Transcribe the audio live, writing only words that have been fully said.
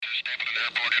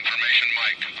Airport information,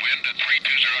 Mike. Wind at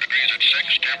 320 degrees at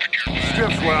 6, temperature.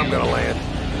 Strip's where I'm gonna land.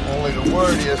 Only the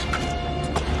word is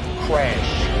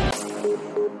crash.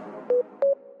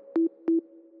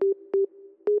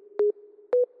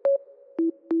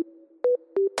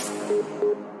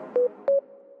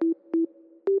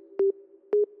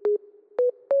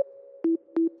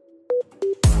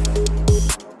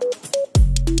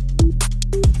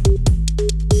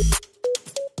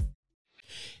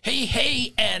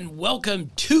 Hey, and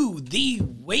welcome to the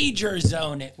Wager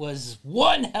Zone. It was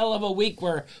one hell of a week.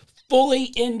 We're fully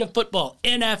into football.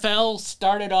 NFL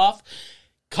started off.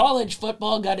 College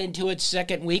football got into its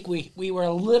second week. We were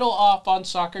a little off on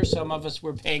soccer. Some of us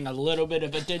were paying a little bit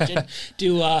of attention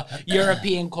to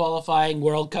European qualifying,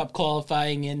 World Cup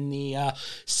qualifying in the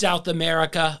South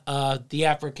America, the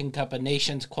African Cup of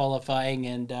Nations qualifying,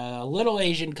 and a little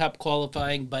Asian Cup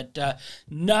qualifying. But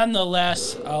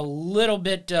nonetheless, a little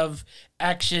bit of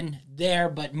action there,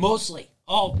 but mostly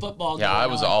all football. Yeah, I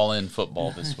was all in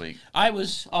football this week. I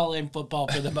was all in football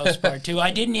for the most part, too. I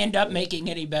didn't end up making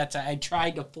any bets. I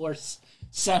tried to force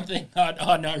something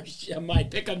on my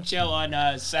pick'em show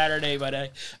on Saturday,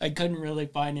 but I couldn't really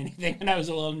find anything, and I was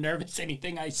a little nervous.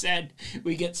 Anything I said,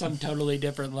 we get some totally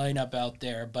different lineup out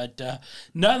there. But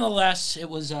nonetheless, it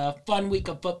was a fun week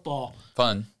of football.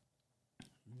 Fun.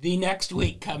 The next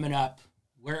week coming up,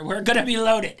 we're going to be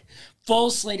loaded.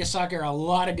 Full slate of soccer, a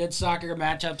lot of good soccer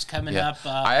matchups coming up.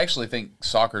 I actually think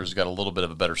soccer's got a little bit of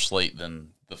a better slate than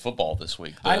the football this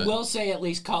week. I will say at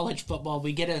least college football,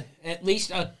 we get at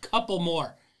least a couple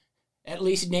more. At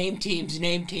least name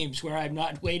teams where I'm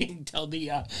not waiting until the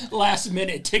last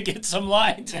minute to get some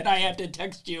lines, and I have to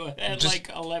text you at like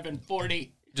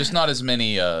 11:40. Just not as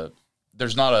many.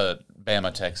 There's not a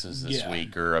Bama, Texas this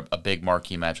week or a big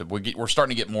marquee matchup. We're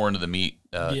starting to get more into the meat.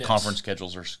 Yes. Conference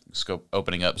schedules are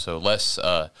opening up, so less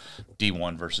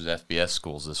D1 versus FBS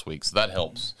schools this week. So that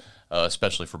helps,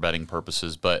 especially for betting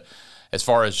purposes. But as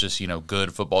far as just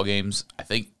good football games, I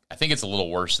think it's a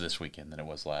little worse this weekend than it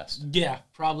was last. Yeah,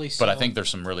 probably so. But I think there's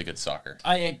some really good soccer.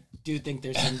 I do think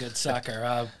there's some good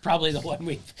soccer. Probably the one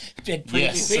we've been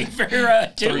previewing for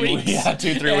 2 weeks. Yeah,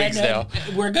 2-3 weeks now.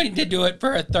 We're going to do it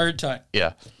for a third time.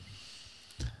 Yeah.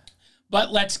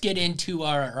 But let's get into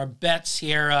our bets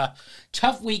here.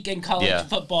 Tough week in college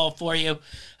football for you.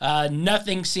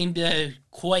 Nothing seemed to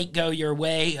quite go your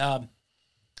way.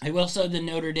 I will say the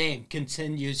Notre Dame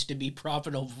continues to be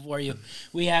profitable for you.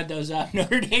 We had those up.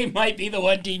 Notre Dame might be the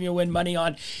one team you win money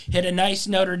on. Hit a nice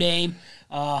Notre Dame.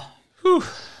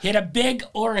 Hit a big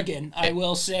Oregon, I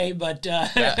will say, but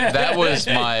that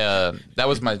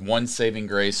was my one saving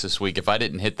grace this week. If I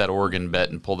didn't hit that Oregon bet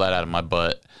and pull that out of my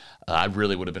butt, I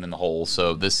really would have been in the hole.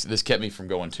 So this kept me from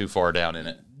going too far down in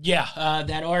it. Yeah,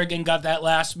 that Oregon got that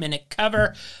last-minute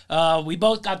cover. We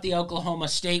both got the Oklahoma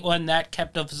State one. That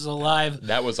kept us alive.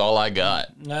 That was all I got.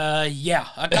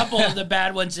 A couple of the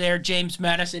bad ones there. James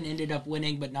Madison ended up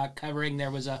winning but not covering.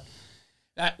 There was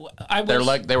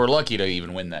they were lucky to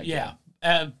even win that game.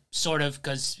 Yeah, sort of,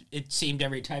 because it seemed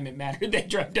every time it mattered they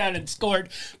drove down and scored.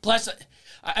 Plus,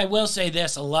 I will say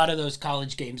this, a lot of those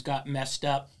college games got messed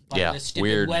up by the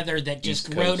stupid weather that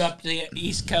just rode up the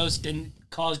East Coast and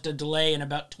caused a delay in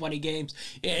about 20 games.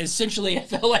 Essentially, it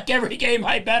felt like every game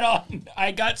I bet on,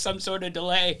 I got some sort of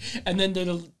delay, and then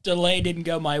the delay didn't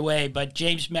go my way. But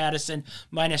James Madison,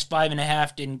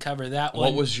 -5.5, didn't cover that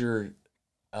one. What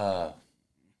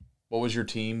was your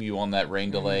team? You on that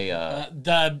rain delay?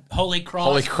 The Holy Cross.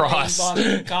 Holy Cross.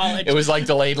 College. It was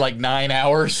delayed 9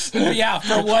 hours. Yeah,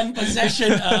 for one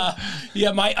possession.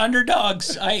 My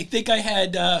underdogs. I think I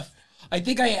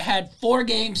had 4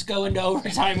 games go into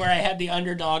overtime where I had the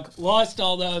underdog. Lost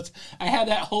all those. I had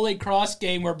that Holy Cross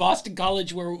game where Boston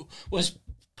College was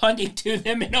punting to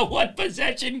them in a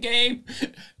one-possession game.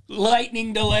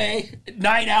 Lightning delay.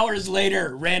 9 hours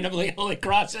later, randomly, Holy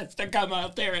Cross has to come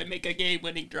out there and make a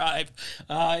game-winning drive.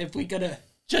 If we could have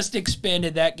just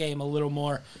expanded that game a little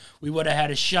more, we would have had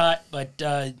a shot. But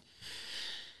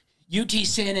UT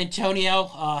San Antonio,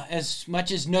 as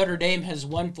much as Notre Dame has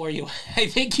won for you, I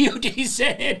think UT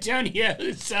San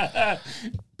Antonio's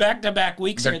back-to-back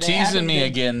weeks. They're teasing me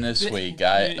again this week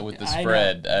with the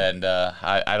spread, and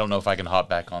I don't know if I can hop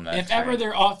back on that. If ever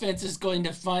their offense is going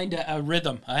to find a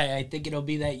rhythm, I think it'll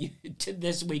be that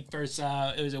this week versus,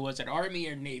 was it Army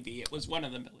or Navy? It was one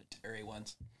of the military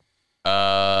ones.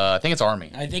 I think it's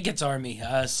Army.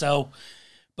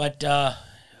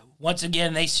 Once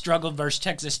again, they struggled versus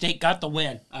Texas State. Got the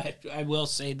win. I will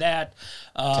say that.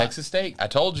 Texas State, I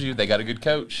told you, they got a good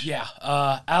coach. Yeah.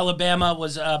 Alabama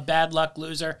was a bad luck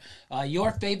loser.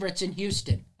 Your favorites in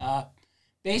Houston.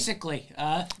 Basically,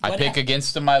 I pick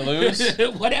against them, I lose.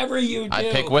 Whatever you do,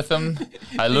 I pick with them,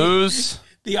 I lose.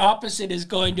 The opposite is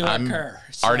going to occur.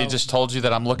 So. Already just told you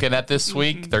that I'm looking at this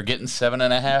week. They're getting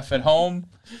 7.5 at home.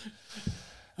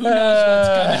 Who knows what's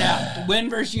coming out? Win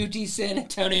versus UT San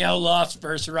Antonio, loss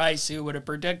versus Rice. Who would have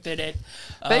predicted it?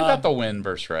 They got the win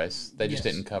versus Rice. They just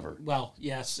didn't cover. Well,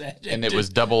 yes. And it was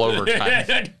double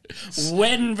overtime.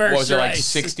 Win versus Rice. What was it, like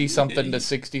 60-something to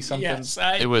 60-something? Yes.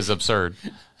 It was absurd.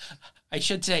 I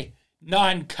should say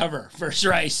non-cover versus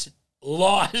Rice.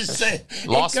 Loss.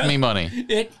 Lost me money.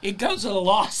 It goes a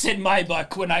loss in my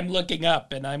book when I'm looking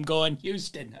up and I'm going,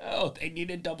 Houston. Oh, they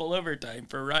needed double overtime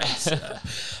for Rice.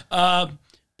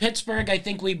 Pittsburgh, I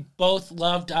think we both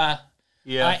loved.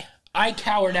 Yeah. I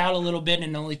cowered out a little bit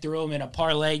and only threw them in a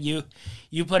parlay. You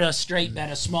put a straight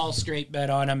bet, a small straight bet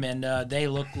on them, and they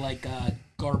look like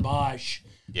garbage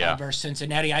versus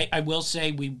Cincinnati. I will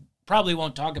say we probably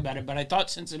won't talk about it, but I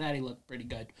thought Cincinnati looked pretty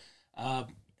good.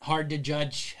 Hard to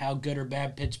judge how good or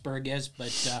bad Pittsburgh is,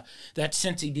 but that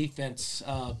Cincy defense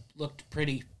looked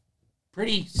pretty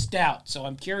stout. So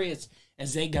I'm curious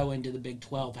as they go into the Big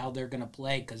 12 how they're going to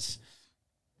play, because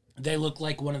they look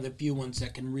like one of the few ones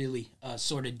that can really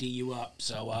sort of D you up.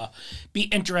 So be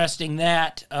interesting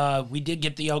that. We did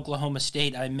get the Oklahoma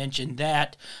State. I mentioned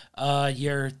that.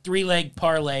 Your three-leg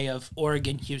parlay of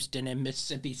Oregon, Houston, and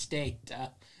Mississippi State.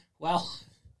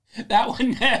 That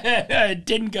one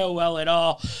didn't go well at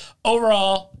all.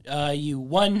 Overall, you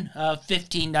won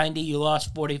 $1,590. You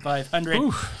lost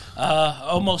 $4,500.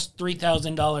 Almost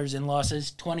 $3,000 in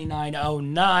losses.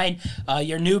 $2,909.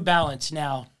 Your new balance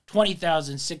now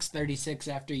 $20,636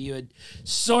 after you had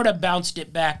sort of bounced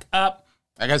it back up.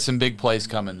 I got some big plays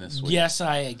coming this week. Yes,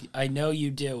 I know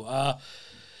you do.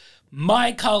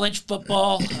 My college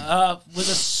football was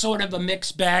a sort of a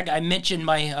mixed bag. I mentioned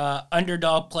my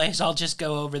underdog plays. I'll just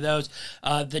go over those.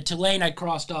 The Tulane I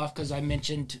crossed off because I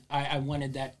mentioned I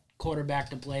wanted that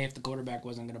quarterback to play. If the quarterback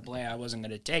wasn't going to play, I wasn't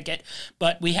going to take it.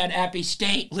 But we had Appy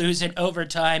State lose in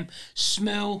overtime.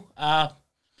 SMU,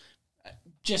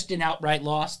 just an outright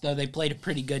loss, though they played a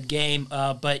pretty good game.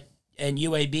 And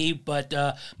UAB, but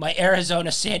my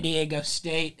Arizona, San Diego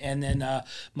State, and then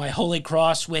my Holy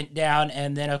Cross went down,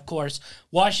 and then, of course,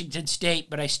 Washington State,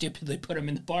 but I stupidly put them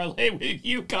in the parlay with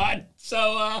UConn.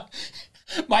 So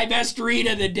my best read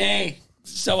of the day,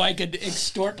 so I could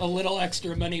extort a little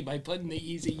extra money by putting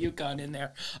the easy UConn in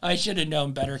there. I should have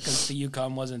known better because the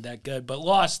UConn wasn't that good, but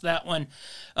lost that one.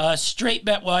 Straight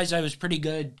bet-wise, I was pretty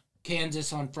good.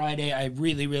 Kansas on Friday, I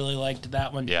really, really liked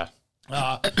that one. Yeah.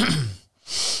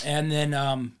 And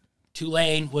then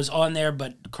Tulane was on there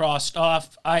but crossed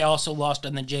off. I also lost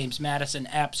on the James Madison.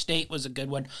 App State was a good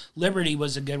one. Liberty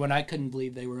was a good one. I couldn't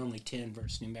believe they were only 10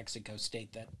 versus New Mexico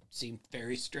State. That seemed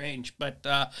very strange. But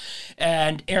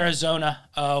and Arizona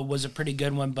was a pretty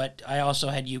good one, but I also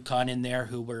had UConn in there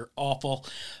who were awful.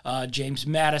 James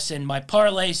Madison. My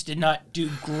parlays did not do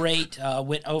great.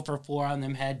 Went 0 for 4 on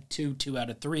them. Had 2 out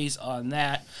of 3s on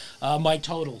that. My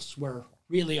totals were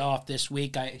really off this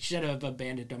week. I should have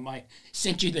abandoned them. I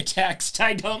sent you the text.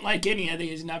 I don't like any of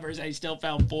these numbers. I still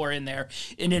found 4 in there.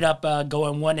 Ended up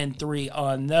going 1 and 3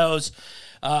 on those.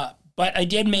 But I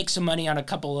did make some money on a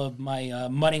couple of my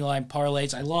money line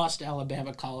parlays. I lost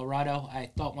Alabama, Colorado. I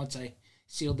thought once I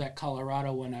sealed that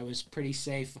Colorado one, I was pretty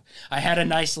safe. I had a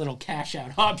nice little cash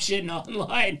out option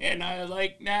online, and I was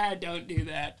like, nah, don't do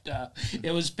that.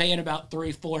 It was paying about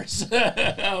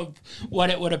 3/4 of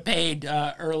what it would have paid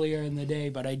earlier in the day,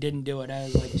 but I didn't do it. I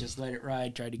was like, just let it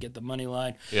ride, tried to get the money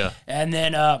line. Yeah. And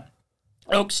then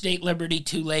Oak State Liberty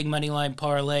 2-leg money line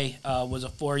parlay was a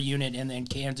 4-unit, and then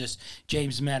Kansas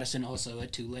James Madison also a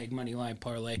 2-leg money line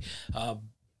parlay.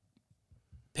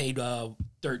 Paid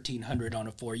 $1,300 on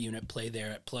a 4-unit play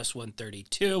there at plus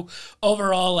 132.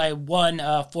 Overall, I won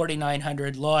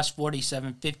 $4,900, lost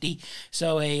 $4,750.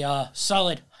 So a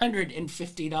solid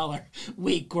 $150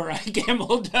 week where I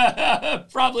gambled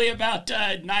probably about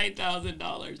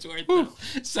 $9,000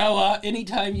 worth. So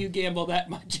anytime you gamble that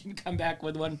much and come back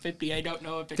with $150, I don't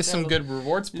know if it's get some good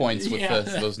rewards points with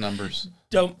those numbers.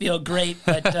 Don't feel great,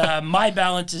 but my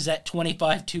balance is at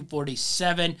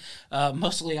 $25,247,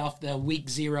 mostly off the week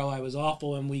 0. I was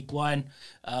awful in week 1.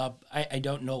 I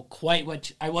don't know quite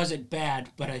what I wasn't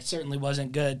bad, but I certainly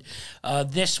wasn't good.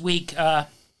 This week,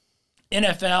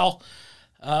 NFL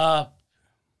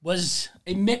was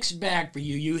a mixed bag for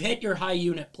you. You hit your high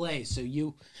unit plays, so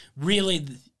you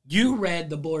read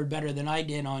the board better than I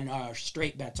did on our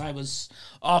straight bets. I was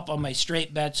off on my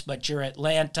straight bets, but your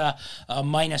Atlanta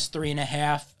minus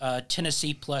 3.5,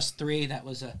 Tennessee plus 3. That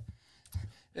was a.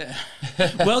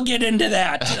 We'll get into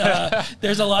that.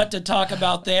 There's a lot to talk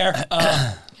about there.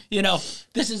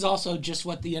 this is also just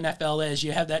what the NFL is.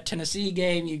 You have that Tennessee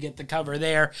game, you get the cover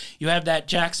there. You have that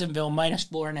Jacksonville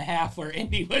 -4.5 where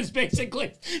Indy was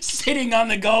basically sitting on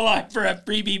the goal line for a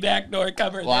freebie backdoor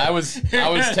cover. Well, I was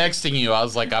texting you. I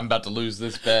was like, I'm about to lose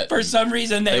this bet. For some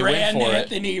reason, they ran went for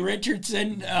Anthony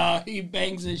Richardson. He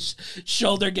bangs his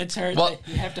shoulder, gets hurt. Well,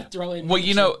 you have to throw in. Well,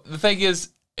 the thing is,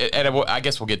 and I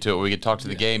guess we'll get to it when we get to talk to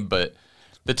the game, but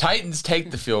the Titans take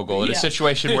the field goal in a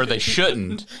situation where they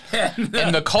shouldn't.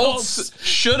 And the Colts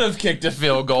should have kicked a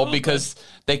field goal because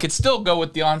they could still go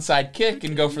with the onside kick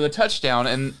and go for the touchdown,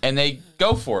 and they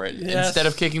go for it instead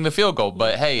of kicking the field goal.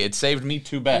 But, hey, it saved me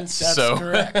 2 bets. That's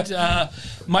correct.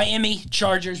 Miami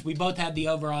Chargers, we both had the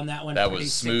over on that one. That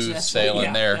was smooth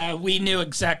sailing there. We knew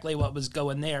exactly what was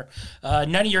going there.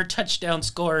 None of your touchdown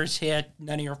scores hit.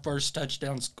 None of your first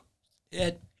touchdowns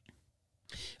hit.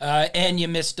 And you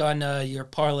missed on your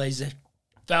parlays,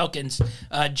 Falcons,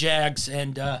 Jags,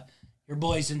 and your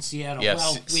boys in Seattle. Yes,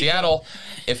 well, Seattle.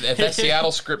 If that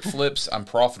Seattle script flips, I'm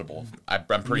profitable.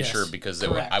 I'm pretty sure because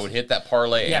I would hit that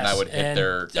parlay and I would hit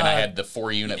and I had the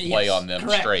 4-unit play on them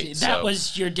straight. That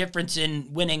was your difference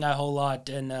in winning a whole lot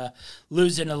and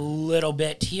losing a little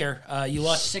bit here. You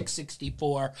lost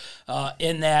 664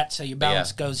 in that, so your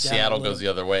balance goes down. Seattle goes the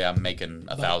other way. I'm making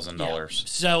 $1,000.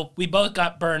 So we both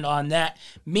got burned on that.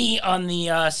 Me on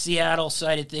the Seattle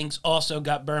side of things also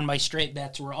got burned. My straight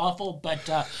bets were awful,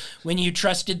 but when you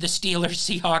trusted the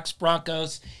Steelers, Seahawks,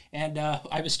 Broncos, and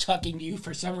I was talking to you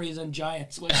for some reason,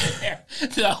 Giants wasn't there.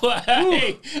 So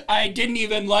I didn't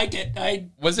even like it.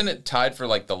 Wasn't it tied for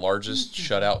like the largest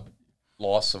shutout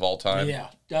loss of all time? Yeah,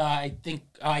 I think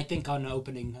on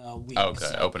opening week.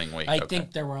 Okay, opening week. I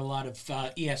think there were a lot of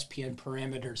ESPN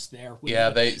parameters there.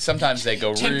 Yeah, they sometimes they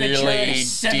go really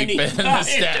deep in the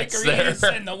stats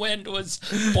there. And the wind was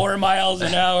 4 miles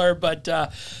an hour, but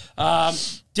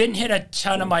didn't hit a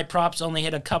ton of my props. Only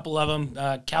hit a couple of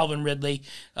them. Calvin Ridley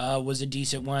was a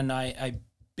decent one. I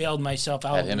bailed myself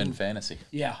out. Had him in fantasy.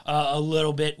 Yeah, a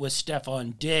little bit with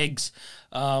Stephon Diggs.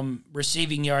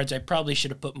 Receiving yards, I probably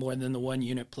should have put more than the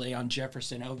 1-unit play on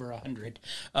Jefferson over 100.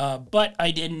 But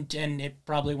I didn't, and it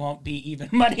probably won't be even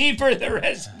money for the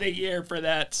rest of the year for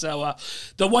that. So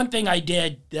the one thing I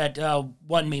did that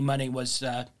won me money was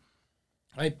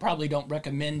I probably don't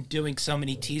recommend doing so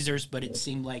many teasers, but it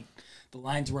seemed like the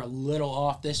lines were a little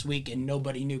off this week, and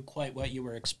nobody knew quite what you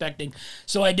were expecting.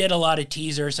 So I did a lot of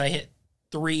teasers. I hit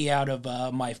 3 out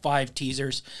of my 5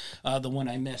 teasers. The one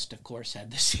I missed, of course,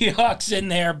 had the Seahawks in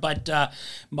there, but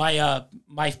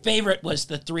my favorite was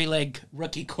the 3-leg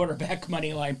rookie quarterback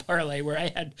money line parlay where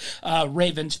I had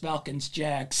Ravens, Falcons,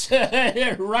 Jags.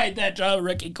 Right, that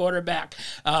rookie quarterback.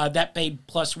 That paid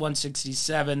plus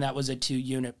 167. That was a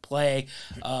 2-unit play.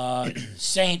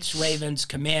 Saints, Ravens,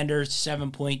 Commanders,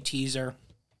 7-point teaser.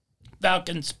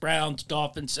 Falcons, Browns,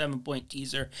 Dolphins, 7-point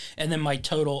teaser, and then my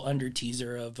total under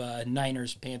teaser of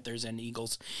Niners, Panthers, and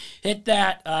Eagles. Hit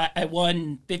that. I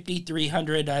won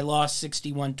 5,300. I lost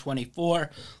 61.24.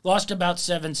 Lost about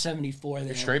 774 there.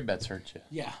 Your straight bets hurt you.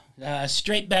 Yeah.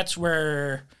 Straight bets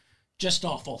were just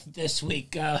awful this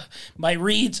week. My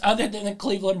reads, other than the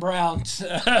Cleveland Browns,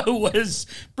 was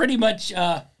pretty much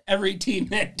every team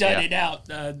that done it out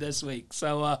this week.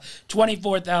 So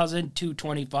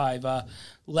 24,225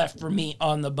 left for me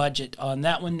on the budget on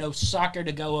that one. No soccer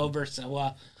to go over.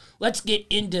 So let's get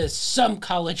into some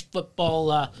college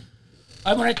football. I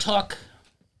want to talk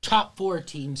top 4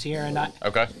 teams here. And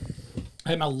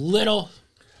I'm a little...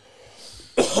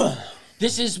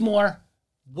 This is more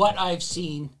what I've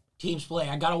seen teams play.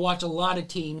 I got to watch a lot of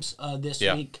teams this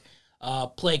week.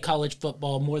 Play college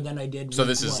football more than I did. So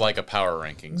this is like a power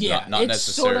rankings, not it's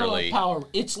necessarily sort of a power.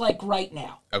 It's like right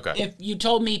now. Okay. If you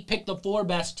told me pick the 4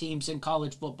 best teams in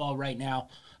college football right now,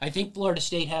 I think Florida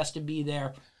State has to be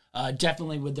there.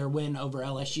 Definitely with their win over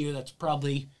LSU. That's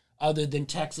probably, other than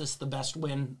Texas, the best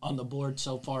win on the board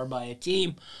so far by a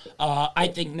team.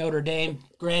 I think Notre Dame,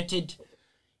 granted,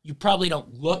 you probably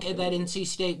don't look at that NC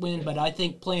State win, but I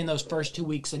think playing those first 2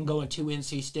 weeks and going to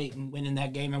NC State and winning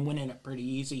that game and winning it pretty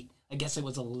easy. I guess it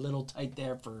was a little tight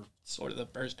there for sort of the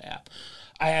first half.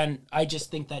 And I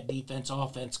just think that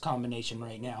defense-offense combination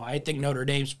right now. I think Notre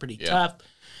Dame's pretty tough.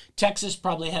 Texas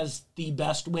probably has the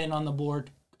best win on the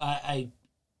board.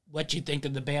 What you think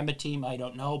of the Bama team, I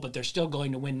don't know, but they're still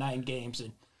going to win 9 games.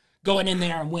 And going in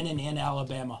there and winning in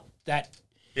Alabama, that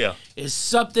is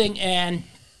something. And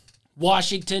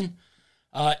Washington,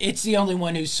 it's the only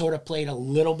one who's sort of played a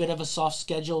little bit of a soft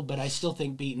schedule, but I still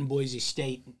think beating Boise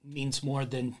State means more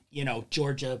than,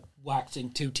 Georgia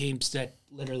waxing 2 teams that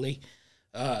literally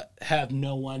have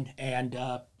no one, and,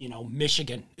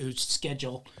 Michigan, whose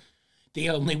schedule the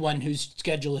only one whose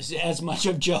schedule is as much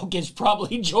of a joke is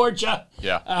probably Georgia.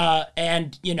 Yeah.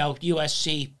 And,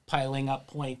 USC piling up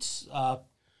points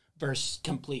versus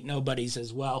complete nobodies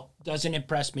as well. Doesn't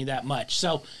impress me that much.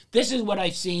 So this is what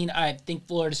I've seen. I think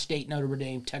Florida State, Notre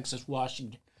Dame, Texas,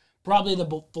 Washington, probably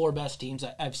the 4 best teams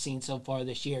I've seen so far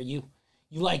this year. You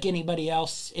like anybody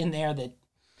else in there that,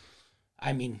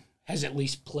 has at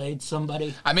least played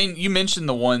somebody? You mentioned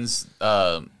the ones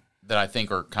that I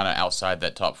think are kind of outside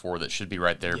that top 4 that should be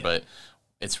right there, but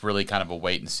it's really kind of a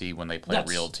wait and see when they play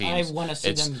real teams. I want to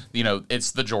see them.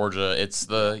 It's the Georgia, it's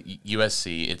the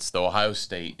USC, it's the Ohio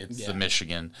State, it's the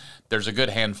Michigan. There's a good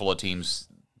handful of teams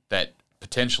that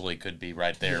potentially could be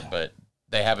right there, but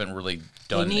they haven't really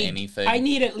done anything. I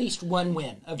need at least one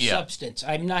win of substance.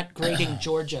 I'm not grading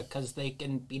Georgia because they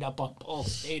can beat up on Ball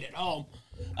State at home.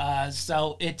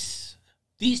 So it's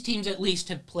these teams at least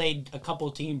have played a couple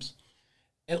teams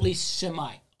at least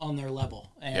semi on their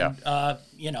level, and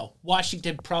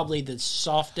Washington probably the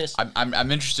softest.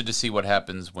 I'm interested to see what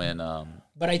happens when.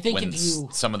 But I think when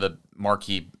some of the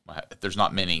marquee, there's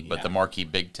not many, but the marquee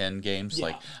Big Ten games,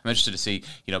 I'm interested to see.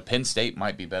 Penn State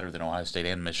might be better than Ohio State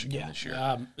and Michigan this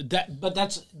year.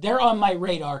 They're on my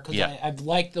radar because I've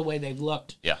liked the way they've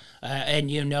looked. Yeah, and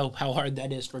how hard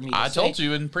that is for me. I told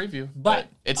you in preview, but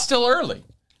it's still early.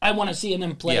 I want to see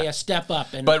them play a step up.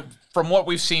 But from what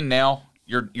we've seen now.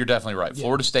 You're definitely right.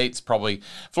 Florida State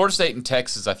and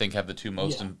Texas, I think, have the 2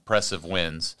 most impressive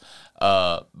wins.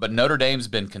 But Notre Dame's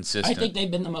been consistent. I think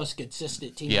they've been the most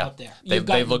consistent team out there. You've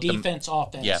got defense,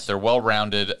 offense. Yeah, they're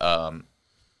well-rounded.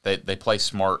 They play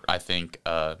smart, I think,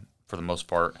 for the most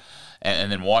part. And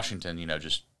then Washington,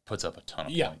 just puts up a ton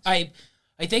of points.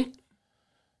 I think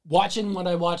watching what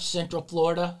I watched Central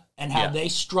Florida and how they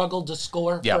struggled to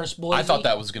score versus Boise. I thought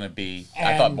that was going to be –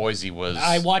 I thought Boise was –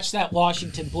 I watched that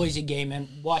Washington-Boise game,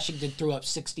 and Washington threw up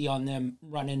 60 on them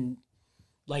running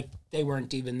like they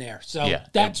weren't even there. So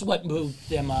that's what moved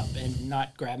them up and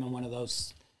not grabbing one of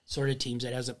those sort of teams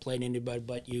that hasn't played anybody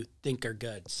but you think are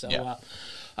good. So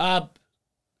I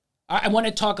want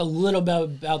to talk a little bit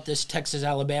about this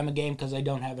Texas-Alabama game because I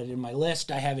don't have it in my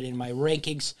list. I have it in my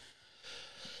rankings.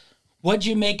 What'd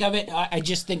you make of it? I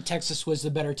just think Texas was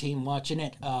the better team watching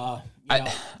it.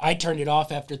 I turned it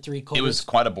off after 3 quarters. It was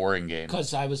quite a boring game.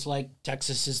 Because I was like,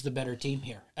 Texas is the better team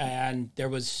here. And there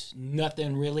was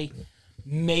nothing really.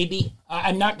 Maybe.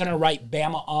 I'm not going to write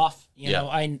Bama off.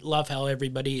 I love how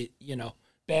everybody,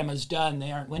 Bama's done.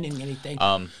 They aren't winning anything.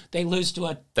 They lose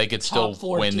to They could still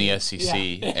win the SEC.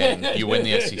 And you win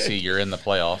the SEC, you're in the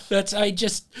playoff.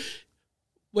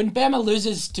 When Bama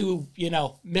loses to,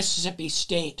 Mississippi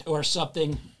State or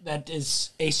something that is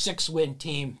a 6-win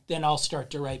team, then I'll start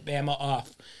to write Bama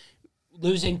off.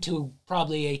 Losing to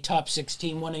probably a top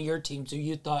 16, one of your teams who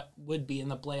you thought would be in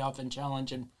the playoff and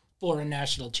challenging for a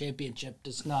national championship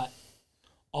does not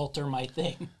alter my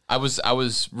thing. I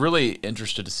was really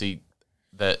interested to see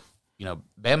that,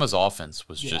 Bama's offense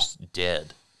was just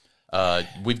dead.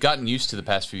 We've gotten used to the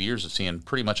past few years of seeing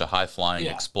pretty much a high-flying,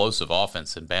 explosive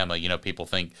offense in Bama. People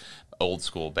think old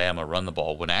school Bama run the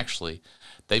ball when actually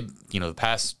they, the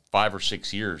past 5 or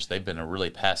 6 years they've been a really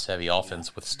pass-heavy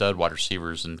offense with stud wide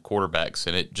receivers and quarterbacks,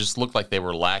 and it just looked like they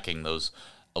were lacking those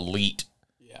elite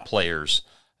players.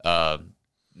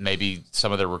 Maybe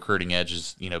some of their recruiting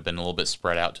edges, been a little bit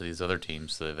spread out to these other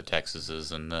teams, the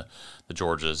Texases and the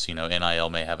Georgias. NIL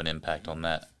may have an impact on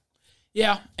that.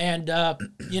 Yeah, and,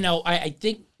 I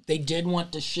think they did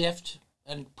want to shift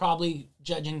and probably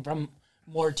judging from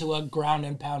more to a ground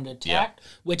and pound attack,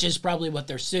 which is probably what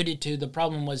they're suited to. The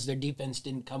problem was their defense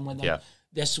didn't come with them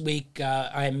this week.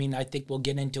 I think we'll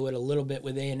get into it a little bit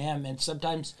with A&M, and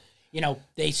sometimes,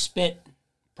 they spit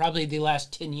probably the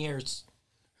last 10 years,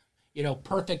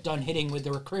 perfect on hitting with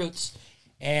the recruits,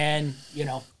 and,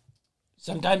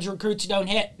 sometimes recruits don't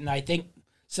hit, and I think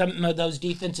some of those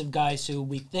defensive guys who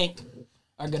we think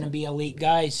are going to be elite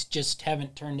guys just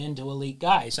haven't turned into elite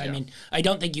guys. I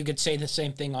don't think you could say the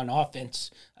same thing on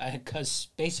offense because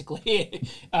basically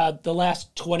the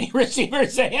last 20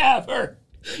 receivers they have are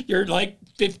your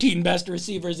 15 best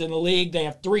receivers in the league. They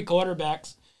have 3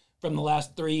 quarterbacks from the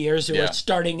last 3 years who are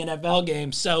starting NFL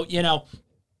games. So,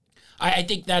 I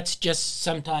think that's just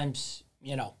sometimes,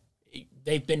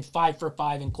 they've been 5 for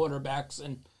 5 in quarterbacks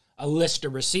and a list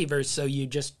of receivers, so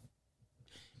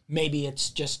maybe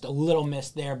it's just a little miss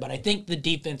there, but I think the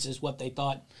defense is what they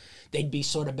thought they'd be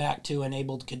sort of back to and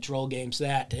able to control games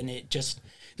and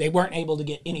they weren't able to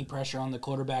get any pressure on the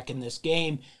quarterback in this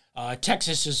game.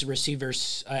 Texas's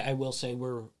receivers, I will say,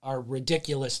 are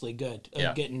ridiculously good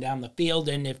at getting down the field,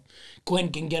 and if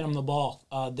Quinn can get them the ball,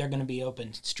 they're going to be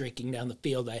open, streaking down the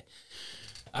field.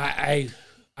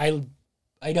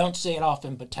 I don't say it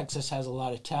often, but Texas has a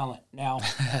lot of talent. Now,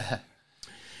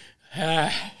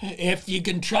 if you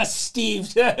can trust Steve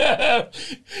to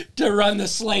run the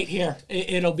slate here,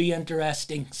 it'll be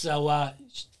interesting. So,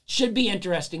 should be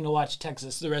interesting to watch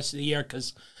Texas the rest of the year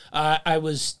because I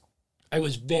was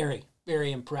very,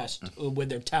 very impressed with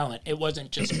their talent. It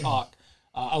wasn't just talk.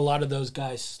 A lot of those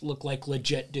guys look like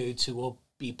legit dudes who will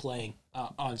be playing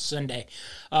on Sunday.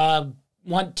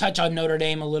 Want to touch on Notre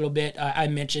Dame a little bit. I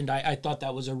mentioned I thought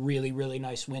that was a really, really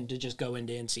nice win to just go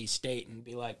into NC State and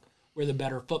be like, we're the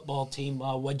better football team.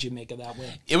 What'd you make of that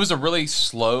win? It was a really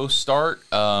slow start.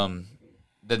 Then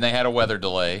they had a weather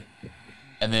delay.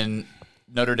 And then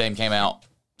Notre Dame came out,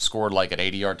 scored like an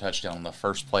 80-yard touchdown on the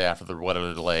first play after the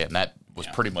weather delay, and that was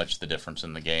pretty much the difference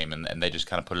in the game, and they just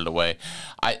kind of put it away.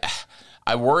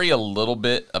 I worry a little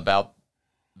bit about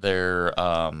their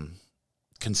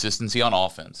consistency on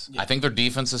offense. Yeah. I think their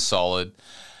defense is solid.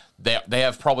 They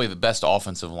have probably the best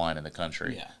offensive line in the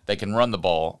country. Yeah. They can run the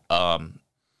ball.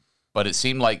 But it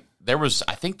seemed like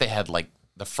I think they had like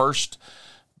the first,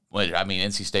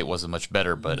 NC State wasn't much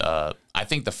better, but I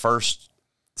think the first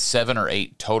 7 or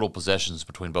 8 total possessions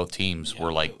between both teams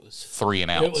were like 3 and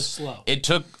outs. It was slow. It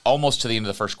took almost to the end of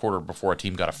the first quarter before a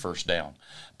team got a first down.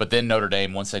 But then Notre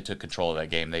Dame, once they took control of that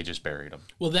game, they just buried them.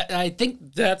 Well, I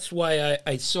think that's why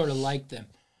I sort of liked them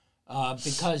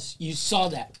because you saw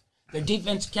that. Their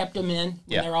defense kept them in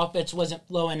when their offense wasn't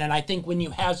flowing. And I think when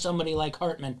you have somebody like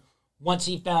Hartman, once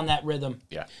he found that rhythm,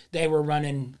 they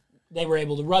were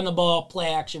able to run the ball,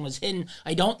 play action was hidden.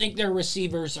 I don't think their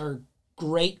receivers are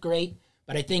great,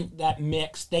 but I think that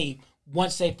mix,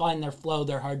 once they find their flow,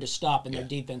 they're hard to stop, and their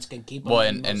defense can keep them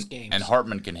in those games. And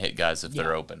Hartman can hit guys if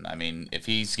they're open. I mean, if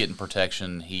he's getting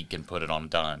protection, he can put it on a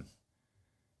dime.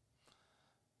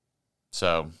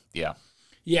 So, yeah.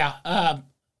 Yeah,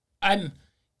 I'm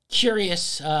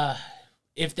curious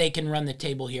if they can run the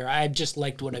table here. I've just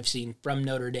liked what I've seen from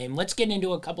Notre Dame. Let's get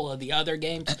into a couple of the other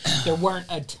games. There weren't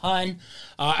a ton.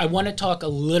 I want to talk a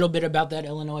little bit about that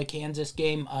Illinois-Kansas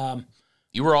game.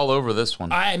 You were all over this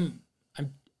one.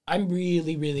 I'm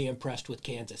really, really impressed with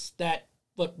Kansas. That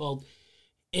football,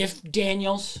 if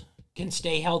Daniels can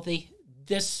stay healthy,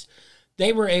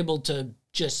 they were able to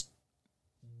just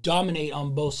dominate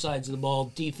on both sides of the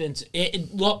ball. Defense,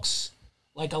 it looks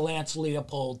like a Lance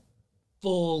Leopold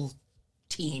full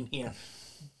team here.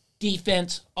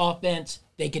 Defense, offense,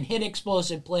 they can hit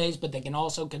explosive plays, but they can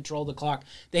also control the clock.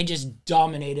 They just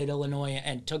dominated Illinois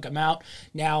and took them out.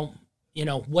 Now,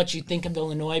 what you think of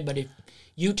Illinois, but if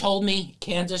you told me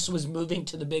Kansas was moving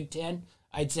to the Big Ten,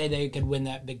 I'd say they could win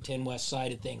that Big Ten West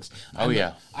side of things.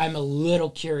 I'm a little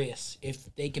curious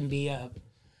if they can be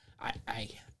I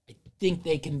think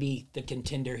they can be the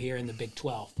contender here in the Big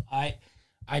 12.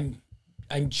 I'm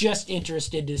just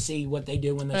interested to see what they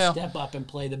do when they step up and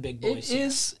play the big boys. It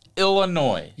is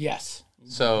Illinois. Yes.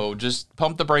 So just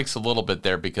pump the brakes a little bit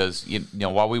there because,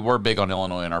 while we were big on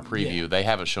Illinois in our preview, they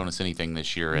haven't shown us anything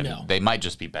this year, and they might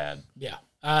just be bad. Yeah.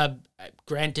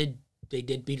 Granted, they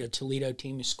did beat a Toledo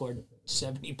team who scored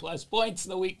 70-plus points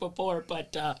the week before,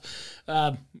 but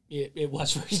it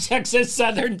was for Texas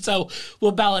Southern, so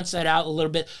we'll balance that out a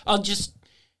little bit.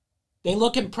 They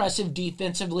look impressive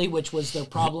defensively, which was their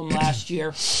problem last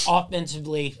year.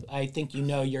 Offensively, I think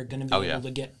you're going to be able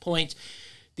to get points.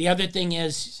 The other thing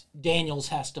is Daniels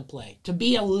has to play. To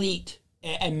be elite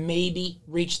and maybe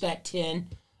reach that 10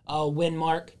 win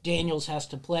mark, Daniels has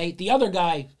to play. The other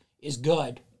guy is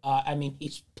good.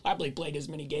 He's probably played as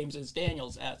many games as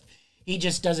Daniels has. He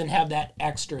just doesn't have that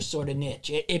extra sort of niche.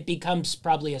 It becomes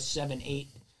probably a 7, 8,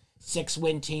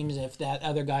 6-win teams if that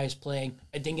other guy is playing.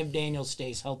 I think if Daniels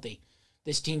stays healthy,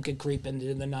 this team could creep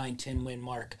into the 9, 10 win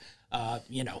mark.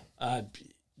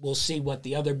 We'll see what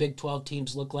the other Big 12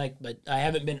 teams look like, but I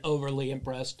haven't been overly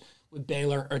impressed with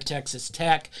Baylor or Texas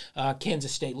Tech.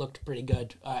 Kansas State looked pretty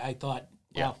good. I thought,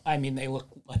 they look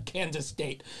like Kansas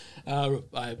State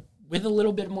with a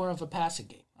little bit more of a passing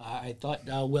game. I thought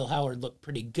Will Howard looked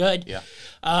pretty good.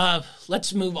 Yeah.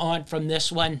 Let's move on from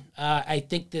this one. I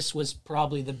think this was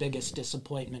probably the biggest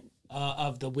disappointment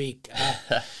of the week.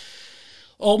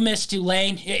 Ole Miss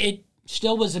Tulane, it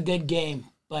still was a good game,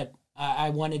 but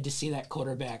I wanted to see that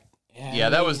quarterback.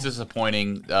 And that was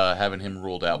disappointing having him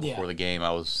ruled out before the game. I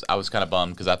was kind of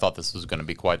bummed because I thought this was going to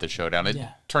be quite the showdown. It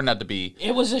turned out to be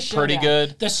pretty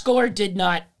good. The score did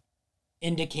not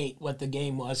indicate what the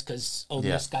game was because Ole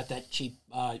Miss got that cheap,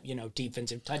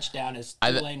 defensive touchdown as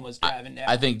Tulane was driving down.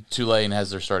 I think Tulane has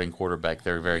their starting quarterback.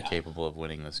 They're very capable of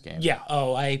winning this game. Yeah.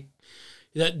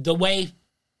 The way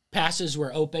passes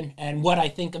were open, and what I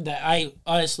think of that, I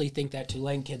honestly think that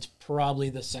Tulane kid's probably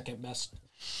the second best,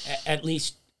 at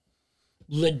least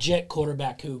legit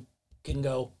quarterback who can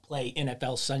go play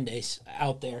NFL Sundays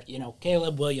out there.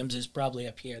 Caleb Williams is probably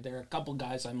up here. There are a couple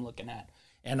guys I'm looking at,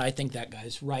 and I think that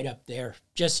guy's right up there.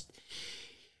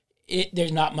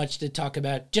 There's not much to talk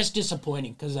about. Just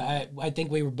disappointing because I think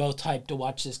we were both hyped to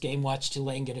watch this game, watch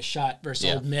Tulane get a shot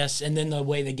versus Ole Miss, and then the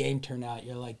way the game turned out,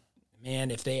 you're like,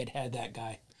 man, if they had that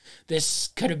guy, this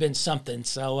could have been something.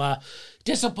 So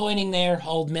disappointing there.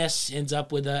 Ole Miss ends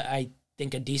up with I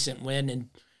think a decent win, and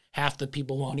half the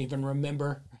people won't even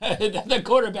remember that the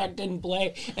quarterback didn't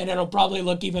play, and it'll probably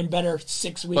look even better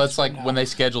 6 weeks. Well, it's like from now. when they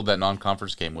scheduled that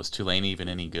non-conference game, was Tulane even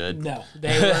any good? No,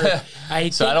 they were. I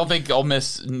don't think Ole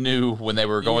Miss knew when they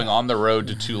were going on the road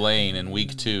to Tulane in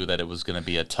week 2 that it was going to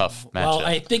be a tough matchup. Well,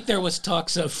 I think there was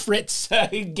talks of Fritz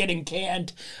getting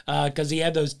canned because he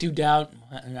had those 2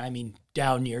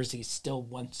 down years. He's still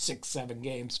won 6-7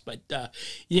 games, but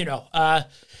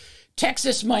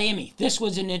Texas, Miami. This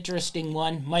was an interesting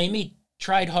one. Miami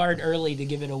tried hard early to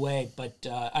give it away, but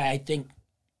I think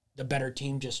the better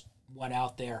team just went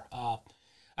out there.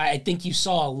 I think you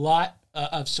saw a lot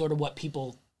of sort of what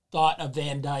people thought of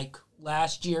Van Dyke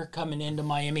last year coming into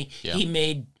Miami. Yeah.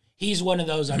 He's one of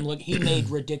those he made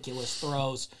ridiculous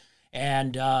throws.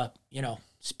 And,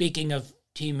 speaking of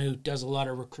team who does a lot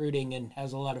of recruiting and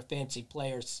has a lot of fancy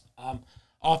players,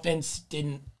 offense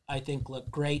didn't, I think, look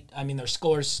great. I mean, their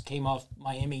scores came off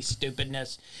Miami's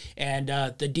stupidness, and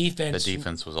the defense. The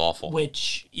defense was awful.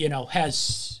 Which,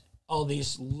 has all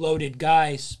these loaded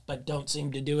guys, but don't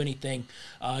seem to do anything.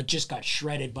 Just got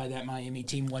shredded by that Miami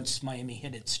team once Miami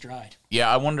hit its stride. Yeah,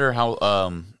 I wonder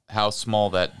how small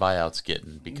that buyout's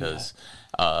getting, because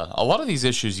a lot of these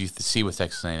issues you see with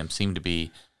Texas A&M seem to be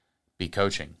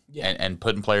coaching and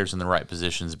putting players in the right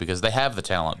positions, because they have the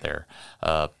talent there.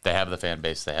 They have the fan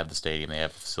base, they have the stadium, they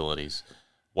have the facilities.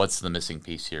 What's the missing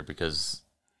piece here? Because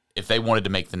if they wanted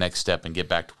to make the next step and get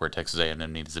back to where Texas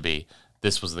A&M needs to be,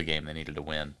 this was the game they needed to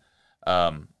win.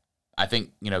 I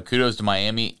think, kudos to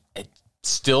Miami. It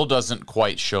still doesn't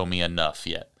quite show me enough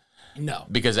yet. No.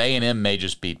 Because A&M may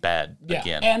just be bad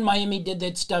again. And Miami did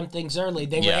that dumb things early.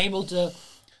 They were able to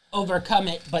overcome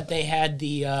it, but they had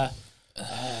the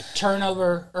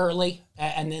turnover early,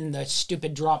 and then the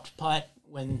stupid dropped punt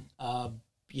when, on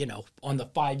the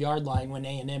 5-yard line when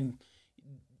A&M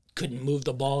couldn't move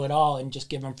the ball at all and just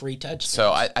give them free touchdowns.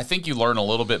 So I think you learn a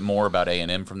little bit more about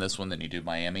A&M from this one than you do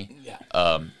Miami.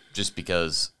 Yeah. Just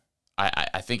because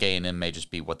I think A&M may just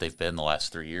be what they've been the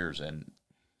last 3 years, and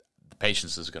the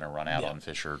patience is going to run out on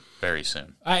Fisher very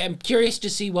soon. I am curious to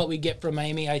see what we get from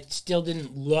Miami. I still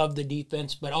didn't love the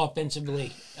defense, but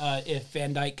offensively, if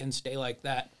Van Dyke can stay like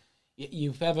that,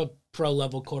 you have a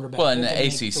pro-level quarterback. Well, and the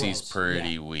ACC is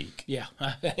pretty weak. Yeah.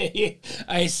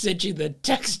 I sent you the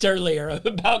text earlier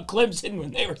about Clemson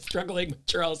when they were struggling with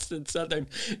Charleston Southern.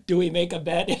 Do we make a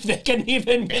bet if they can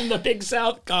even win the Big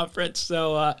South Conference?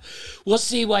 So we'll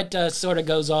see what sort of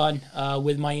goes on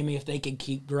with Miami if they can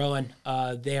keep growing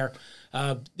there.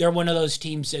 They're one of those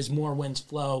teams, as more wins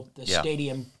flow, the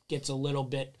stadium gets a little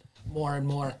bit more and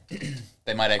more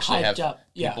They might actually have up.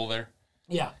 people there.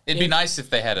 Yeah. It'd be nice if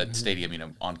they had a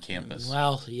stadium, on campus.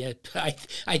 Well, yeah,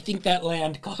 I think that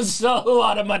land costs a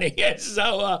lot of money.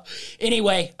 So,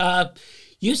 anyway,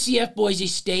 UCF Boise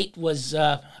State was,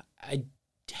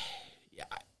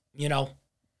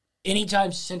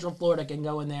 anytime Central Florida can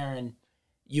go in there and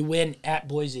you win at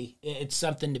Boise, it's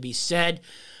something to be said.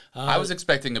 I was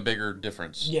expecting a bigger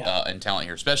difference in talent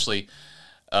here, especially.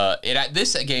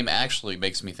 This game actually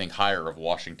makes me think higher of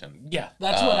Washington. Yeah,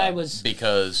 that's what I was...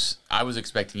 Because I was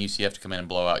expecting UCF to come in and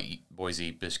blow out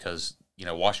Boise because,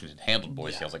 Washington handled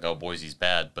Boise. I was like, oh, Boise's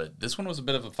bad. But this one was a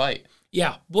bit of a fight.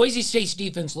 Yeah, Boise State's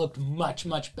defense looked much,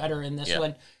 much better in this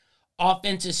one.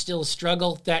 Offense is still a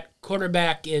struggle. That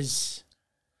quarterback is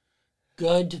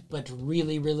good, but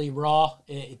really, really raw.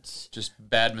 It's just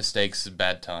bad mistakes,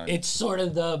 bad time. It's sort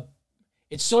of the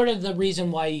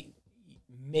reason why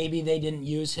maybe they didn't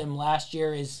use him last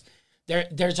year. Is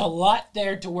there's a lot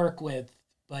there to work with,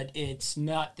 but it's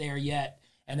not there yet,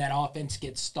 and that offense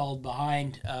gets stalled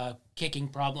behind. Kicking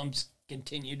problems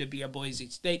continue to be a Boise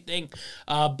State thing,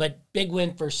 but big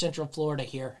win for Central Florida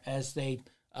here as they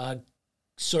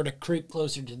sort of creep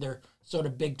closer to their sort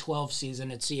of Big 12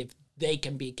 season and see if they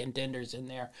can be contenders in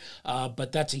there.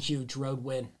 But that's a huge road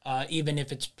win, even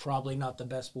if it's probably not the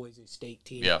best Boise State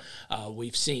team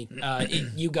we've seen.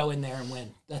 You go in there and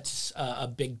win. That's a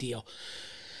big deal.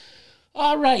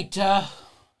 All right.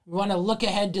 We want to look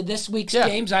ahead to this week's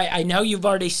games. I know you've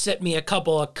already sent me a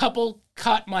couple. A couple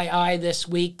caught my eye this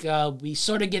week. We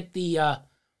sort of get the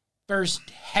first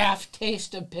half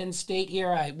taste of Penn State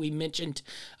here. We mentioned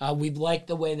we've liked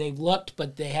the way they've looked,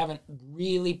 but they haven't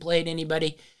really played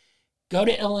anybody. Go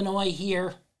to Illinois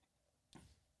here.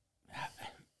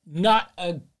 not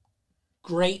a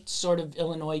great sort of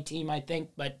Illinois team, I think,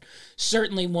 but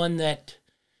certainly one that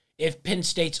if Penn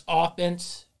State's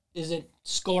offense isn't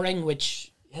scoring,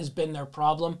 which has been their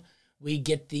problem, we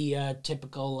get the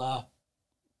typical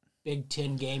Big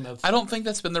Ten game of. I don't think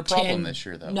that's been their problem this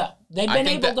year, though. No, they've been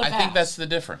able to pass. I think that's the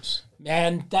difference.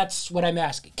 And that's what I'm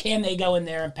asking. Can they go in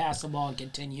there and pass the ball and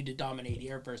continue to dominate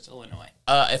here versus Illinois?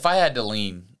 If I had to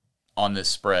lean on this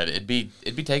spread, it'd be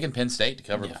taking Penn State to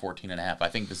cover the 14.5. I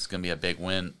think this is going to be a big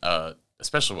win,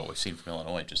 especially what we've seen from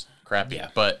Illinois, just crappy. Yeah.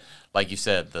 But like you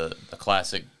said, the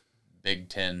classic Big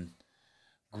Ten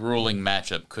grueling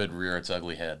matchup could rear its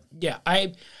ugly head. Yeah,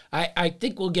 I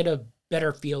think we'll get a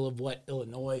better feel of what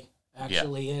Illinois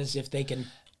actually is if they can.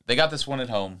 They got this one at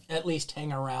home, at least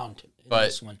hang around in but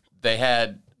this one. They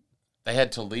had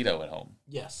Toledo at home.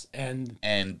 Yes, and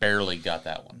barely got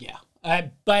that one. Yeah,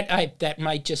 but that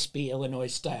might just be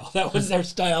Illinois style. That was their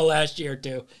style last year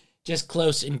too. Just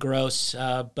close and gross,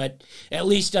 but at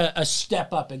least a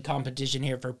step up in competition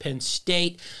here for Penn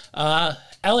State.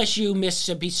 LSU,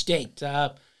 Mississippi State.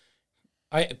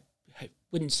 I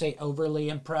wouldn't say overly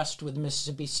impressed with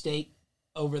Mississippi State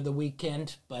over the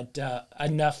weekend, but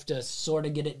enough to sort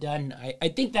of get it done. I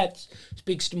think that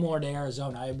speaks more to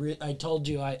Arizona. I told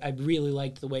you I really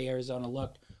liked the way Arizona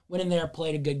looked. Went in there,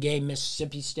 played a good game.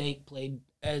 Mississippi State played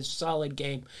a solid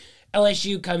game.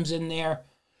 LSU comes in there.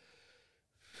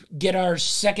 Get our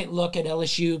second look at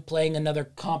LSU playing another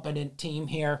competent team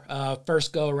here.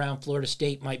 First go around, Florida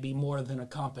State might be more than a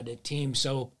competent team.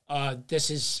 So this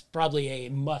is probably a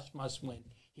must win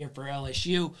here for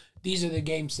LSU. These are the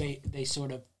games they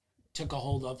sort of took a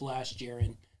hold of last year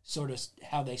and sort of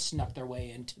how they snuck their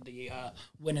way into the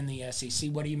winning the SEC.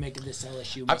 What do you make of this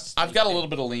LSU? I've got a little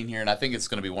bit of lean here, and I think it's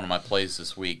going to be one of my plays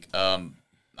this week. I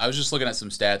was just looking at some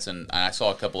stats, and I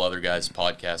saw a couple other guys'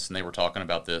 podcasts, and they were talking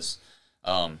about this.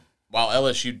 While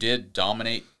LSU did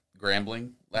dominate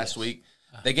Grambling last week,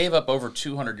 they gave up over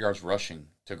 200 yards rushing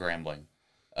to Grambling.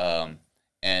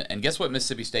 And guess what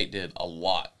Mississippi State did a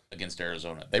lot against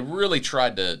Arizona? They really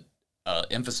tried to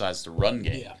emphasize the run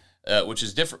game, which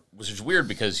is different, which is weird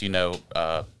because,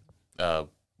 Will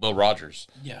Rogers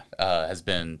has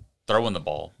been throwing the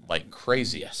ball like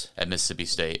crazy at Mississippi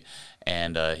State.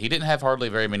 And he didn't have hardly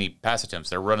very many pass attempts.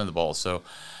 They're running the ball. So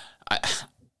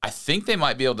I think they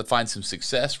might be able to find some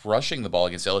success rushing the ball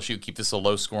against LSU, keep this a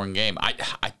low-scoring game.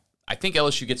 I think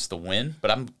LSU gets the win,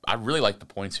 but I really like the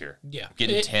points here. Yeah.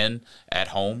 Getting 10 at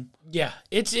home. Yeah,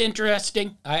 it's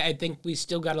interesting. I think we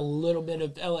still got a little bit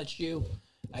of LSU.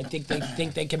 I think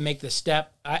they can make the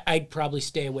step. I'd probably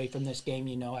stay away from this game.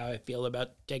 You know how I feel about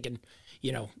taking,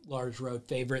 large road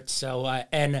favorites. So,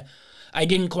 and I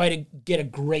didn't quite get a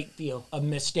great feel of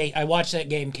Miss State. I watched that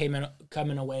game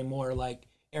coming away more like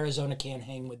Arizona can't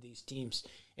hang with these teams.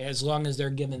 As long as they're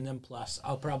giving them plus,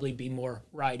 I'll probably be more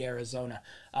ride Arizona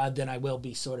than I will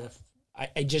be sort of.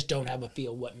 I just don't have a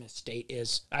feel what Miss State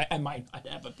is. I might not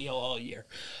have a feel all year.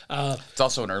 It's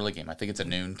also an early game. I think it's a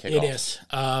noon kickoff. It is.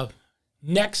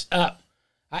 Next up,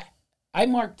 I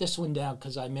marked this one down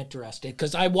because I'm interested,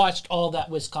 because I watched all that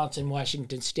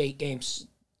Wisconsin-Washington State games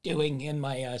doing in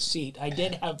my seat. I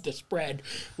did have the spread,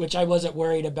 which I wasn't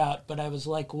worried about, but I was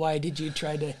like, why did you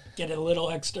try to get a little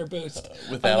extra boost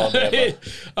with Alabama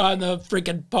on the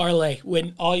freaking parlay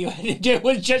when all you had to do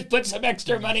was just put some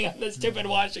extra money on the stupid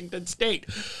Washington State?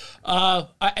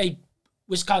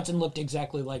 Wisconsin looked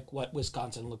exactly like what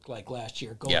Wisconsin looked like last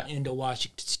year going into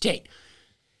Washington State.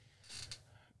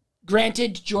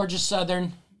 Granted, Georgia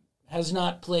Southern has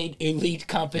not played elite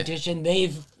competition.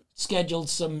 They've scheduled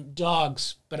some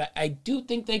dogs, but I do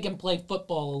think they can play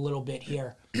football a little bit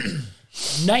here.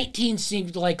 19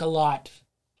 seemed like a lot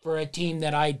for a team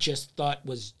that I just thought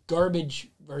was garbage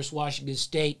versus Washington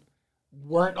State.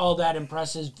 Weren't all that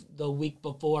impressive the week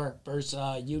before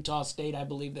versus Utah State, I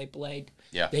believe they played.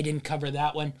 Yeah. They didn't cover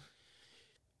that one.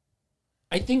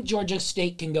 I think Georgia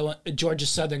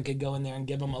Southern could go in there and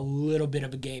give them a little bit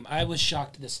of a game. I was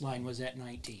shocked this line was at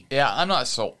 19. Yeah, I'm not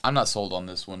sold on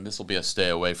this one. This will be a stay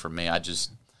away from me. I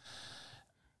just,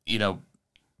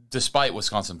 despite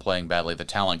Wisconsin playing badly, the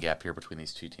talent gap here between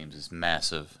these two teams is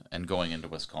massive. And going into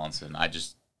Wisconsin,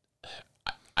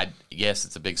 yes,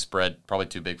 it's a big spread, probably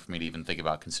too big for me to even think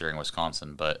about considering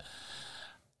Wisconsin, but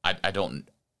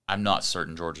I'm not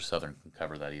certain Georgia Southern can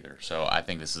cover that either. So I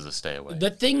think this is a stay away. The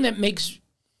thing that makes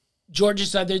Georgia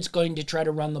Southern's going to try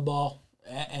to run the ball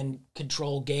and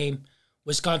control game.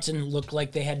 Wisconsin looked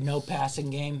like they had no passing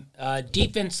game.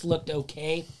 Defense looked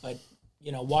okay, but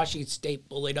Washington State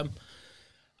bullied them.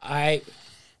 I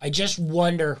just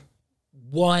wonder,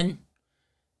 one,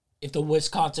 if the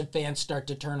Wisconsin fans start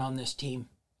to turn on this team.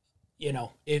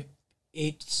 If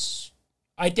it's,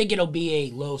 I think it'll be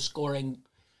a low-scoring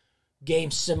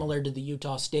game similar to the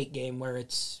Utah State game where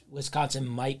Wisconsin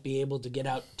might be able to get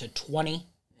out to 20,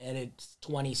 and it's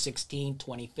 2016,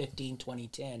 2015,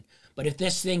 2010. But if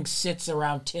this thing sits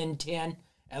around 10-10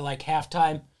 at like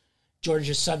halftime,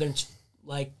 Georgia Southern's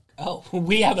like, oh,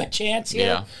 we have a chance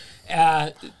here.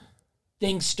 Yeah.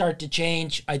 Things start to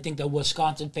change. I think the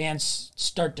Wisconsin fans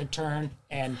start to turn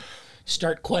and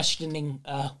start questioning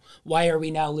why are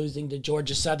we now losing to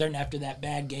Georgia Southern after that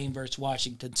bad game versus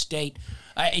Washington State.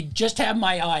 I just have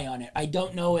my eye on it. I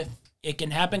don't know if it can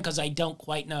happen because I don't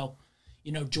quite know,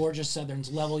 Georgia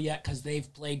Southern's level yet because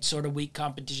they've played sort of weak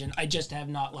competition. I just have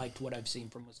not liked what I've seen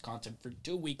from Wisconsin for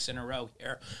 2 weeks in a row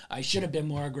here. I should have been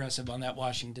more aggressive on that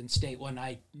Washington State one.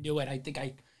 I knew it. I think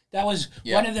that was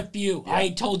one of the few. Yeah. I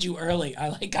told you early.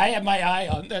 I had my eye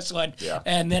on this one,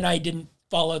 and then I didn't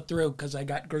follow through because I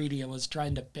got greedy and was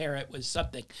trying to pair it with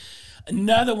something.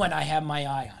 Another one I have my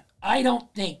eye on. I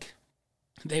don't think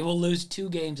they will lose 2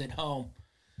 games at home,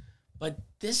 but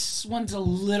this one's a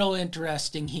little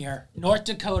interesting here. North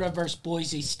Dakota versus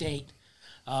Boise State.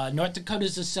 North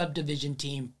Dakota's a subdivision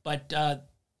team, but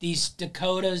these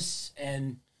Dakotas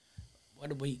and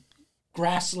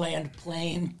grassland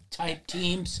plain type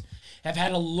teams have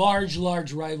had a large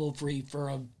rivalry for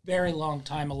a very long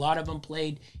time. A lot of them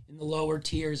played in the lower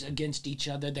tiers against each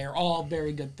other. They're all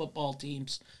very good football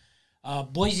teams.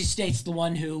 Boise State's the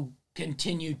one who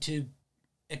continued to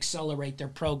accelerate their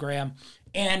program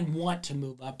and want to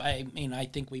move up. I mean, I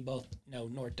think we both know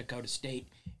North Dakota State,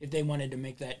 if they wanted to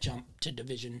make that jump to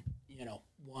Division,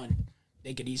 1,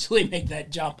 they could easily make that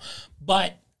jump.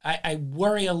 But I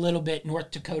worry a little bit.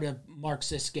 North Dakota marks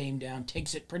this game down,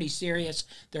 takes it pretty serious.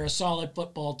 They're a solid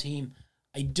football team.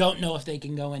 I don't know if they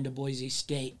can go into Boise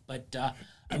State, but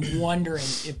I'm wondering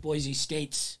if Boise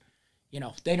State's,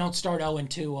 they don't start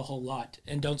 0-2 a whole lot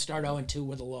and don't start 0-2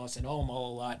 with a loss at home a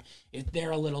whole lot. If they're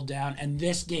a little down and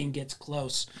this game gets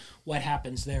close, what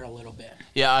happens there a little bit?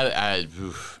 Yeah,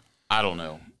 I don't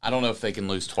know. I don't know if they can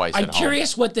lose twice at home. I'm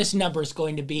curious what this number is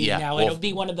going to be now. It'll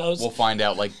be one of those. We'll find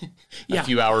out a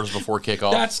few hours before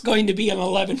kickoff. That's going to be an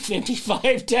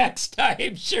 11:55 text,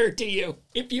 I'm sure, to you,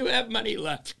 if you have money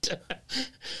left.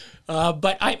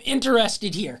 But I'm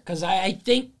interested here because I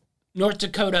think North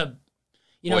Dakota,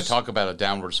 talk about a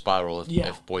downward spiral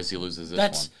if Boise loses this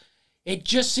one. It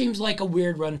just seems like a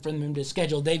weird run for them to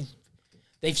schedule.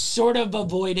 They've sort of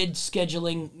avoided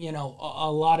scheduling,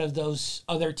 a lot of those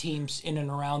other teams in and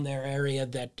around their area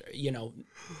that,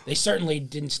 they certainly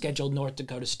didn't schedule North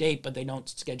Dakota State, but they don't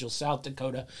schedule South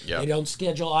Dakota. Yep. They don't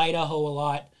schedule Idaho a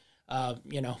lot.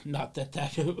 Not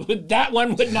that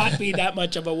one would not be that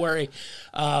much of a worry.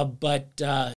 But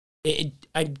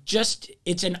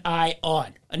it's an eye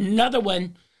on. Another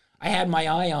one I had my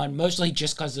eye on, mostly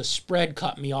just because the spread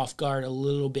caught me off guard a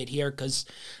little bit here because,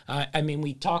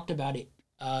 we talked about it.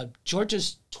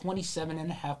 Georgia's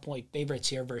 27.5-point favorites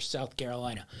here versus South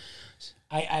Carolina.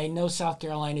 I know South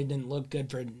Carolina didn't look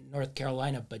good for North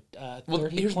Carolina, but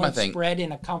 30-point spread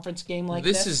in a conference game like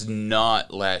this? This is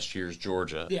not last year's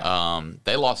Georgia. Yeah.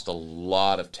 They lost a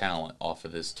lot of talent off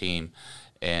of this team,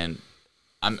 and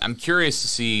I'm curious to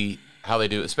see how they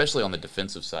do, especially on the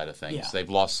defensive side of things. Yeah. They've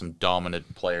lost some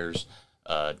dominant players.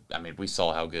 We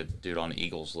saw how good dude on the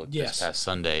Eagles looked this past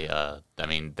Sunday.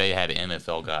 They had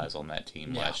NFL guys on that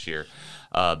team last year.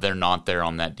 They're not there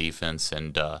on that defense,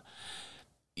 and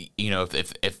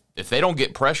if they don't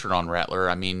get pressured on Rattler,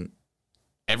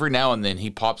 every now and then he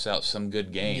pops out some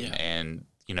good game, and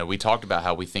we talked about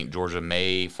how we think Georgia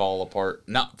may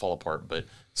not fall apart, but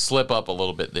slip up a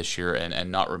little bit this year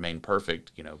and not remain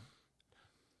perfect.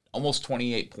 Almost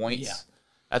 28 points. Yeah.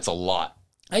 That's a lot.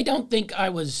 I don't think I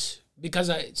was.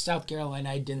 Because South Carolina,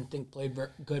 I didn't think played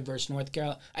good versus North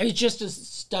Carolina. I was just as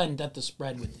stunned at the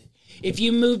spread with it. If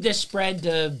you move this spread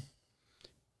to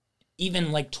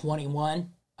even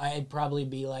 21, I'd probably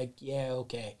be like, yeah,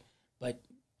 okay. But,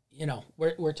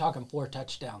 we're talking 4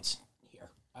 touchdowns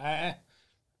here.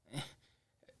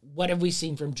 What have we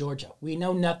seen from Georgia? We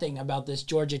know nothing about this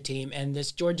Georgia team, and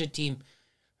this Georgia team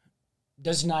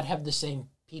does not have the same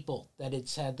people that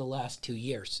it's had the last 2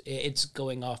 years. It's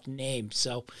going off name.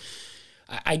 So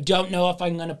I don't know if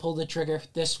I'm going to pull the trigger.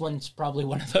 This one's probably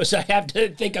one of those I have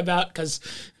to think about because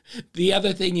the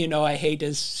other thing I hate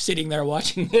is sitting there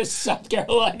watching this South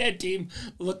Carolina team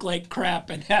look like crap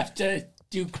and have to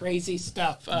do crazy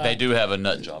stuff. They do have a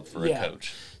nut job for a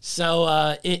coach.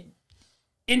 So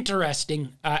interesting,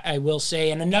 I will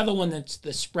say. And another one that's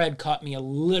the spread caught me a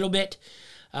little bit.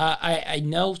 I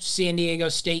know San Diego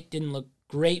State didn't look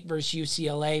great versus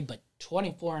UCLA, but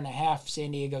 24.5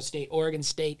 San Diego State, Oregon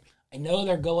State. I know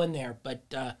they're going there, but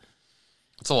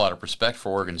That's a lot of respect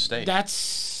for Oregon State.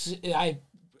 The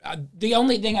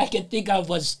only thing I could think of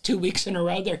was 2 weeks in a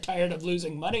row they're tired of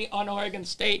losing money on Oregon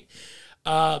State,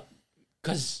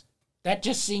 because that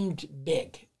just seemed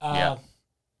big. Yeah.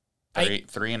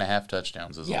 3.5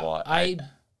 touchdowns is a lot. I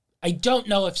don't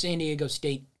know if San Diego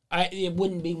State, it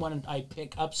wouldn't be one I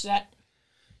pick upset.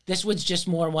 This was just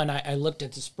more when I looked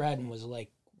at the spread and was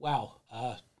like, wow,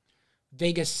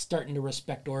 Vegas starting to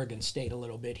respect Oregon State a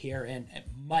little bit here, and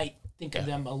might think of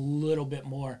them a little bit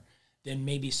more than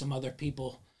maybe some other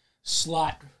people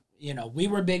slot. We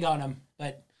were big on them,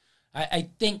 but I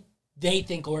think they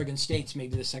think Oregon State's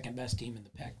maybe the second best team in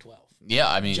the Pac-12. Yeah,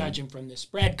 I mean, judging from the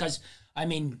spread, because the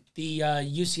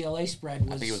UCLA spread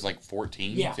was, I think it was like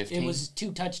 14, yeah, 15. It was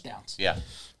 2 touchdowns. Yeah.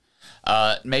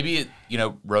 Maybe,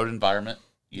 road environment.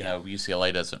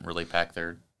 UCLA doesn't really pack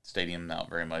their stadium out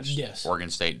very much. Yes. Oregon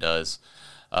State does.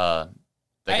 I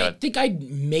think I'd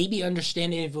maybe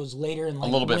understand it if it was later in a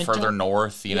little bit winter. further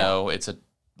north, it's a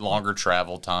longer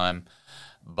travel time.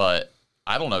 But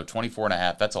I don't know,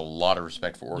 24.5, that's a lot of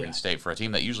respect for Oregon State for a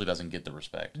team that usually doesn't get the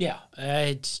respect. Yeah,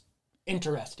 it's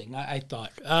interesting, I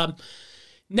thought.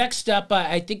 Next up,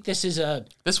 I think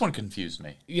this one confused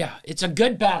me. Yeah, it's a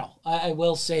good battle. I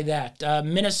will say that.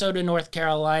 Minnesota, North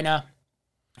Carolina.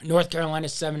 North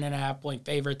Carolina's 7.5-point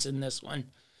favorites in this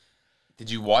one. Did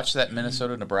you watch that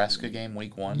Minnesota-Nebraska game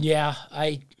week 1? Yeah,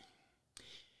 I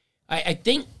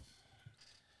think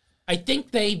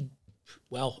they,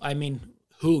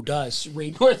 who does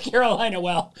read North Carolina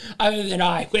well other than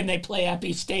I when they play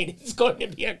Appy State? It's going to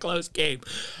be a close game.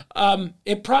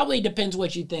 It probably depends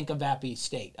what you think of Appy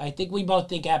State. I think we both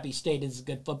think Appy State is a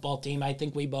good football team. I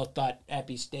think we both thought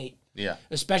Appy State,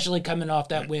 especially coming off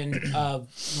that win of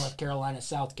North Carolina,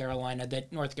 South Carolina,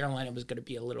 that North Carolina was going to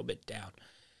be a little bit down.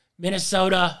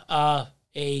 Minnesota, I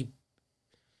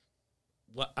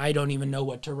don't even know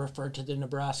what to refer to the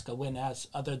Nebraska win as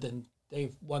other than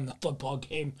they've won the football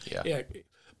game. Yeah.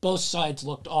 Both sides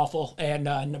looked awful, and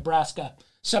Nebraska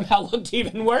somehow looked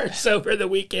even worse over the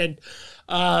weekend.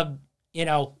 They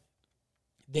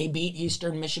beat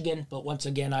Eastern Michigan, but once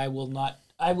again, I would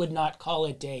not call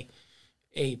it a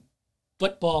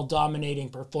football dominating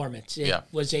performance. It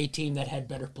was a team that had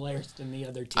better players than the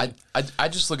other team. I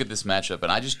just look at this matchup,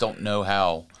 and I just don't know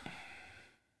how.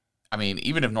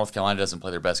 Even if North Carolina doesn't play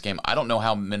their best game, I don't know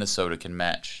how Minnesota can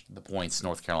match the points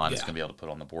North Carolina's going to be able to put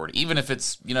on the board. Even if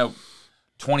it's,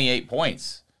 28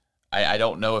 points, I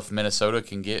don't know if Minnesota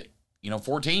can get,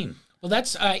 14. Well,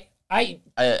 that's I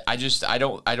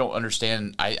don't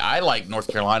understand. I like North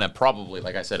Carolina probably,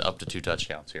 like I said, up to 2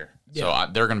 touchdowns here. Yeah.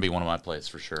 So they're going to be one of my plays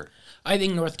for sure. I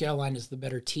think North Carolina is the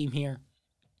better team here.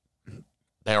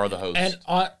 They are the hosts.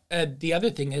 And the other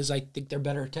thing is, I think they're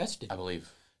better tested. I believe.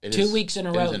 2 weeks in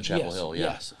a row. It is in Chapel Hill,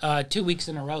 yeah. Yes. 2 weeks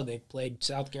in a row they've played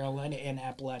South Carolina and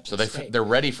Appalachian State. So they're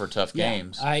ready for tough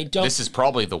games. This is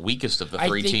probably the weakest of the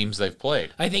 3 teams they've played.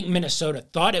 I think Minnesota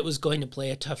thought it was going to play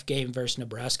a tough game versus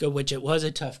Nebraska, which it was a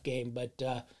tough game, but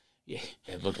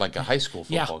it looked like a high school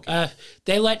football game.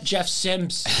 They let Jeff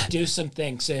Sims do some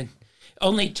things, and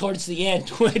only towards the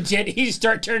end did he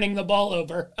start turning the ball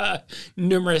over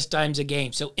numerous times a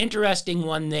game. So interesting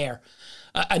one there.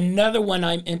 Another one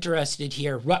I'm interested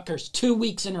here. Rutgers, 2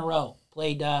 weeks in a row,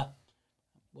 played,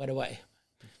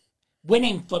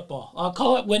 winning football. I'll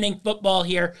call it winning football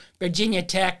here. Virginia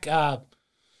Tech,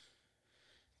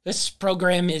 this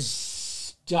program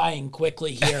is dying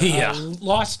quickly here.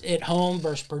 Lost at home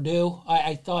versus Purdue.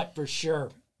 I thought for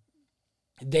sure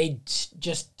they'd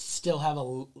just still have at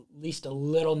least a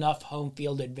little enough home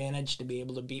field advantage to be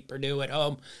able to beat Purdue at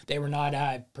home. They were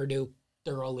not. Purdue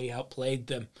thoroughly outplayed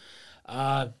them.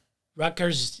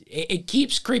 Rutgers, it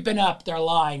keeps creeping up their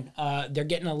line. They're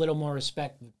getting a little more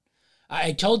respect.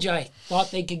 I told you I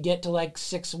thought they could get to like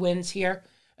 6 wins here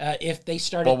if they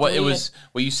started.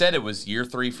 You said it was year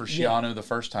 3 for Shiano the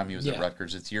first time he was at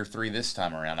Rutgers. It's year 3 this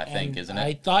time around, I think, isn't it?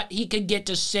 I thought he could get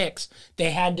to 6.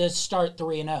 They had to start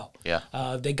 3-0. Yeah.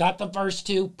 They got the first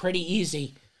 2 pretty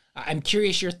easy. I'm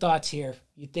curious your thoughts here.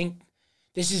 You think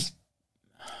this is?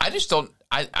 I just don't.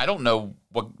 I don't know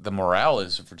what the morale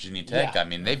is of Virginia Tech. Yeah.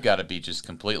 They've got to be just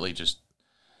completely just.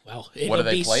 Well, what are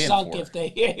they be playing sunk for? If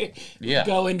they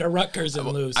go into Rutgers and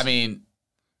lose.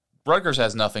 Rutgers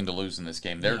has nothing to lose in this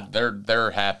game.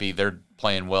 They're happy. They're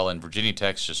playing well, and Virginia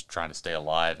Tech's just trying to stay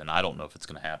alive. And I don't know if it's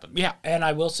going to happen. Yeah, and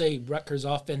I will say Rutgers'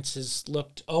 offense has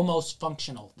looked almost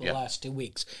functional the last 2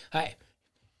 weeks.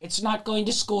 It's not going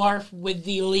to score with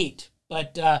the elite,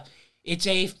 but. It's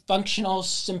a functional,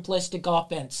 simplistic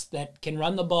offense that can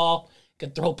run the ball,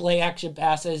 can throw play-action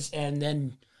passes, and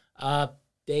then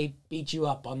they beat you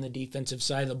up on the defensive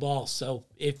side of the ball. So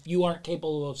if you aren't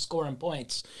capable of scoring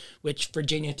points, which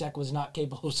Virginia Tech was not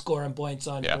capable of scoring points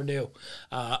on Purdue,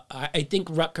 I think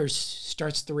Rutgers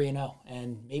starts 3-0,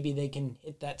 and maybe they can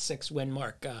hit that 6-win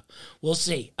mark. We'll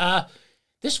see.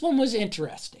 This one was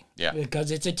interesting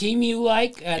because it's a team you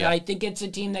like, and I think it's a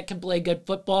team that can play good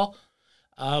football.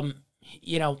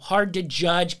 Hard to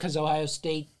judge because Ohio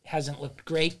State hasn't looked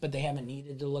great, but they haven't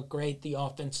needed to look great. The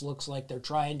offense looks like they're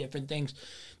trying different things.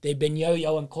 They've been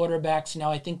yo-yoing quarterbacks.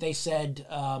 Now, I think they said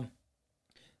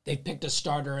they've picked a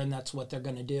starter, and that's what they're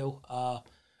going to do.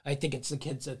 I think it's the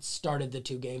kids that started the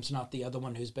 2 games, not the other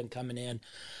one who's been coming in.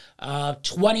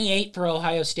 28 for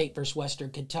Ohio State versus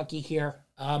Western Kentucky here.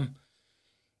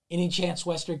 Any chance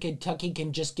Western Kentucky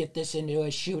can just get this into a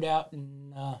shootout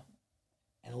and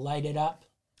light it up?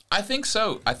 I think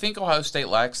so. I think Ohio State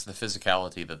lacks the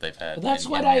physicality that they've had. But that's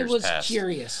what I was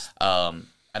curious. And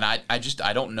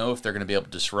I don't know if they're going to be able to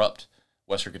disrupt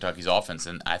Western Kentucky's offense.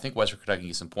 And I think Western Kentucky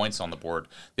gets some points on the board.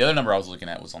 The other number I was looking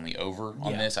at was on the over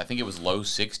on this. I think it was low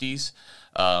 60s.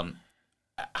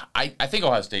 I think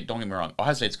Ohio State, don't get me wrong,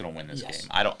 Ohio State's going to win this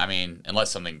game.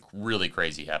 Unless something really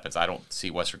crazy happens, I don't see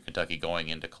Western Kentucky going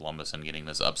into Columbus and getting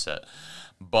this upset.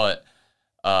 But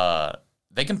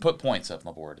they can put points up on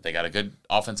the board. They got a good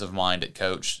offensive mind at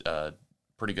coach,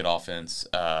 pretty good offense,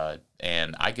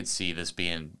 and I could see this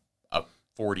being a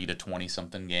 40 to 20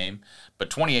 something game. But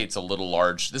 28's a little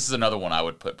large. This is another one I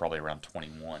would put probably around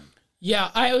 21. Yeah,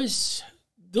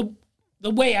 the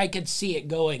way I could see it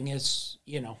going is,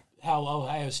 how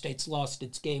Ohio State's lost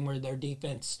its game where their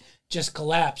defense just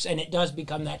collapsed, and it does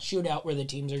become that shootout where the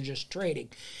teams are just trading.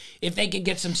 If they could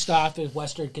get some stuff, if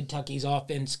Western Kentucky's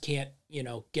offense can't,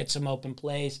 get some open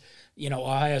plays,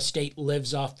 Ohio State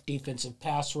lives off defensive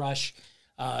pass rush.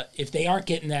 If they aren't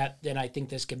getting that, then I think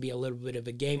this could be a little bit of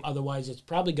a game. Otherwise, it's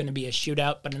probably going to be a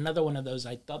shootout, but another one of those,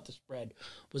 I thought the spread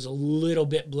was a little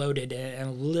bit bloated and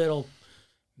a little,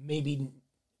 maybe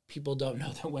people don't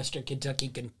know that Western Kentucky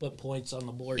can put points on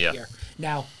the board here.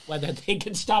 Now, whether they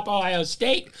can stop Ohio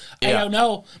State, I don't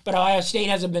know. But Ohio State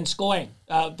hasn't been scoring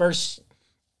versus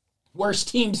worse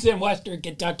teams than Western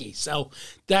Kentucky. So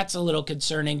that's a little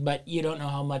concerning, but you don't know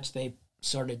how much they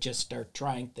sort of just start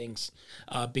trying things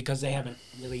because they haven't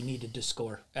really needed to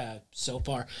score so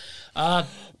far.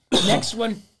 Next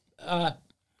one,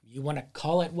 you want to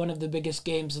call it one of the biggest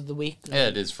games of the week? Yeah,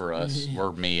 it is for us,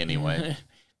 or me anyway.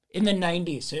 In the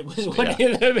 90s, it was one of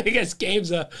the biggest games.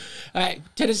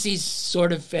 Tennessee's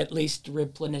sort of at least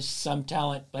replenished some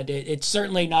talent, but it's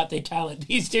certainly not the talent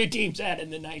these two teams had in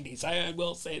the 90s. I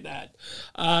will say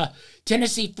that.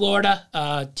 Tennessee, Florida.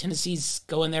 Tennessee's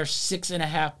going there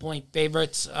 6.5-point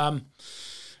favorites. I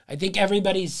think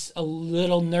everybody's a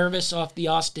little nervous off the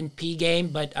Austin Peay game,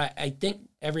 but I think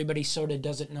everybody sort of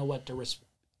doesn't know what to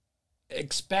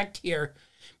expect here.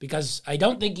 Because I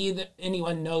don't think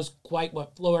anyone knows quite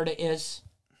what Florida is.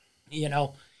 You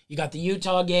got the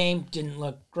Utah game, didn't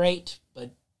look great, but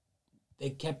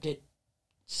they kept it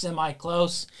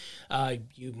semi-close.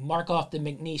 You mark off the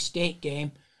McNeese State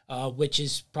game, which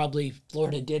is probably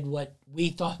Florida did what we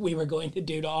thought we were going to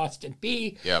do to Austin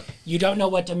Peay. Yep. You don't know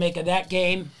what to make of that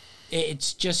game.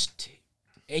 It's just,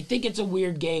 I think it's a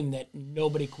weird game that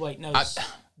nobody quite knows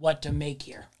what to make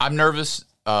here. I'm nervous,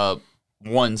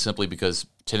 one, simply because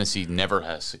Tennessee never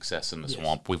has success in the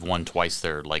swamp. We've won twice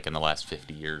there, like in the last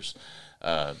 50 years.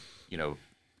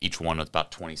 Each one was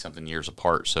about 20-something years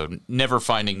apart, so never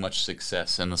finding much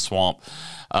success in the swamp.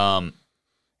 Some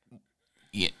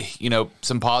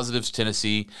positives,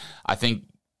 Tennessee. I think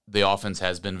the offense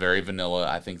has been very vanilla.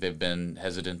 I think they've been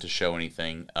hesitant to show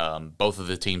anything. Both of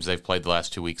the teams they've played the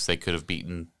last 2 weeks, they could have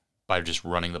beaten by just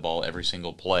running the ball every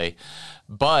single play.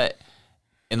 But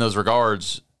in those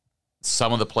regards,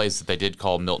 some of the plays that they did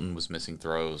call, Milton was missing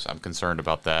throws. I'm concerned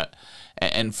about that.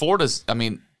 And Florida's, don't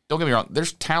get me wrong,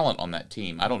 there's talent on that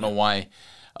team. I don't know why,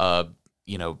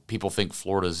 people think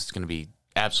Florida's going to be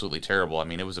absolutely terrible.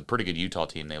 It was a pretty good Utah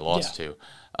team they lost to.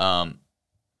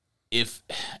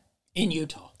 In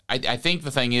Utah. I think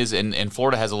the thing is, and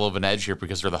Florida has a little of an edge here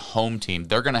because they're the home team.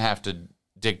 They're going to have to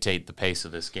dictate the pace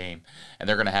of this game, and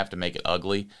they're going to have to make it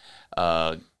ugly.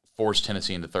 Force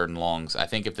Tennessee into 3rd and longs. I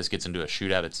think if this gets into a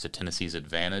shootout, it's to Tennessee's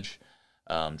advantage,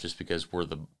 just because we're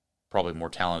the probably more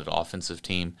talented offensive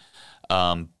team.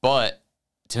 But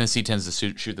Tennessee tends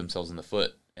to shoot themselves in the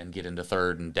foot and get into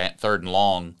 3rd and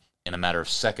long in a matter of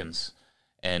seconds.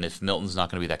 And if Milton's not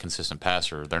going to be that consistent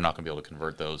passer, they're not going to be able to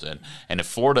convert those. And if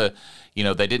Florida,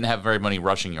 they didn't have very many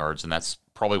rushing yards, and that's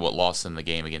probably what lost them the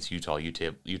game against Utah.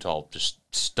 Utah just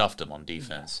stuffed them on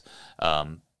defense.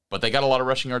 But they got a lot of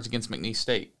rushing yards against McNeese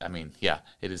State. I mean, yeah,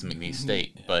 it is McNeese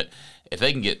State. But if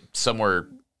they can get somewhere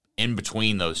in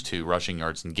between those two rushing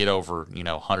yards and get over,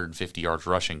 150 yards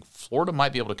rushing, Florida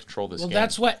might be able to control this game. Well,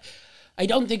 that's what – I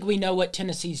don't think we know what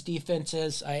Tennessee's defense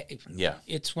is. Yeah.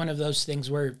 It's one of those things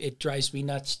where it drives me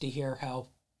nuts to hear how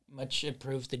much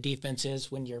improved the defense is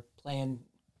when you're playing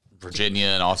Virginia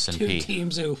and Austin two Peay.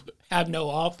 teams who have no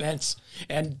offense.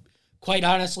 And quite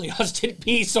honestly, Austin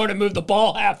Peay sort of moved the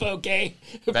ball half okay.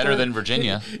 Better than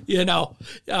Virginia.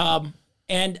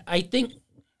 And I think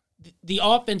the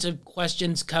offensive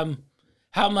questions come,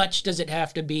 how much does it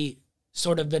have to be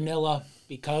sort of vanilla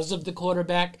because of the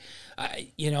quarterback?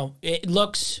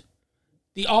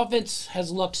 The offense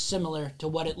has looked similar to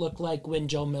what it looked like when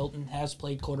Joe Milton has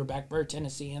played quarterback for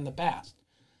Tennessee in the past.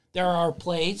 There are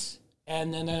plays,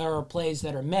 and then there are plays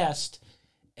that are missed,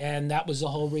 and that was the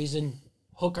whole reason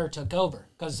Hooker took over,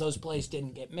 because those plays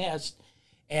didn't get missed.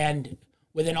 And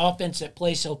with an offense that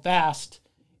plays so fast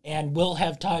and will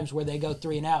have times where they go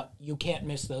 3 and out, you can't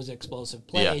miss those explosive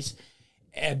plays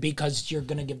because you're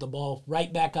going to give the ball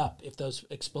right back up if those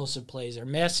explosive plays are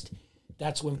missed.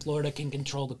 That's when Florida can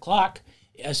control the clock,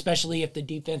 especially if the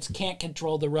defense can't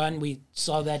control the run. We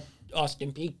saw that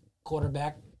Austin Peay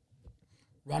quarterback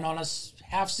run on us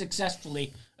half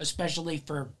successfully, especially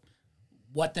for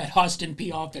what that Austin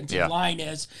Peay offensive line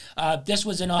is. This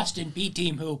was an Austin Peay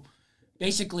team who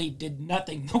basically did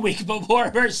nothing the week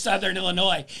before versus Southern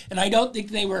Illinois. And I don't think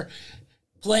they were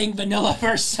playing vanilla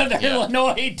versus Southern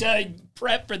Illinois to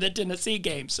prep for the Tennessee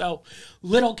game. So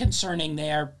little concerning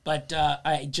there, but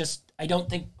I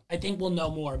think we'll know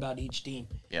more about each team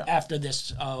after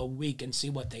this week and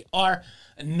see what they are.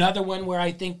 Another one where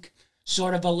I think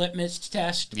sort of a litmus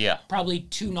test. Yeah. Probably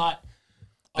two not.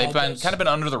 They've kind of been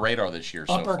under the radar this year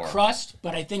so far. Upper crust,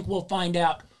 but I think we'll find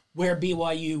out where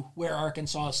BYU, where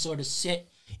Arkansas sort of sit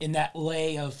in that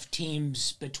lay of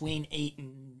teams between 8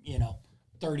 and,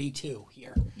 32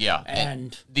 here. Yeah.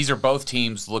 And these are both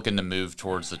teams looking to move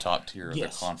towards the top tier of the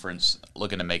conference,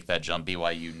 looking to make that jump.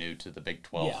 BYU new to the Big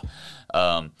 12.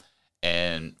 Yeah.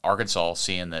 And Arkansas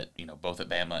seeing that, both at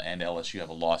Bama and LSU have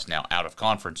a loss now out of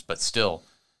conference, but still,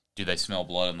 do they smell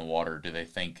blood in the water? Do they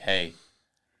think, hey,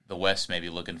 the West may be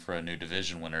looking for a new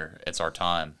division winner. It's our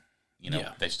time.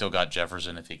 They still got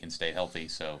Jefferson if he can stay healthy.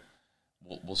 So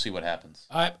we'll see what happens.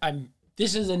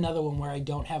 This is another one where I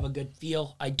don't have a good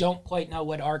feel. I don't quite know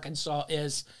what Arkansas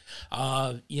is.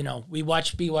 We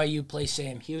watched BYU play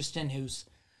Sam Houston, who's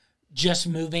just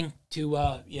moving to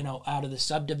out of the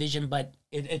subdivision, but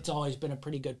it's always been a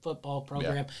pretty good football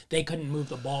program. Yeah. They couldn't move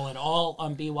the ball at all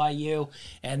on BYU,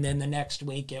 and then the next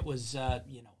week it was a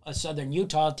Southern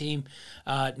Utah team.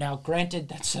 Now, granted,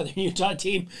 that Southern Utah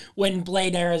team went and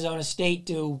played Arizona State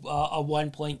to a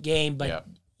 1-point game, but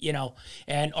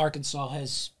and Arkansas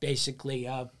has basically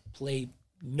played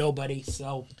nobody,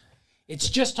 so it's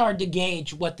just hard to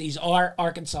gauge what these are.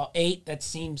 Arkansas 8, that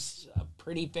seems a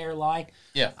pretty fair line.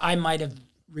 Yeah, I might have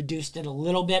reduced it a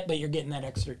little bit, but you're getting that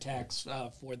extra tax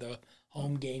for the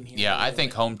home game here. Yeah, I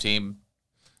think home team,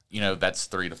 that's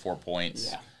 3 to 4 points.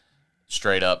 Yeah.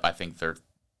 Straight up, I think they're,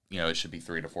 it should be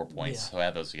 3 to 4 points. Yeah. So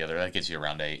add those together. That gets you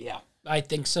around 8. Yeah, I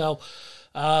think so.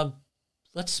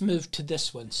 Let's move to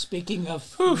this one. Speaking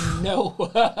of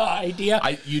no idea.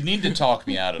 You need to talk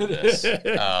me out of this.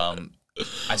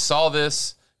 I saw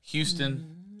this,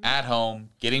 Houston at home,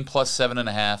 getting plus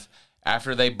 7.5.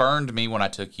 After they burned me when I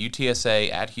took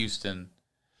UTSA at Houston,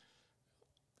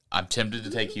 I'm tempted to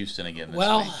take Houston again this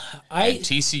week. And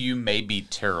TCU may be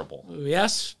terrible.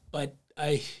 Yes, but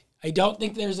I don't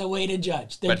think there's a way to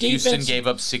judge. Their defense, Houston gave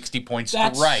up 60 points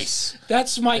to Rice.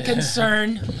 That's my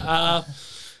concern.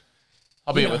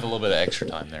 I'll be with a little bit of extra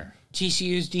time there.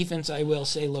 TCU's defense, I will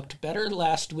say, looked better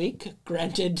last week.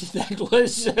 Granted, that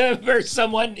was for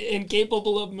someone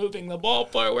incapable of moving the ball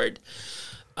forward.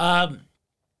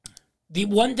 The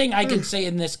one thing I can say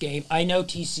in this game, I know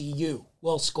TCU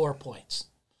will score points.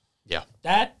 Yeah.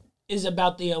 That is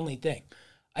about the only thing.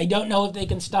 I don't know if they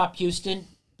can stop Houston,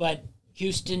 but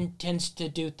Houston tends to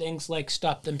do things like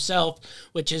stop themselves,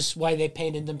 which is why they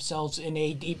painted themselves in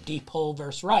a deep, deep hole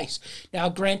versus Rice. Now,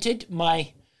 granted,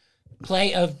 my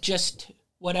play of just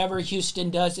whatever Houston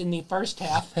does in the first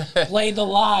half, play the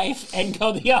live and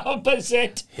go the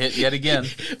opposite. Hit yet again.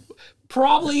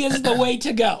 Probably is the way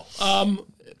to go.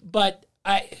 But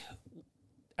I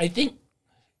think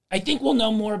we'll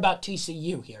know more about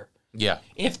TCU here. Yeah.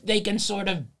 If they can sort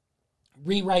of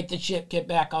rewrite the ship, get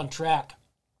back on track,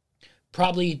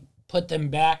 probably put them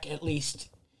back at least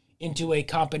into a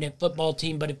competent football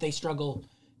team. But if they struggle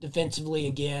defensively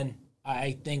again,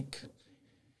 I think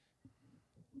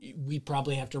we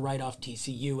probably have to write off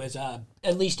TCU as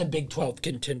at least a Big 12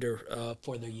 contender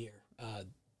for the year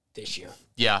this year.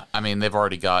 Yeah, I mean, they've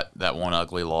already got that one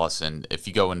ugly loss, and if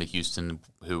you go into Houston,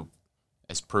 who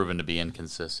has proven to be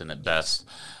inconsistent at best,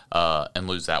 and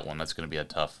lose that one, that's going to be a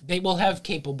tough. They will have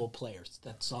capable players.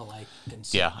 That's all I can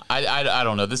say. Yeah, I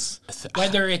don't know.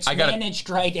 Whether it's managed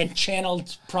right and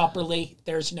channeled properly,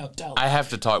 there's no telling. I have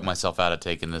to talk myself out of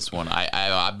taking this one.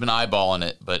 I've been eyeballing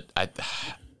it, but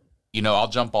I'll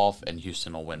jump off and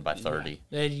Houston will win by 30.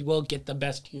 Yeah. You will get the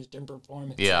best Houston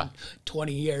performance in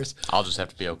 20 years. I'll just have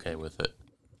to be okay with it.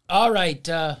 All right.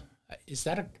 Is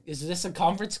this a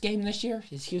conference game this year?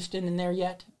 Is Houston in there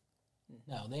yet?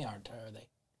 No, they aren't, are they?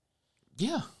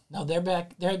 Yeah. No, they're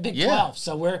back. They're at Big 12,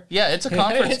 so we're... Yeah, it's a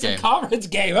conference game. It's a conference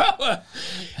game.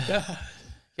 Yeah,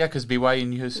 because BYU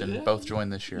and Houston both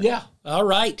joined this year. Yeah. All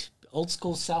right. Old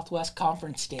school Southwest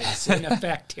Conference days in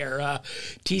effect here.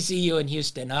 TCU and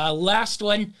Houston. Last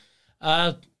one.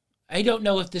 I don't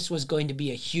know if this was going to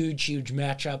be a huge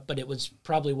matchup, but it was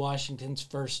probably Washington's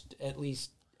first, at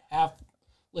least half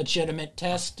legitimate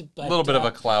test. But, a little bit of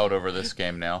a cloud over this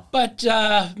game now. But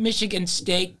Michigan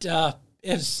State,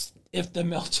 if the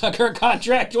Mel Tucker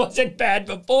contract wasn't bad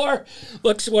before,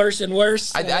 looks worse and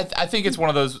worse. I think it's one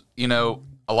of those,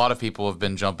 a lot of people have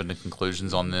been jumping to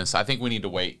conclusions on this. I think we need to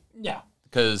wait. Yeah.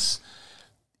 Because,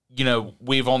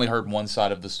 we've only heard one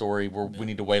side of the story. We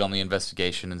need to wait on the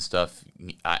investigation and stuff.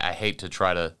 I hate to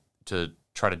try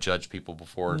to judge people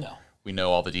before we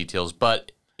know all the details,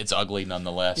 but it's ugly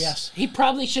nonetheless. Yes. He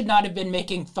probably should not have been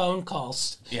making phone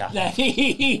calls that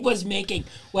he was making,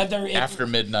 after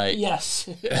midnight. Yes.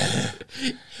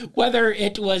 Whether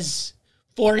it was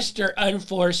forced or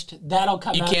unforced, that'll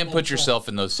come out. You can't put yourself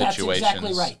in those situations. That's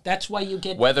exactly right. That's why you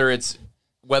get...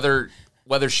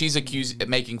 Whether she's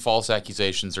making false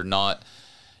accusations or not,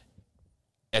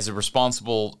 as a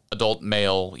responsible adult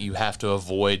male, you have to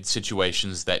avoid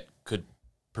situations that could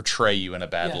portray you in a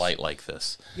bad light like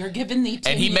this. You're given the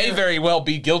 10-year... And he may very well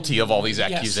be guilty of all these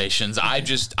accusations. I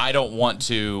don't want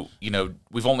to,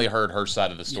 we've only heard her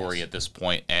side of the story at this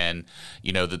point, and,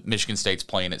 the Michigan State's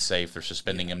playing it safe. They're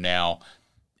suspending him now,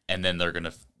 and then they're going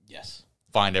to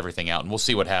find everything out, and we'll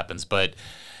see what happens. But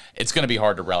it's going to be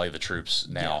hard to rally the troops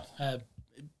now. Yeah.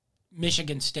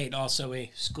 Michigan State, also a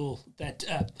school that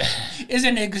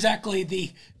isn't exactly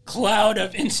the cloud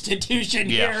of institution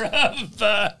here of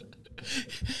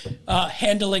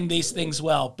handling these things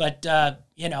well. But,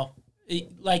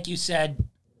 like you said,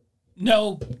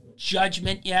 no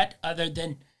judgment yet other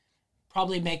than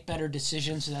probably make better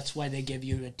decisions. That's why they give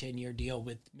you a 10-year deal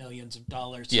with millions of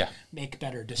dollars. Yeah. Make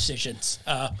better decisions.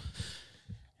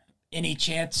 Any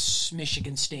chance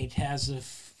Michigan State has of...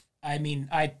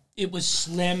 it was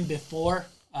slim before.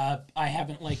 I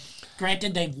haven't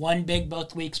granted they've won big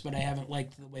both weeks, but I haven't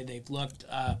liked the way they've looked.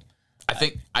 I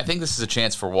think this is a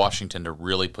chance for Washington to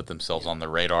really put themselves on the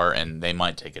radar, and they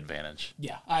might take advantage.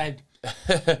 Yeah,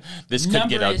 this could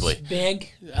get ugly. Is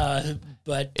big,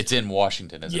 but it's in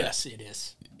Washington, isn't it? Yes, it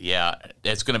is. Yeah,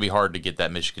 it's going to be hard to get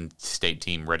that Michigan State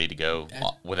team ready to go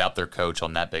without their coach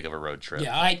on that big of a road trip.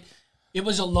 Yeah, it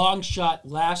was a long shot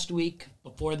last week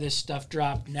before this stuff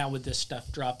dropped. Now with this stuff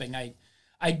dropping, I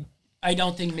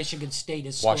don't think Michigan State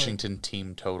is Washington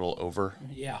team total over.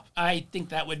 Yeah, I think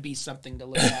that would be something to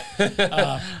look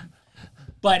at.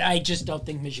 But I just don't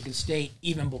think Michigan State,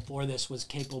 even before this, was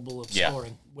capable of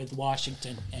scoring with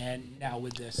Washington. And now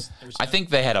with this, I think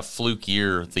they had a fluke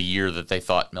year, the year that they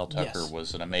thought Mel Tucker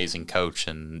was an amazing coach,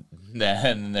 and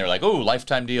then they're like, "Oh,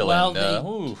 lifetime deal."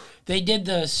 Well, they did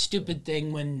the stupid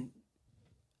thing when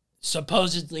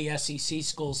supposedly SEC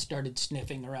schools started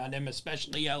sniffing around him,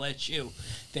 especially LSU.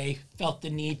 They felt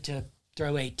the need to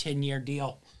throw a 10-year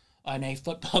deal on a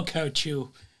football coach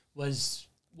who was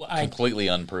completely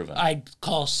unproven. I'd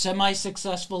call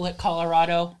semi-successful at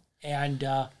Colorado and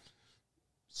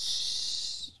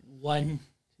one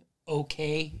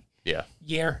okay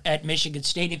year at Michigan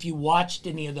State. If you watched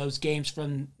any of those games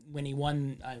from when he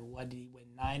won, what did he win,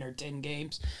 9 or 10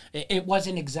 games? It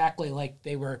wasn't exactly like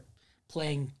they were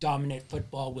playing dominant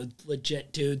football with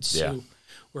legit dudes who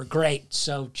were great.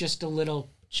 So just a little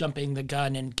jumping the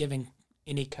gun and giving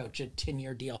any coach a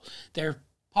 10-year deal. There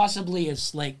possibly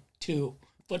is 2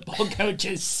 football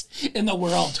coaches in the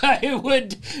world I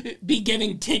would be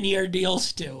giving 10-year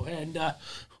deals to. And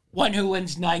one who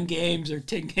wins 9 games or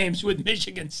 10 games with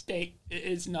Michigan State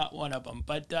is not one of them.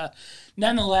 But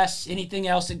nonetheless, anything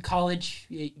else in college?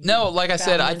 No, like I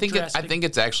said, I think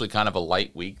it's actually kind of a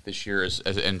light week this year as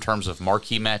in terms of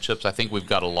marquee matchups. I think we've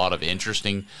got a lot of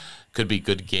interesting, could be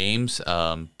good games,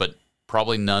 but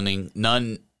probably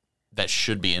none that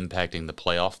should be impacting the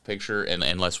playoff picture, and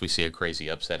unless we see a crazy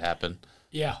upset happen.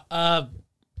 Yeah.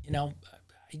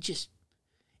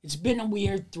 It's been a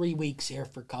weird 3 weeks here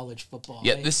for college football.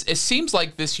 Yeah, it seems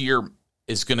like this year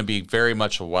is going to be very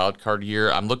much a wild card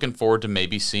year. I'm looking forward to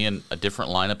maybe seeing a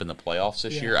different lineup in the playoffs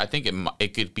this year. I think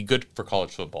it could be good for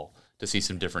college football to see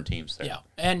some different teams there. Yeah,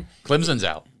 and Clemson's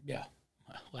out. Yeah,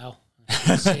 well,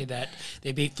 I say that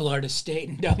they beat Florida State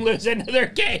and don't lose another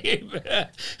game.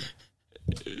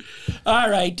 All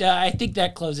right, I think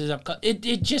that closes up.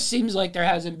 It just seems like there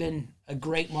hasn't been a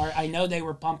great mark. I know they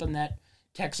were pumping that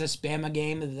Texas-Bama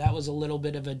game. That was a little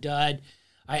bit of a dud.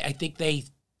 I think they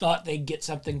thought they'd get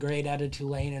something great out of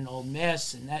Tulane and Ole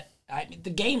Miss, and the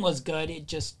game was good.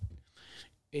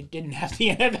 It didn't have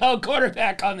the NFL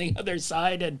quarterback on the other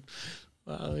side, and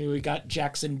we got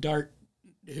Jackson Dart,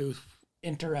 who's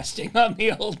interesting on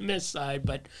the Ole Miss side,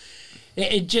 but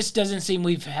it just doesn't seem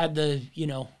we've had the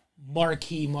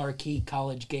marquee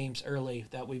college games early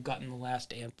that we've gotten the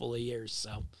last handful of years.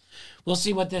 So we'll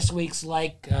see what this week's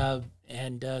like,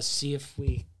 and see if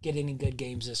we get any good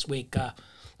games this week.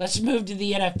 Let's move to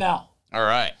the NFL. All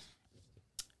right.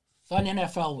 Fun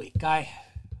NFL week.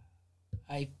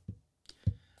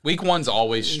 Week one's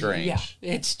always strange. Yeah,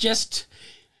 it's just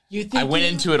you think I went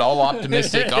into it all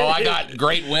optimistic. I got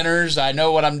great winners. I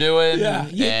know what I'm doing. Yeah,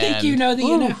 you think you know the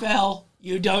NFL.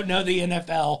 You don't know the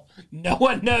NFL. No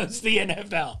one knows the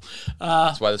NFL.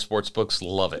 That's why the sports books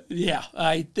love it. Yeah,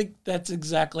 I think that's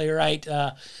exactly right.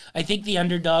 I think the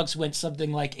underdogs went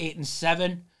something like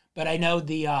 8-7, but I know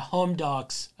the home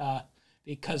dogs,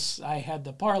 because I had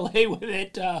the parlay with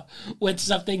it, went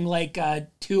something like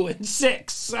 2-6.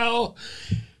 So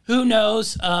who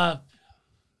knows?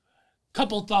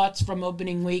 Couple thoughts from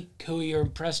opening week, who you're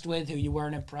impressed with, who you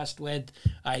weren't impressed with.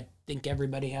 I think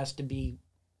everybody has to be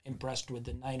impressed with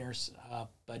the Niners,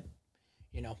 but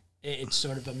it's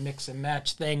sort of a mix and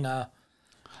match thing.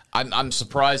 I'm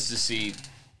surprised to see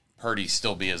Purdy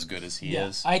still be as good as he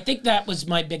is. I think that was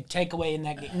my big takeaway in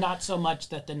that game. Not so much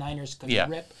that the Niners could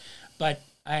rip, but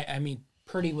I mean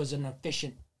Purdy was an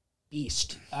efficient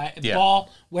beast. Ball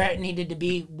where it needed to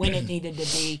be, when it needed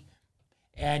to be,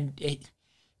 and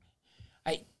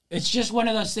it's just one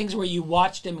of those things where you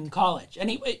watched him in college.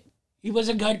 Anyway, he was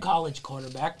a good college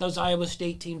quarterback. Those Iowa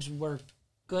State teams were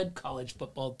good college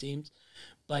football teams,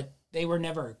 but they were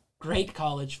never great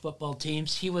college football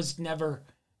teams. He was never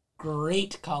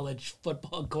great college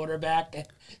football quarterback. And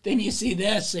then you see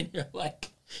this, and you're like,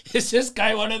 is this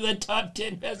guy one of the top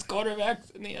 10 best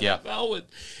quarterbacks in the NFL? With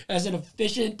as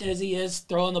efficient as he is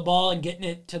throwing the ball and getting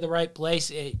it to the right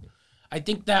place? I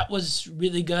think that was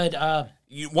really good.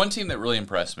 One team that really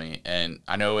impressed me, and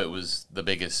I know it was the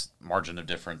biggest margin of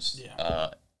difference,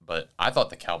 but I thought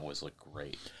the Cowboys looked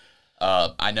great.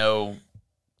 I know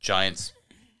Giants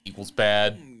equals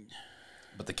bad,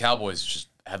 but the Cowboys just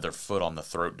had their foot on the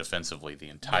throat defensively the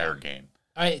entire game.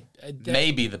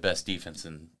 Maybe the best defense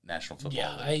in National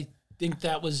Football League. I think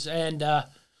that was, and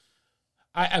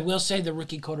I will say the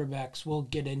rookie quarterbacks, we'll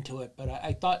get into it, but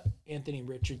I thought Anthony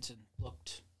Richardson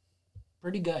looked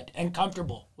pretty good and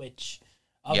comfortable, which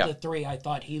of the three, I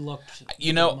thought he looked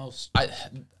the most.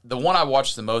 The one I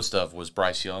watched the most of was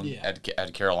Bryce Young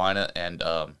at Carolina, and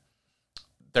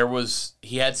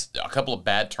he had a couple of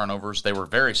bad turnovers. They were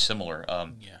very similar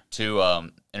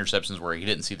to interceptions where he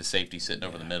didn't see the safety sitting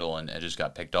over the middle and it just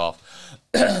got picked off.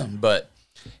 But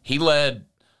he led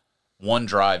one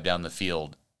drive down the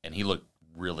field, and he looked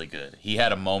really good. He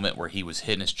had a moment where he was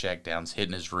hitting his checkdowns,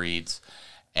 hitting his reads,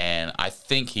 and I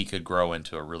think he could grow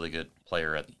into a really good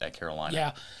player at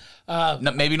Carolina. Yeah.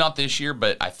 Maybe not this year,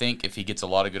 but I think if he gets a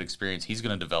lot of good experience, he's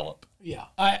going to develop. Yeah.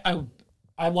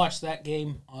 I watched that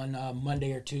game on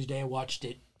Monday or Tuesday. I watched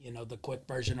it, the quick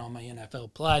version on my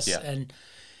NFL Plus, and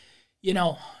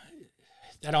that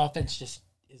offense just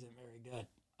isn't very good.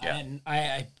 Yeah. And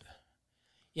I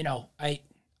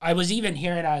was even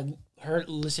hearing, I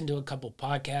listened to a couple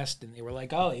podcasts, and they were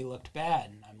like, "Oh, he looked bad,"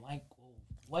 and I'm like, "Well,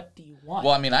 what do you want?"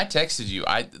 Well, I mean, I texted you.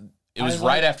 It was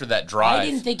right after that drive. I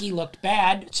didn't think he looked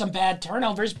bad. Some bad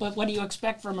turnovers, but what do you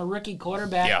expect from a rookie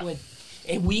quarterback with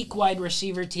a weak wide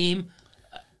receiver team?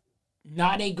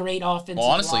 Not a great offensive line. Well,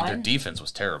 honestly, their defense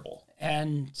was terrible.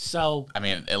 And so... I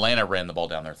mean, Atlanta ran the ball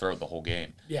down their throat the whole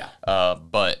game. Yeah.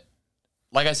 But,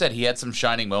 like I said, he had some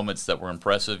shining moments that were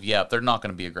impressive. Yeah, they're not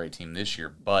going to be a great team this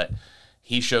year, but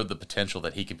he showed the potential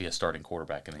that he could be a starting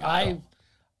quarterback in the NFL.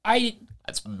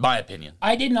 That's my opinion.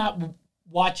 I did not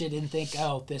watch it and think,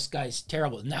 oh, this guy's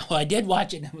terrible. No, I did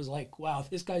watch it and was like, wow,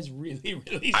 this guy's really,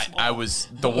 really small.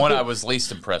 The one I was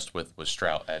least impressed with was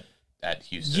Stroud at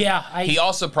Houston. Yeah. He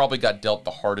also probably got dealt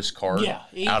the hardest card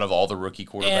out of all the rookie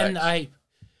quarterbacks.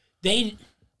 And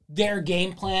their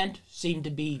game plan seemed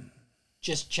to be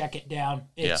just check it down.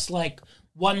 It's like,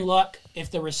 one look.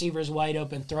 If the receiver's wide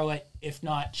open, throw it. If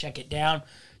not, check it down.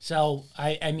 So,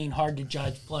 I mean, hard to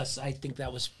judge. Plus, I think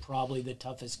that was probably the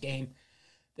toughest game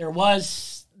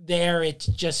It's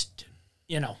just,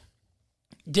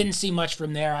 didn't see much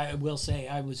from there. I will say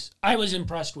I was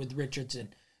impressed with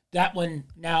Richardson. That one,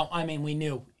 now, I mean, we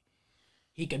knew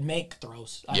he could make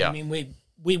throws. I mean,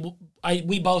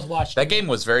 we both watched that game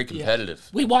was very competitive.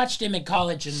 We watched him in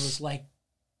college and was like,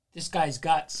 this guy's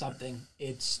got something.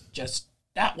 It's just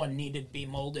that one needed to be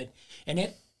molded. And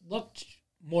it looked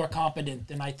more competent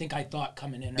than I think I thought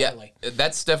coming in early.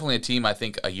 That's definitely a team I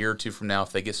think a year or two from now,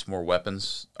 if they get some more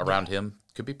weapons around him,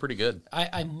 could be pretty good.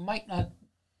 I might not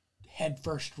head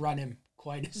first run him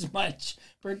quite as much.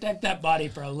 Protect that body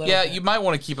for a little bit. Yeah, you might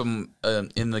want to keep him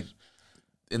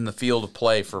in the field of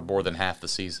play for more than half the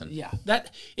season. Yeah,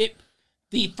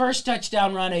 the first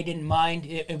touchdown run I didn't mind.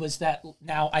 It was that.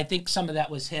 Now I think some of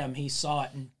that was him. He saw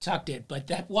it and tucked it. But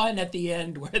that one at the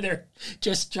end where they're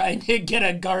just trying to get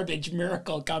a garbage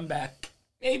miracle comeback,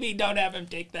 maybe don't have him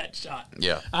take that shot.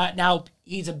 Yeah. Now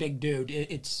he's a big dude.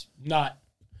 It's not,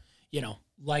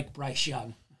 like Bryce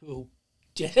Young, who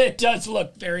does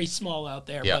look very small out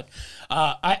there. Yeah.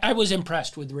 But I was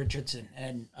impressed with Richardson,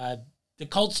 and the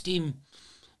Colts team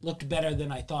looked better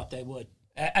than I thought they would.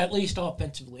 At least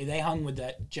offensively. They hung with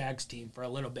that Jags team for a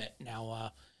little bit.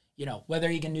 Now, whether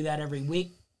he can do that every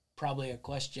week, probably a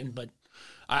question. But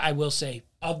I will say,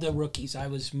 of the rookies, I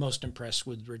was most impressed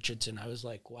with Richardson. I was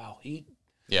like, wow,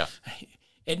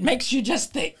 it makes you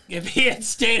just think, if he had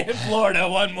stayed in Florida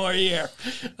one more year,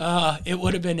 it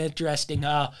would have been interesting.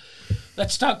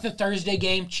 Let's talk the Thursday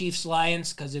game,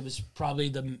 Chiefs-Lions, because it was probably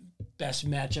the best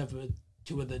matchup of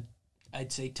two of the,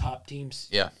 I'd say, top teams.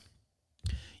 Yeah.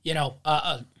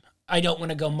 I don't want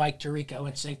to go Mike Tirico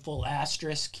and say full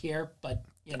asterisk here, but,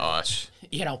 Gosh.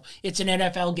 It's an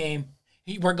NFL game.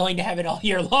 We're going to have it all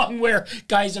year long where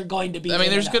guys are going to be. I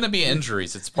mean, there's going to be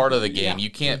injuries. It's part of the game. Yeah.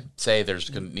 You can't say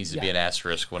needs to be an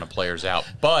asterisk when a player's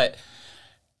out. But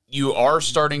you are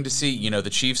starting to see, the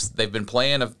Chiefs, they've been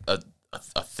playing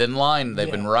a thin line. They've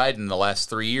been riding the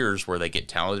last 3 years where they get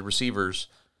talented receivers.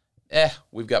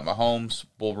 We've got Mahomes.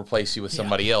 We'll replace you with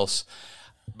somebody else.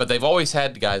 But they've always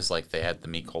had guys like they had the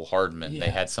Mecole Hardman. They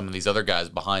had some of these other guys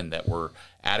behind that were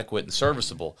adequate and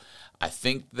serviceable. I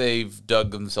think they've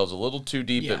dug themselves a little too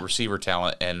deep at receiver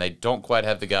talent, and they don't quite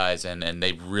have the guys, and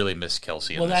they really miss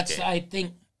Kelsey in this game. I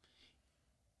think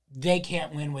they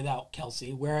can't win without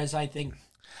Kelsey, whereas I think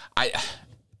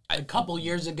a couple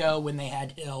years ago when they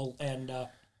had Hill and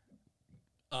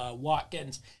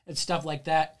Watkins and stuff like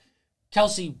that,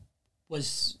 Kelsey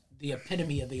was the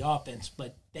epitome of the offense,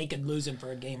 but they could lose him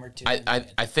for a game or two.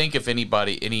 I think if any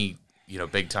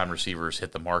big time receivers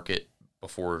hit the market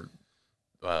before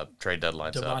trade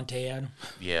deadline's up. Devontae Adams.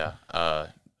 Yeah.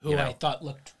 Who I thought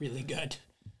looked really good.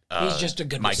 He's just a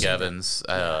good Mike receiver. Evans.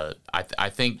 I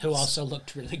think who also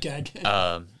looked really good.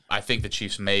 I think the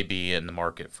Chiefs may be in the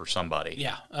market for somebody.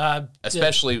 Yeah.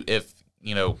 Especially if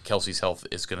Kelsey's health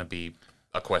is going to be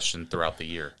a question throughout the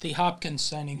year. The Hopkins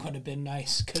signing would have been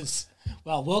nice because,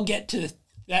 we'll get to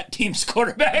that team's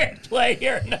quarterback play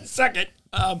here in a second.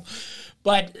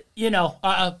 But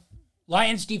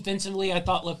Lions defensively, I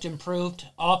thought looked improved.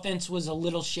 Offense was a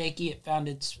little shaky. It found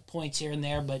its points here and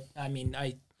there, but I mean,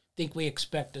 I think we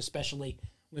expect, especially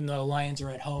when the Lions are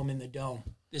at home in the Dome,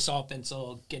 this offense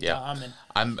will get to them.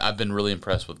 I've been really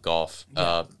impressed with Goff.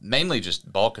 Mainly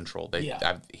just ball control.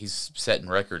 He's setting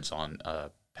records on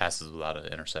passes without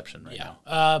an interception right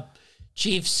now.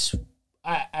 Chiefs,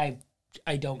 I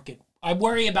don't get. I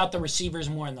worry about the receivers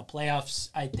more in the playoffs.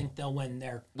 I think they'll win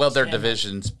their. Their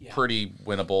division's pretty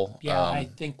winnable. Yeah, I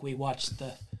think we watched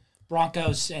the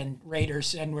Broncos and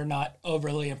Raiders, and we're not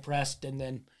overly impressed. And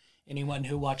then anyone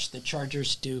who watched the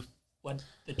Chargers do what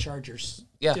the Chargers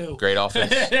do. Great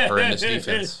offense, horrendous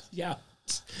defense. Yeah,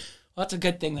 that's a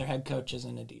good thing their head coach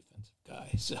isn't a defensive guy.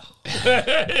 So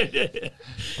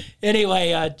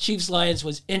anyway, Chiefs-Lions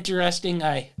was interesting.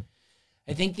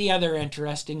 I think the other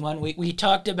interesting one, we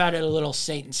talked about it a little,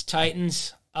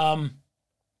 Saints-Titans. Did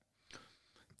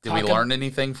we learn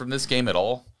anything from this game at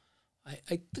all?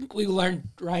 I think we learned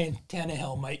Ryan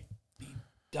Tannehill might be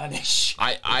done-ish.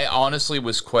 I honestly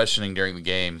was questioning during the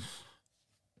game,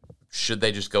 should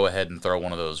they just go ahead and throw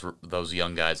one of those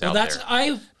young guys out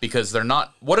there? Because they're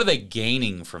not. What are they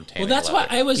gaining from Tannehill? Well, that's what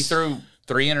I was. He threw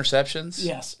 3 interceptions.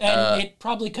 Yes, and it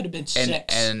probably could have been 6.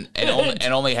 And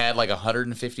only had like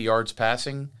 150 yards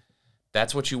passing.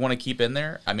 That's what you want to keep in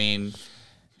there? I mean,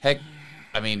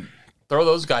 throw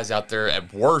those guys out there.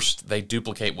 At worst, they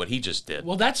duplicate what he just did.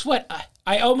 Well, that's what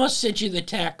I almost sent you the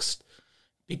text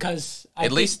because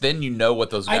at least then you know what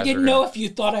those guys are. I didn't know if you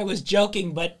thought I was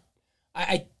joking, but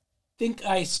I think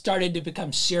I started to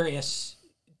become serious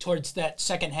towards that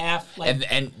second half. Like,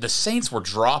 and the Saints were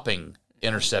dropping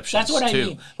interceptions That's what I too.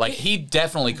 mean. Like he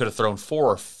definitely could have thrown 4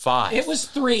 or 5. it was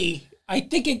 3. I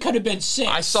think it could have been 6.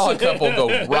 I saw a couple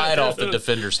go right off the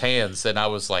defender's hands, and I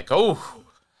was like, oh,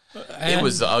 it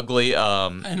was ugly.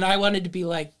 And I wanted to be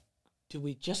like, do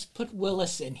we just put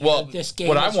Willis in here? Well, This game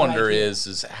what I wonder right here.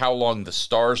 is how long the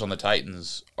stars on the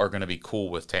Titans are going to be cool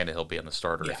with Tannehill being the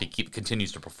starter if he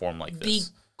continues to perform like the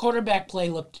this. quarterback play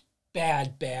looked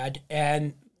bad,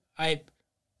 and I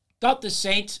thought the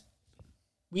Saints,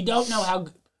 we don't know how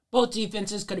both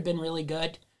defenses could have been really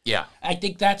good. Yeah. I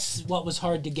think that's what was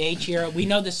hard to gauge here. We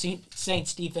know the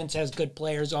Saints defense has good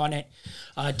players on it.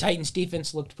 Titans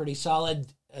defense looked pretty solid.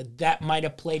 That might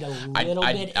have played a little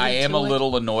bit. I am a into it.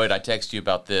 little annoyed. I texted you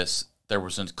about this. There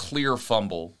was a clear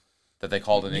fumble that they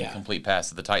called an incomplete pass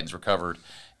that the Titans recovered,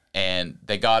 and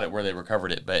they got it where they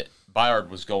recovered it. But Byard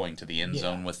was going to the end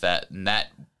zone with that, and that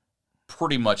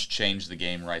pretty much changed the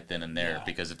game right then and there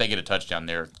because if they get a touchdown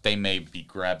there, they may be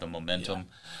grabbing momentum.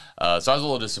 So I was a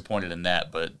little disappointed in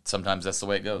that, but sometimes that's the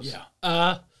way it goes.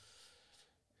 Yeah.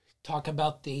 Talk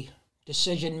about the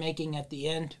decision-making at the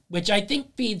end, which I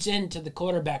think feeds into the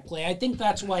quarterback play. I think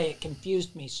that's why it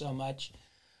confused me so much.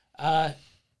 Down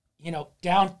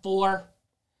 4,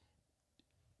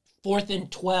 4th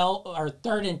and 12, or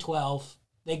 3rd and 12,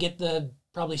 they get the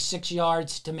probably 6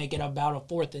 yards to make it about a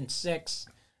 4th and 6.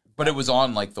 But it was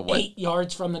on like the 8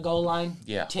 yards from the goal line.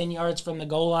 Yeah. 10 yards from the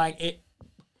goal line.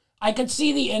 I could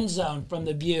see the end zone from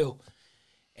the view.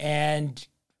 And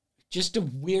just a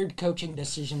weird coaching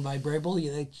decision by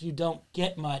Vrabel. You don't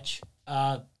get much.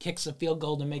 Kicks a field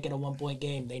goal to make it a 1-point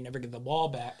game. They never give the ball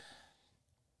back.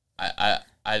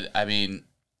 I mean,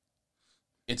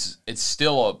 it's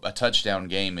still a touchdown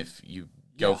game if you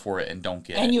go for it and don't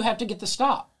get it. And you have to get the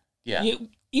stop. Yeah.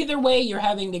 Either way, you're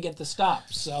having to get the stop.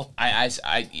 So I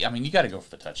mean, you got to go for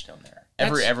the touchdown there.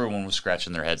 Everyone was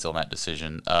scratching their heads on that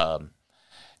decision. And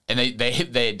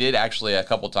they did actually a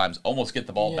couple times almost get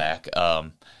the ball back,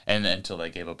 and until they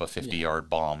gave up a 50-yard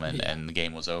bomb and the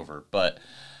game was over. But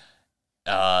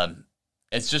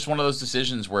it's just one of those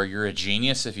decisions where you're a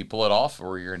genius if you pull it off,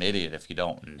 or you're an idiot if you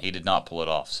don't. And he did not pull it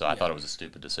off, so I thought it was a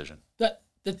stupid decision.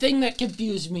 The thing that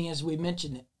confused me, as we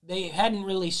mentioned it, they hadn't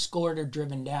really scored or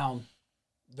driven down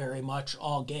very much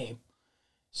all game.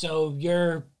 So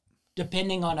you're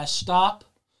depending on a stop,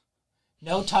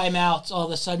 no timeouts, all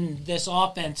of a sudden this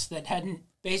offense that hadn't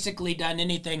basically done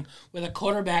anything with a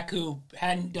quarterback who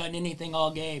hadn't done anything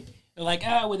all game. They're like,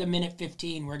 with a minute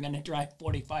 15, we're going to drive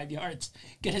 45 yards,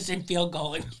 get us in field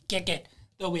goal and kick it,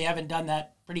 though we haven't done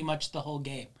that pretty much the whole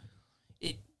game.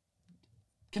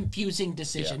 Confusing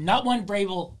decision. Not one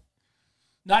Vrabel,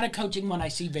 not a coaching one I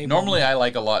see Vrabel. Normally I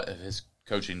like a lot of his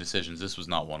coaching decisions. This was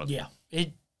not one of them. Yeah,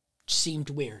 it seemed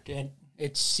weird, and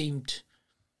it seemed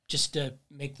just to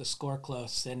make the score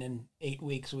close. And in 8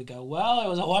 weeks we go, well, it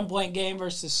was a 1-point game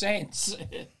versus Saints.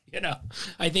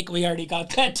 I think we already got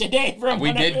that today.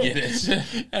 We did get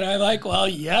it. And I'm like, well,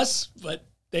 yes, but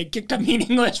they kicked a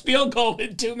meaningless field goal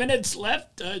with 2 minutes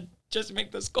left to just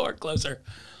make the score closer.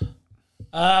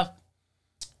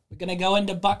 We're going to go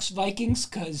into Bucks-Vikings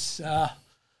because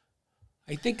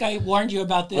I think I warned you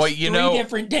about this 3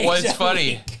 different days. Well, it's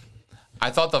funny. I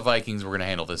thought the Vikings were going to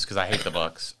handle this because I hate the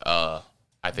Bucks.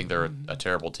 I think they're a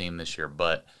terrible team this year,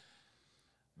 but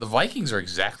the Vikings are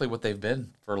exactly what they've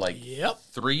been for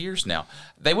 3 years now.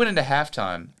 They went into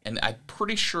halftime, and I'm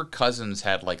pretty sure Cousins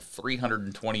had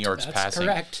 320 yards passing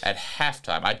at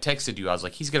halftime. I texted you. I was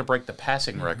like, he's going to break the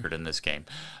passing record in this game.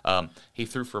 He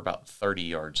threw for about 30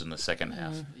 yards in the second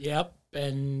half. Yep,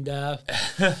 and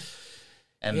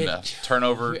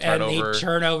turnover, then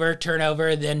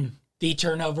the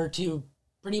turnover to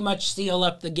pretty much seal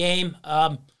up the game.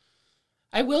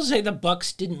 I will say the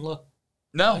Bucks didn't look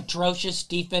atrocious.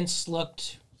 Defense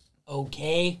looked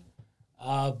okay.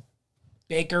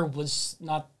 Baker was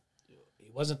he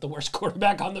wasn't the worst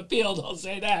quarterback on the field, I'll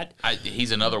say that.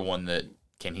 He's another one that,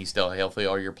 can he stay healthy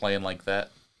all year playing like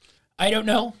that? I don't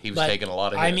know. He was taking a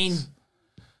lot of hits. I mean,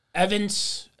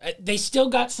 Evans, they still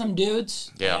got some dudes.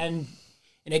 Yeah. And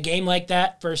in a game like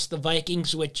that versus the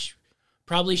Vikings, which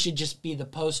probably should just be the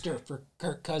poster for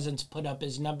Kirk Cousins put up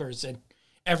his numbers and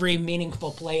every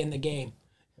meaningful play in the game.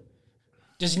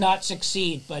 Does not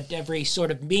succeed, but every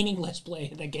sort of meaningless play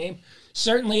in the game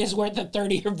certainly is worth a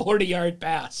 30 or 40-yard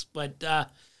pass. But, the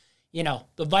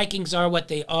Vikings are what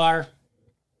they are.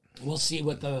 We'll see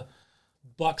what the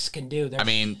Bucks can do.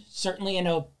 They're certainly in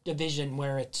a division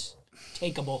where it's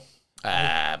takeable.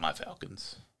 My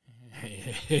Falcons.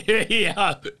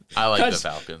 Yeah. I like the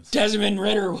Falcons. Desmond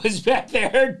Ridder was back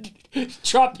there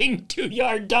dropping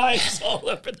 2-yard dives all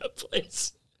over the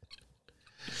place.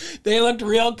 They looked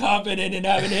real confident in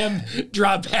having him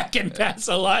drop back and pass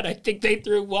a lot. I think they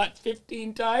threw,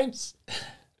 15 times?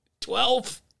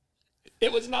 12?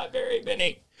 It was not very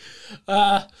many.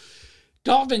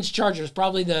 Dolphins-Chargers,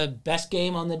 probably the best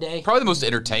game on the day. Probably the most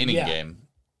entertaining game.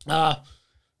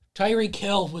 Tyreek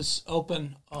Hill was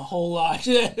open a whole lot.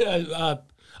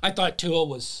 I thought Tua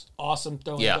was awesome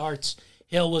throwing darts.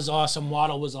 Hill was awesome.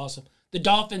 Waddle was awesome. The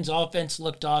Dolphins' offense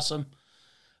looked awesome.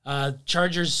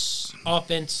 Chargers'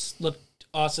 offense looked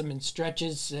awesome in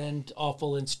stretches and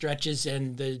awful in stretches,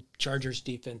 and the Chargers'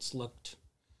 defense looked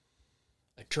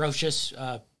atrocious.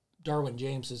 Darwin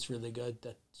James is really good.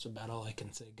 That's about all I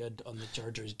can say good on the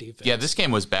Chargers' defense. Yeah, this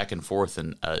game was back and forth,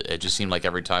 and it just seemed like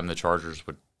every time the Chargers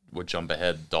would jump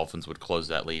ahead, Dolphins would close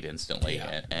that lead instantly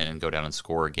and go down and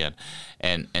score again.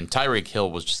 And Tyreek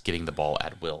Hill was just getting the ball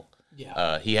at will.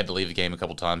 Yeah. He had to leave the game a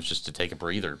couple times just to take a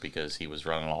breather because he was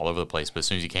running all over the place. But as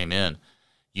soon as he came in,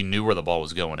 you knew where the ball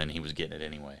was going, and he was getting it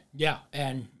anyway. Yeah,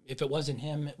 and if it wasn't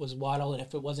him, it was Waddle, and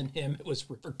if it wasn't him, it was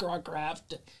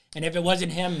Crockraft, and if it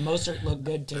wasn't him, Mostert looked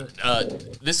good too.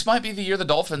 This might be the year the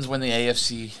Dolphins win the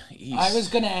AFC East. I was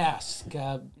going to ask.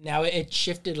 Now, it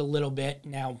shifted a little bit.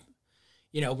 Now,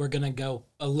 we're going to go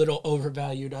a little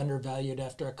overvalued, undervalued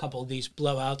after a couple of these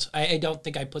blowouts. I don't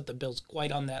think I put the Bills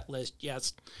quite on that list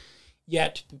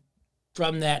yet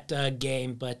from that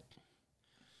game, but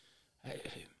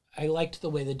I liked the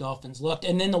way the Dolphins looked,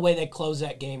 and then the way they closed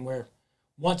that game where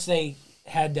once they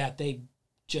had that, they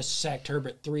just sacked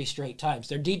Herbert 3 straight times.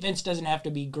 Their defense doesn't have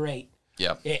to be great.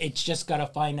 Yeah. It's just got to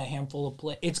find a handful of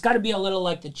plays. It's got to be a little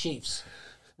like the Chiefs,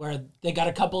 where they got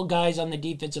a couple guys on the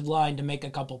defensive line to make a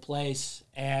couple plays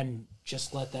and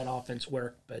just let that offense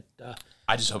work. But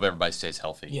I just hope everybody stays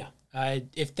healthy. Yeah.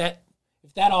 If that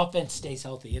offense stays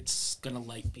healthy, it's going to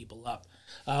light people up.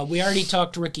 We already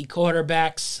talked rookie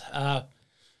quarterbacks.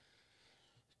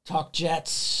 Talked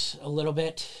Jets a little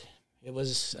bit. It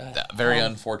was very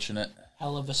unfortunate.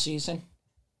 Hell of a season.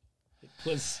 It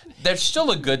was. They're still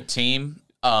a good team.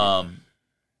 I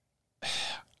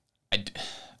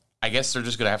guess they're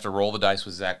just going to have to roll the dice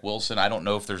with Zach Wilson. I don't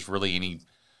know if there's really any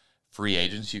free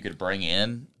agents you could bring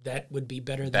in. That would be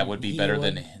better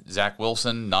than Zach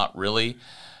Wilson. Not really.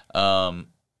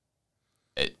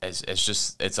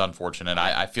 It's unfortunate.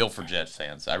 I feel for Jets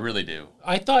fans. I really do.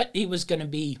 I thought he was going to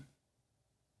be.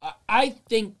 I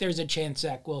think there's a chance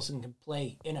Zach Wilson can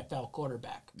play NFL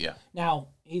quarterback. Yeah. Now,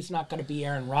 he's not going to be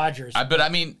Aaron Rodgers. But I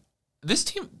mean, this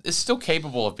team is still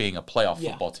capable of being a playoff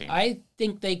football team. I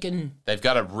think they can. They've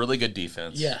got a really good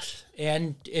defense. Yes.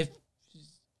 And if,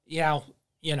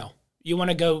 you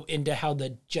want to go into how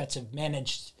the Jets have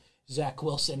managed Zach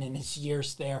Wilson in his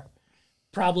years there,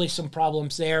 probably some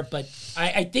problems there, but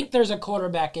I think there's a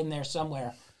quarterback in there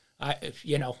somewhere.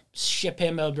 Ship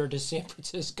him over to San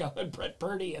Francisco and Brett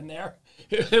Purdy in there.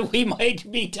 We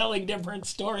might be telling different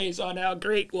stories on how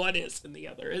great one is and the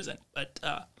other isn't. But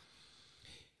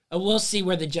we'll see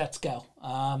where the Jets go.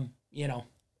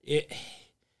 It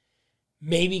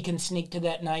maybe can sneak to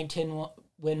that 9-10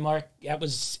 win mark. That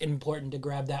was important to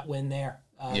grab that win there.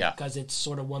 Because it's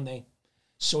sort of one they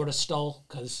sort of stole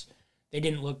because they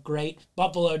didn't look great.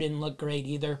 Buffalo didn't look great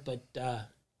either, but,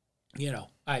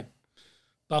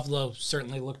 Buffalo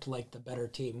certainly looked like the better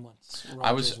team once.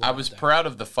 I was proud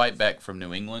of the fight back from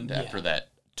New England after that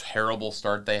terrible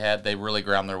start they had. They really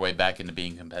ground their way back into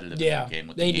being competitive in that game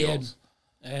with the Eagles.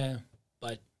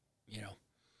 But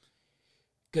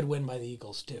good win by the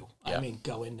Eagles too. Yeah. I mean,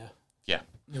 go into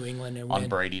New England and on win.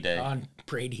 Brady Day. On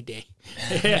Brady Day.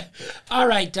 All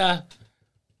right.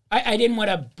 I didn't want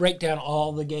to break down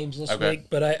all the games this week,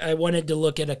 but I wanted to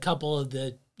look at a couple of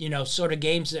the sort of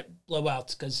games that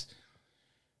blowouts because.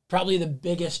 Probably the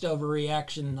biggest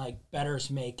overreaction like bettors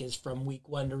make is from week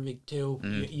 1 to week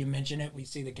 2. You mentioned it. We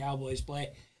see the Cowboys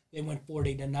play. They went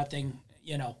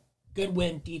 40-0. Good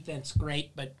win, defense,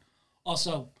 great. But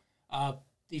also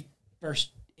the first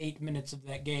 8 minutes of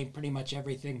that game, pretty much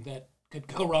everything that could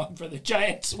go wrong for the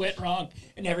Giants went wrong,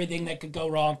 and everything that could go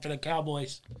wrong for the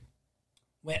Cowboys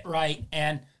went right.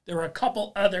 And there were a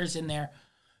couple others in there.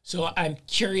 So I'm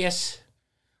curious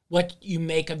what you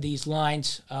make of these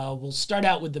lines. We'll start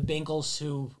out with the Bengals,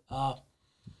 who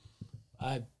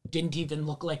didn't even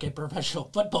look like a professional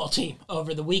football team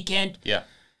over the weekend. Yeah.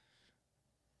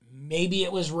 Maybe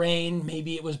it was rain.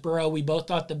 Maybe it was Burrow. We both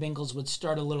thought the Bengals would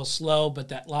start a little slow, but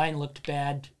that line looked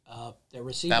bad. Their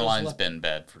receivers that line's been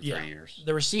bad for 3 years.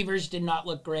 The receivers did not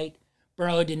look great.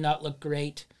 Burrow did not look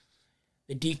great.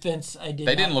 The defense, they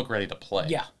didn't look ready to play.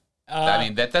 Yeah.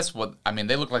 That's what.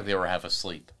 They looked like they were half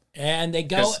asleep. And they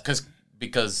go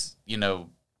because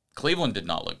Cleveland did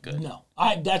not look good. No,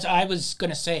 I was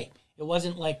gonna say it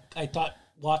wasn't like I thought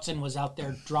Watson was out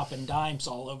there dropping dimes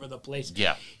all over the place.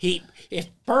 Yeah. If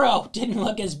Burrow didn't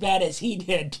look as bad as he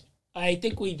did, I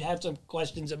think we'd have some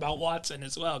questions about Watson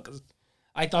as well, because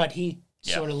I thought he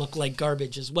sort of looked like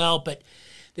garbage as well. But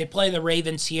they play the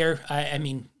Ravens here. I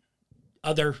mean,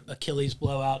 other Achilles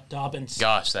blowout, Dobbins.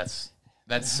 Gosh, that's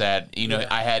sad. You know,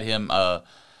 I had him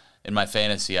in my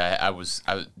fantasy. I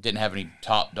didn't have any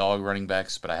top dog running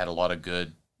backs, but I had a lot of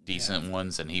good, decent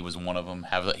ones, and he was one of them.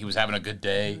 He was having a good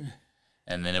day,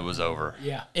 and then it was over.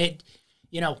 Yeah,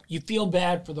 you feel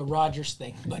bad for the Rodgers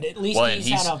thing, but at least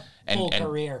he's had a full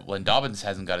career. Well, and Dobbins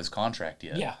hasn't got his contract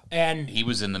yet. Yeah, and he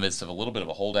was in the midst of a little bit of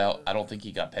a holdout. I don't think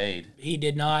he got paid. He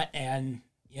did not, and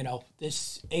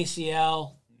this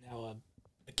ACL, now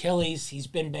Achilles, he's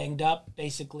been banged up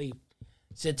basically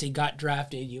since he got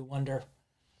drafted. You wonder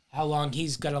how long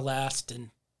he's gonna last,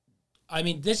 and I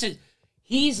mean,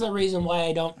 he's the reason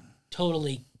why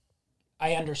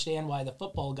I understand why the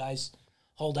football guys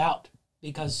hold out,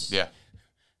 because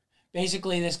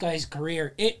basically this guy's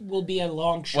career, it will be a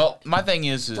long shot. Well, my thing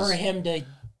is for him to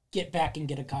get back and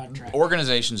get a contract.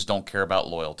 Organizations don't care about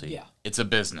loyalty. Yeah. It's a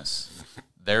business.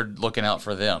 They're looking out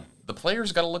for them. The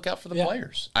players got to look out for the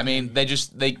players. I mean, they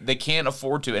can't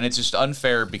afford to, and it's just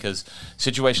unfair because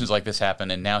situations like this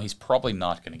happen, and now he's probably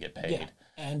not going to get paid.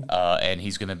 Yeah. And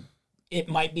he's going to... It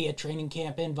might be a training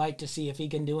camp invite to see if he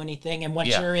can do anything, and once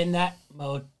you're in that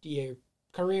mode, your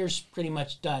career's pretty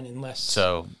much done unless...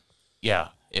 So, yeah,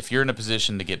 if you're in a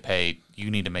position to get paid,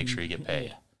 you need to make sure you get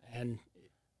paid. Yeah, and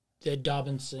the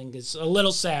Dobbins thing is a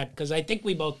little sad because I think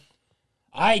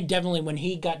I definitely, when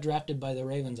he got drafted by the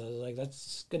Ravens, I was like,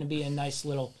 that's going to be a nice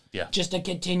little, just a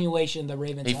continuation of the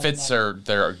Ravens. He fits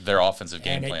their offensive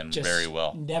game plan very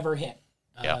well. Never hit.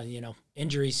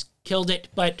 Injuries killed it.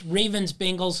 But Ravens,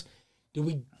 Bengals, do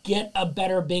we get a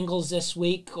better Bengals this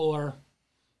week, or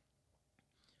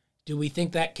do we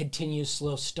think that continues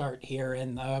slow start here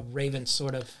and the Ravens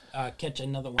sort of catch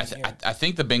another one here? I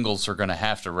think the Bengals are going to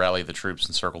have to rally the troops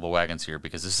and circle the wagons here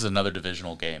because this is another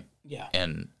divisional game. Yeah.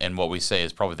 And what we say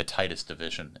is probably the tightest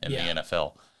division in the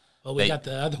NFL. Well, we got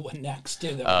the other one next,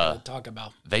 too, that we're going to talk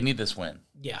about. They need this win.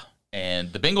 Yeah.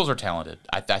 And the Bengals are talented.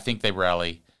 I think they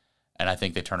rally, and I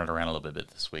think they turn it around a little bit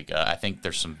this week. I think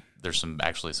there's some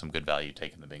good value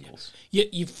taking the Bengals.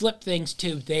 You flip things,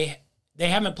 too. They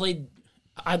haven't played...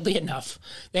 Oddly enough,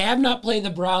 they have not played the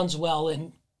Browns well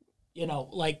in,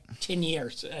 10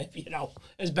 years.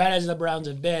 As bad as the Browns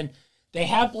have been, they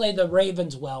have played the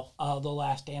Ravens well the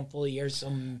last handful of years.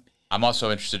 I'm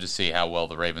also interested to see how well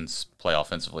the Ravens play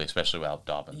offensively, especially without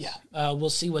Dobbins. Yeah, we'll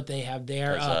see what they have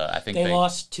there. I think they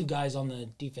lost two guys on the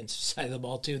defensive side of the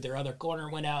ball, too. Their other corner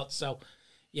went out, so...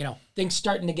 things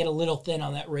starting to get a little thin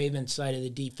on that Ravens side of the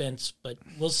defense, but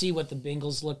we'll see what the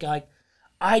Bengals look like.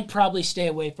 I'd probably stay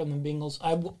away from the Bengals.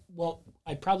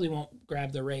 I probably won't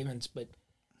grab the Ravens, but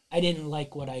I didn't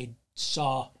like what I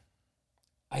saw.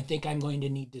 I think I'm going to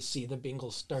need to see the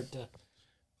Bengals start to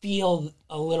feel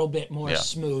a little bit more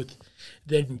smooth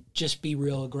than just be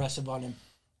real aggressive on him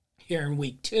here in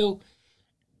week 2.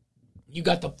 You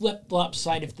got the flip-flop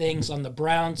side of things on the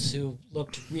Browns, who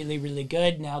looked really, really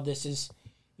good. Now this is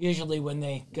usually when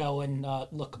they go and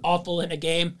look awful in a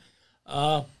game,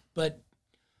 but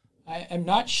I'm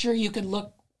not sure you could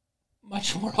look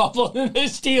much more awful than the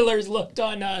Steelers looked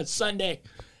on Sunday.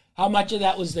 How much of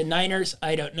that was the Niners,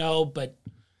 I don't know, but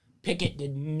Pickett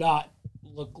did not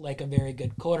look like a very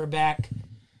good quarterback.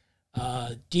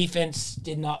 Defense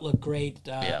did not look great.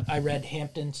 I read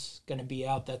Hampton's going to be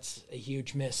out. That's a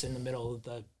huge miss in the middle of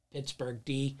the Pittsburgh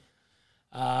D.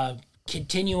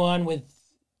 Continue on with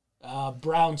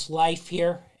Brown's life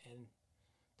here, and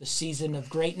the season of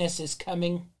greatness is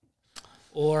coming.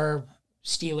 Or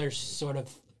Steelers sort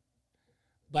of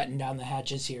button down the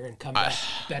hatches here and come back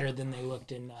better than they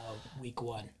looked in week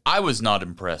 1. I was not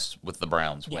impressed with the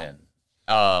Browns win.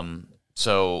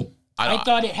 So I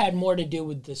thought it had more to do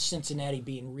with the Cincinnati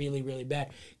being really, really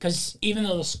bad. Because even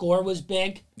though the score was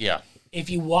big, if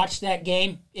you watch that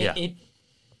game,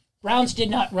 Browns did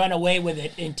not run away with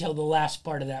it until the last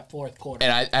part of that fourth quarter.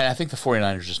 And I think the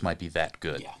 49ers just might be that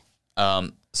good. Yeah.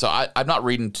 So I'm not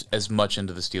reading as much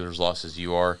into the Steelers' loss as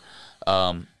you are.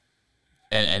 And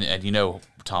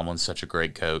Tomlin's such a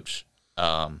great coach.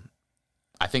 I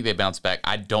think they bounce back.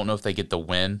 I don't know if they get the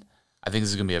win. I think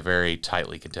this is going to be a very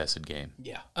tightly contested game.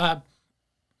 Yeah.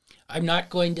 I'm not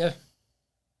going to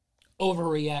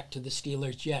overreact to the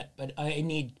Steelers yet, but I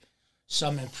need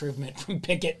some improvement from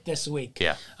Pickett this week.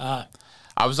 Yeah.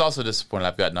 I was also disappointed.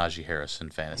 I've got Najee Harris in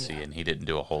fantasy, and he didn't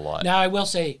do a whole lot. Now, I will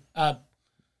say...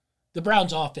 the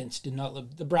Browns offense did not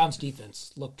look. The Browns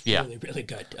defense looked Yeah. really, really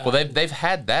good. Well, they've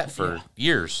had that for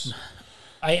years.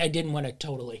 I didn't want to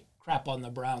totally crap on the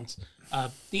Browns.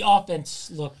 The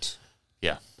offense looked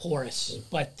porous,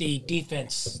 but the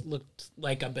defense looked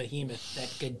like a behemoth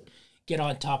that could get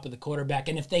on top of the quarterback.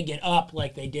 And if they get up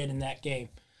like they did in that game,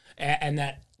 and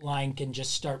that line can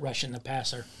just start rushing the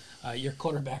passer, your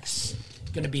quarterback's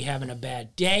going to be having a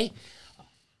bad day.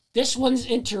 This one's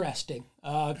interesting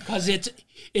because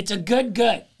it's a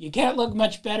good. You can't look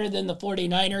much better than the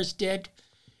 49ers did.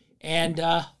 And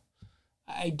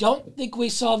I don't think we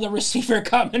saw the receiver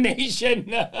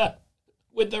combination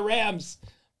with the Rams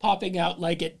popping out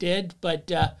like it did.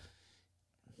 But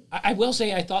I will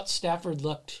say I thought Stafford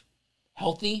looked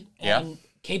healthy and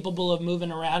capable of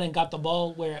moving around and got the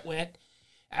ball where it went.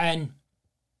 And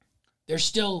there's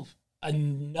still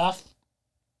enough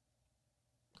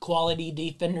quality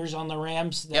defenders on the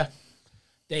Rams that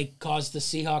they caused the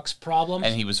Seahawks problems.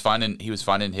 And he was finding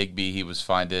Higbee. He was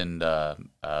finding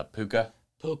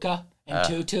Puka and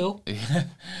Tutu.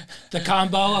 The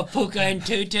combo of Puka and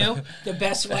Tutu, the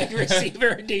best wide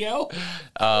receiver duo.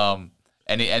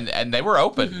 And they were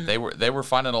open. They were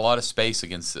finding a lot of space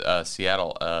against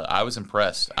Seattle. I was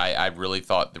impressed. I really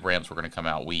thought the Rams were going to come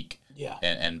out weak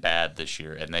and bad this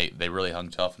year, and they really hung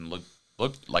tough and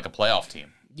looked like a playoff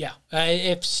team. Yeah,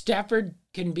 if Stafford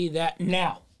can be that.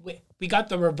 Now, we got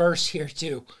the reverse here,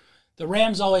 too. The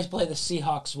Rams always play the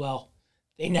Seahawks well.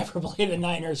 They never play the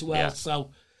Niners well. Yeah.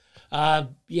 So, do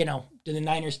the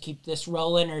Niners keep this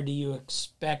rolling, or do you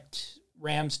expect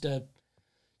Rams to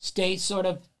stay sort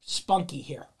of spunky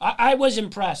here? I was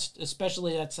impressed,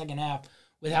 especially that second half,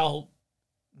 with how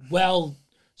well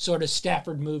sort of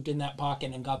Stafford moved in that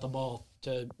pocket and got the ball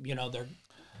to, their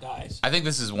guys. I think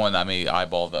this is one,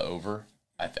 eyeball the over.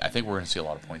 I think we're going to see a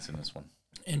lot of points in this one.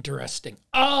 Interesting.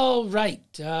 All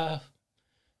right.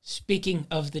 Speaking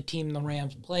of the team the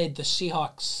Rams played, the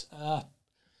Seahawks.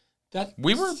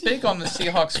 We were big on the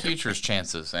Seahawks futures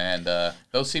chances, and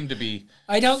those seem to be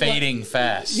fading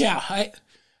fast. Yeah,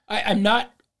 I'm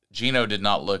not. Geno did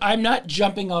not look. I'm not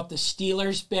jumping off the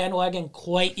Steelers bandwagon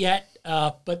quite yet,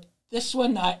 but this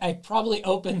one I probably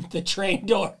opened the train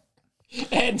door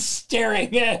and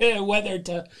staring at whether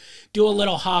to do a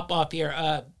little hop up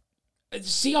here.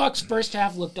 Seahawks first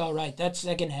half looked all right. That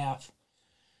second half,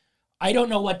 I don't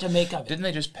know what to make of it. Didn't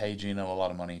they just pay Geno a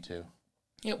lot of money too?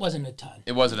 It wasn't a ton.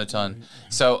 It wasn't a ton.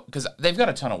 So, because they've got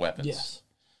a ton of weapons. Yes.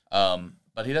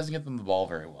 But he doesn't get them the ball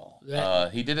very well.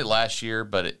 He did it last year,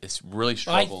 but it's really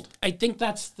struggled. I think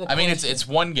that's the. I mean, it's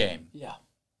one game. Yeah.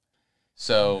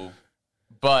 So,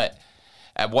 but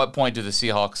at what point do the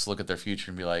Seahawks look at their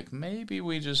future and be like, maybe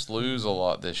we just lose a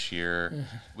lot this year?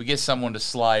 We get someone to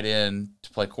slide in to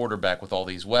play quarterback with all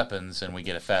these weapons, and we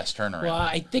get a fast turnaround. Well,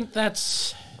 I think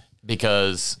that's.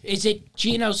 Because is it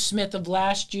Geno Smith of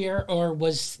last year, or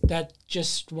was that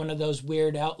just one of those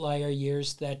weird outlier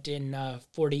years that in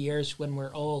 40 years when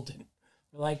we're old, and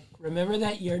we're like, remember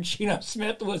that year Geno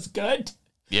Smith was good?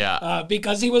 Yeah.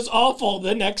 Because he was awful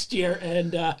the next year.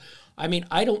 And,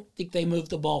 I don't think they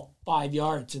moved the ball 5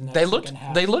 yards in that second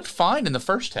half. They looked fine in the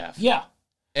first half. Yeah.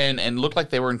 And looked like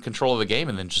they were in control of the game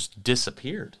and then just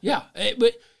disappeared. Yeah.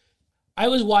 But I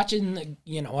was watching,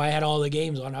 I had all the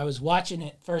games on. I was watching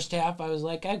it first half. I was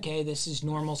like, okay, this is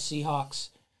normal Seahawks.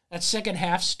 That second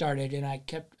half started, and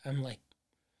I'm like,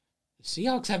 the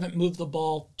Seahawks haven't moved the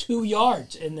ball 2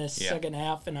 yards in this second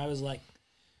half. And I was like,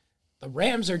 the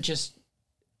Rams are just,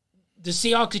 the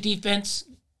Seahawks defense,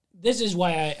 this is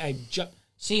why I jumped.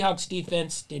 Seahawks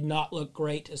defense did not look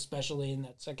great, especially in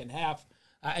that second half.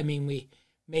 We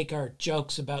make our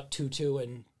jokes about Tutu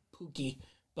and Pookie,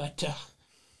 but...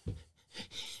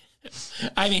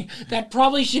 that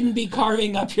probably shouldn't be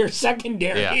carving up your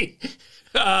secondary,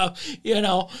 and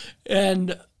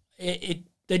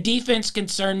the defense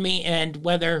concerned me, and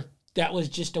whether that was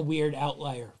just a weird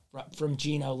outlier from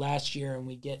Geno last year, and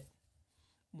we get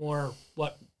more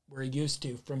what we're used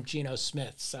to from Geno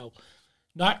Smith. So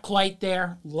not quite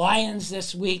there. Lions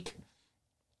this week,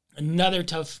 another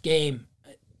tough game.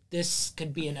 This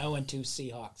could be an 0-2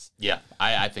 Seahawks. Yeah,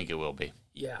 I think it will be.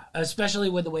 Yeah, especially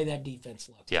with the way that defense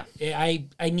looked. Yeah,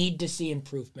 I need to see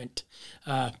improvement.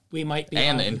 We might be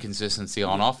the inconsistency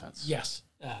on offense. Yes,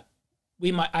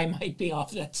 I might be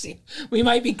off that. We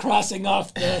might be crossing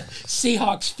off the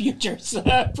Seahawks futures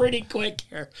pretty quick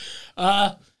here.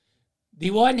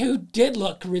 The one who did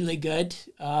look really good,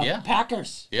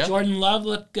 Packers. Yeah. Jordan Love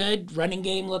looked good. Running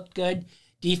game looked good.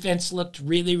 Defense looked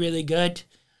really, really good.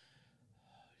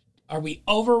 Are we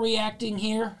overreacting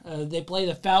here? They play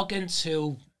the Falcons,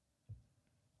 who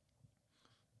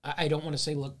I don't want to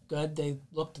say looked good. They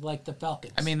looked like the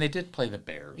Falcons. I mean, they did play the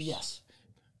Bears. Yes.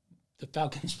 The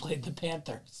Falcons played the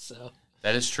Panthers, so.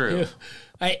 That is true.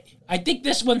 I think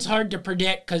this one's hard to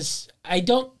predict because I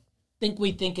don't think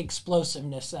we think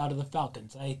explosiveness out of the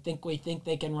Falcons. I think we think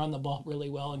they can run the ball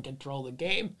really well and control the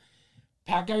game.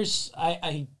 Packers,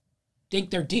 I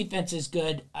think their defense is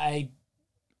good.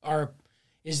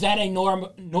 Is that a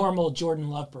normal Jordan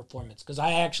Love performance? Because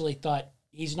I actually thought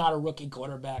he's not a rookie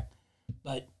quarterback,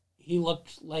 but he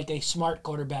looked like a smart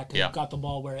quarterback who got the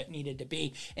ball where it needed to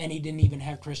be, and he didn't even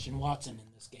have Christian Watson in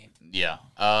this game. Yeah.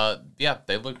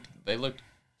 They looked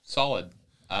solid.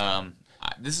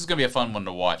 This is going to be a fun one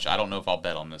to watch. I don't know if I'll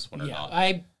bet on this one or not.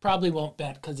 I probably won't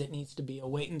bet because it needs to be a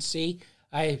wait and see.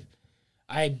 I'm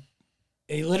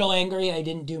a little angry. I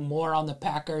didn't do more on the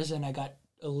Packers, and I got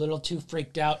a little too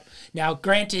freaked out. Now,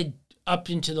 granted, up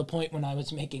into the point when I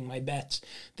was making my bets,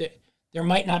 there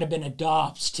might not have been a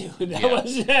Dobbs, too. And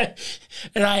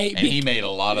he made a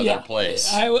lot of their plays.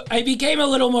 I became a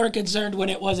little more concerned when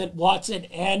it wasn't Watson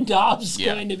and Dobbs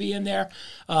going to be in there.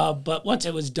 But once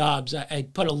it was Dobbs, I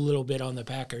put a little bit on the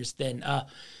Packers. Then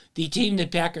the team the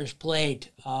Packers played,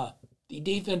 the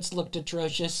defense looked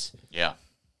atrocious. Yeah.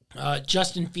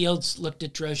 Justin Fields looked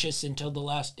atrocious until the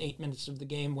last 8 minutes of the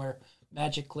game where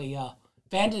magically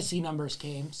fantasy numbers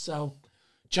came. So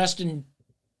Justin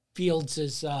Fields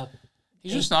is...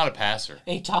 He's just not a passer.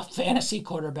 A top fantasy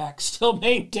quarterback still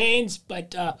maintains,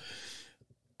 but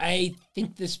I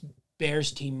think this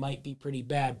Bears team might be pretty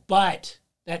bad. But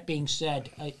that being said,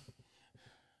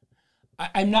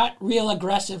 I'm not real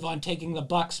aggressive on taking the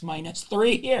Bucks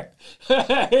 -3 here.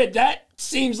 That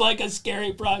seems like a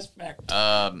scary prospect.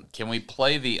 Can we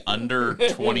play the under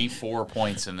 24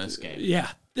 points in this game?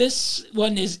 Yeah, this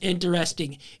one is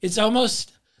interesting. It's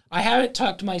almost... I haven't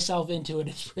talked myself into it.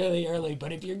 It's really early,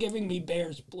 but if you're giving me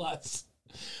Bears plus,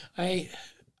 I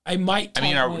might.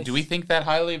 Do we think that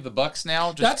highly of the Bucks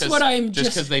now? That's what I'm just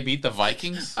because they beat the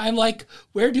Vikings. I'm like,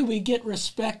 where do we get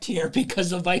respect here? Because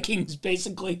the Vikings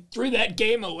basically threw that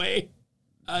game away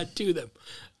to them.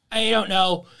 I don't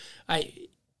know. The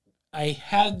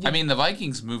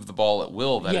Vikings moved the ball at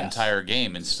will that entire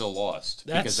game and still lost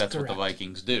because that's correct. what the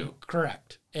Vikings do.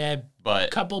 Correct. But a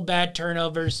couple bad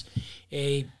turnovers,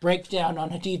 a breakdown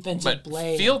on a defensive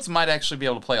play. Fields might actually be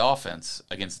able to play offense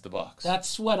against the Bucs.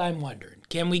 That's what I'm wondering.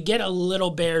 Can we get a little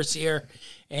Bears here?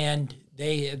 And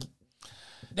they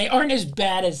aren't as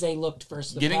bad as they looked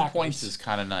versus the Getting Packers. Points is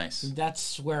kind of nice.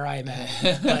 That's where I'm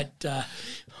at. But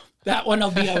that one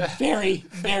will be a very,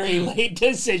 very late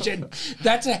decision.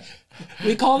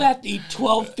 We call that the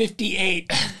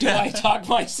 12:58. Do I talk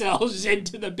myself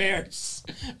into the Bears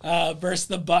versus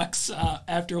the Bucks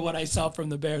after what I saw from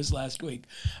the Bears last week?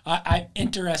 I'm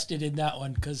interested in that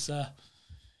one because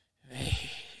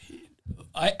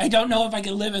I don't know if I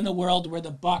can live in the world where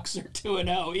the Bucks are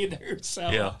 2-0 either.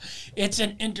 So it's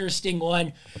an interesting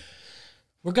one.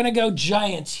 We're gonna go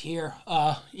Giants here.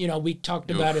 We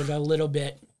talked about it a little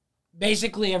bit.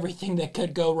 Basically, everything that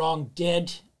could go wrong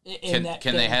did. Can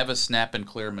they have a snap and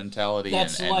clear mentality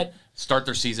and start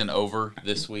their season over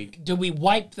this week? Do we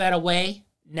wipe that away?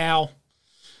 Now,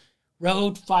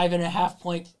 road 5.5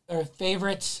 point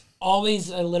favorites, always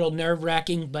a little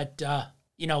nerve-wracking, but,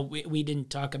 we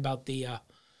didn't talk about the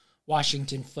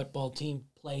Washington football team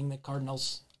playing the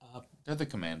Cardinals. They're the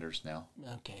Commanders now.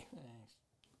 Okay.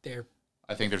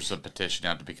 I think there's a petition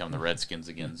out to become the Redskins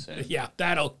again soon. Yeah,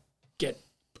 that'll get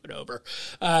put over.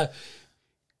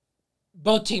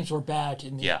 Both teams were bad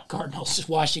in the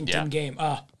Cardinals-Washington game.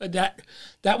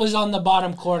 That was on the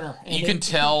bottom corner. And you can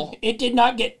tell. It did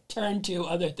not get turned to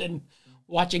other than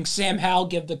watching Sam Howell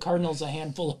give the Cardinals a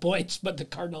handful of points, but the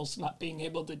Cardinals not being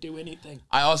able to do anything.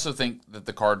 I also think that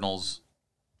the Cardinals,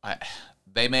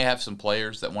 they may have some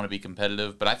players that want to be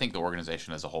competitive, but I think the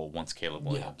organization as a whole wants Caleb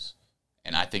Williams.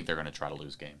 And I think they're going to try to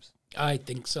lose games. I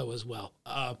think so as well.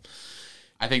 I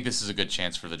think this is a good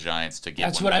chance for the Giants to get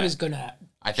That's one what back. I was going to...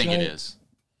 I think it is.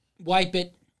 Wipe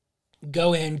it,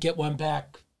 go in, get one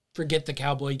back, forget the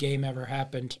Cowboy game ever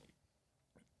happened.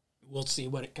 We'll see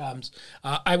what it comes.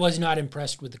 I was not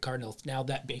impressed with the Cardinals. Now,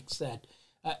 that being said,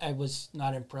 I was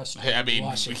not impressed with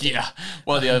Washington. Yeah.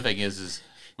 Well, the other thing is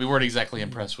we weren't exactly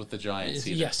impressed with the Giants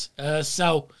either. Yes.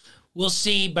 So we'll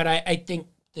see, but I think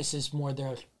this is more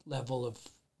their level of...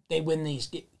 They win these...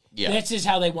 Yeah. This is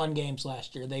how they won games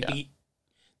last year. They beat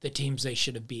the teams they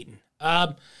should have beaten.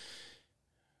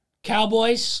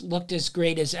 Cowboys looked as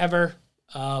great as ever.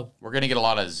 We're going to get a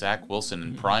lot of Zach Wilson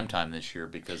in primetime this year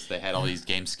because they had all these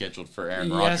games scheduled for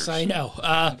Aaron Rodgers. Yes, I know.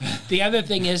 The other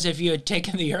thing is, if you had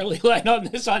taken the early line on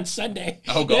this on Sunday,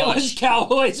 it was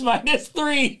Cowboys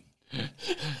 -3.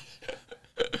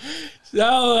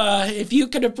 So if you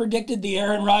could have predicted the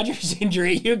Aaron Rodgers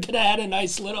injury, you could have had a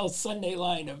nice little Sunday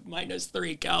line of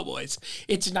 -3 Cowboys.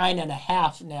 It's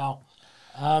 9.5 now.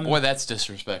 Boy, that's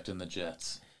disrespecting the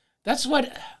Jets. That's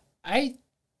what I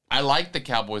like the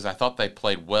Cowboys. I thought they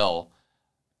played well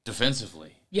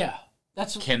defensively. Yeah,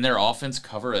 that's. Can their offense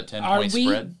cover a 10-point Are we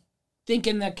spread?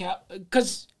 thinking that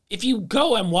because if you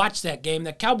go and watch that game,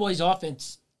 the Cowboys'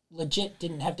 offense legit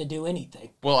didn't have to do anything.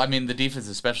 Well, I mean, the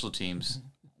defensive special teams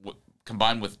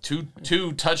combined with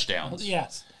two touchdowns,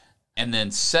 Yes, and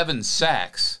then 7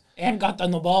 sacks, and got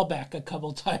them the ball back a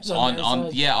couple times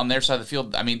on their side of the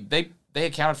field. I mean, they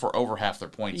accounted for over half their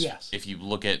points. Yes. If you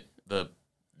look at the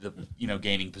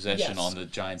gaining possession on the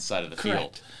Giants' side of the Correct.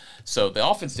 field. So the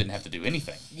offense didn't have to do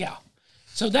anything. Yeah,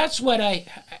 so that's what I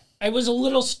was a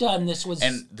little stunned. This was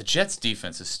And the Jets'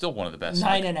 defense is still one of the best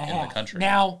 9.5 in the country.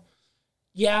 Now,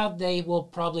 yeah, they will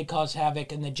probably cause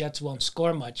havoc, and the Jets won't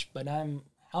score much. But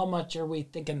how much are we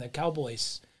thinking the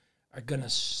Cowboys are going to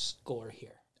score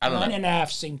here? I don't know.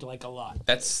 9.5 seemed like a lot.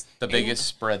 That's the biggest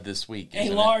spread this week.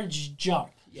 A large jump,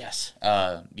 yes.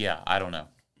 Yeah, I don't know.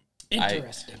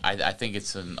 Interesting. I think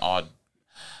it's an odd.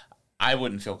 I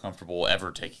wouldn't feel comfortable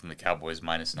ever taking the Cowboys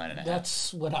 -9.5.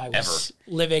 That's what I was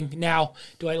living. Now,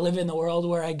 do I live in the world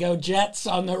where I go Jets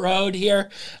on the road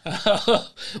here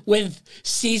with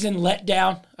season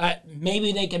letdown?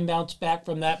 Maybe they can bounce back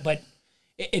from that, but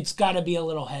it's got to be a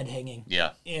little head hanging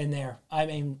in there. I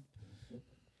mean,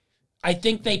 I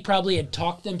think they probably had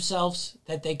talked themselves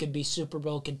that they could be Super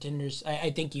Bowl contenders. I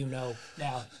think now.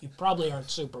 You probably aren't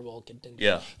Super Bowl contenders.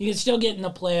 Yeah. You can still get in the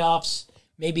playoffs,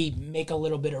 maybe make a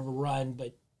little bit of a run,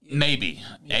 but... Maybe.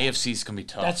 Yeah. AFC's going to be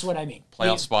tough. That's what I mean.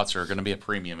 Playoff spots are going to be a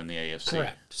premium in the AFC.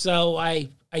 Correct. So I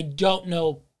don't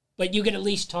know, but you can at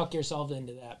least talk yourself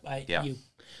into that. You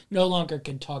no longer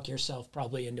can talk yourself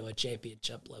probably into a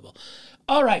championship level.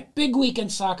 All right, big week in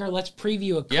soccer. Let's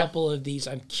preview a couple of these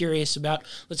I'm curious about.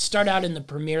 Let's start out in the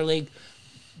Premier League.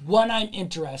 One I'm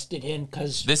interested in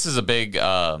because... This is a big...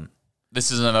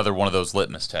 this is another one of those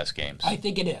litmus test games. I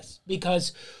think it is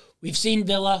because... We've seen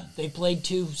Villa. They played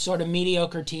 2 sort of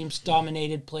mediocre teams,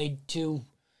 played 2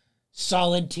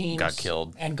 solid teams. Got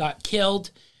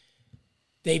killed.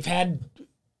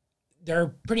 They're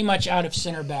pretty much out of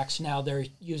center backs now. They're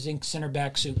using center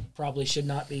backs who probably should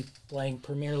not be playing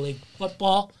Premier League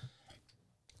football.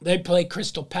 They play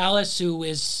Crystal Palace, who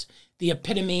is the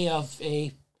epitome of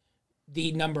the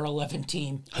number 11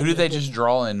 team. Who did they just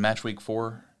draw in match week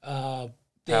 4?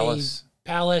 Palace.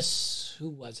 Palace, who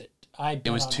was it?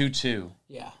 It was 2-2.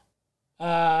 Yeah.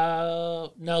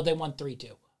 No, they won 3-2.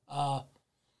 It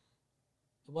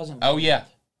wasn't. Oh, yeah.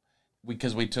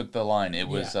 Because we took the line. It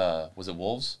was, was it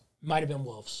Wolves? Might have been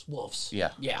Wolves. Wolves.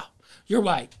 Yeah. Yeah. You're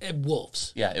right.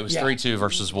 Wolves. Yeah, it was 3-2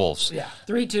 versus Wolves. Yeah,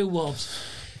 3-2 Wolves.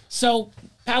 So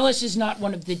Palace is not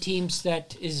one of the teams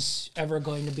that is ever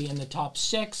going to be in the top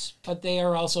 6, but they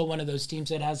are also one of those teams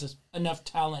that has enough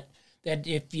talent that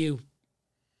if you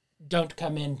don't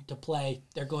come in to play,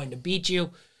 they're going to beat you.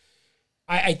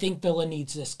 I think Villa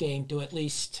needs this game to at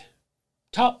least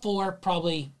top 4,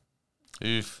 probably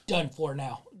done for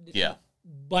now. Yeah.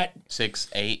 But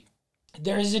 6-8.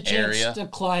 There is a chance to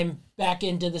climb back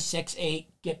into the 6-8,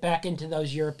 get back into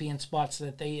those European spots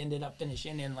that they ended up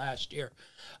finishing in last year.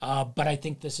 But I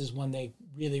think this is one they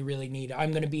really, really need. I'm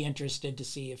going to be interested to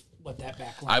see what that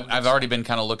back line I've already been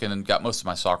kind of looking and got most of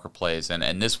my soccer plays,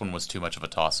 and this one was too much of a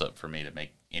toss-up for me to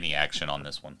make any action on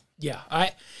this one. Yeah,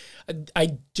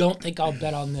 I don't think I'll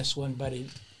bet on this one, but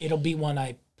it'll be one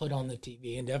I put on the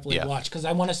TV and definitely watch because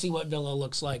I want to see what Villa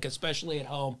looks like, especially at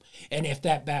home, and if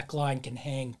that back line can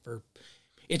hang for...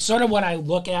 It's sort of what I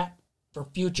look at for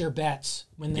future bets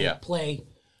when they play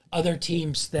other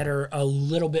teams that are a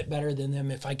little bit better than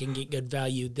them if I can get good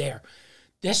value there.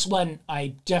 This one,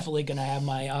 I definitely going to have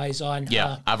my eyes on.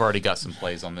 Yeah, I've already got some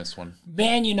plays on this one.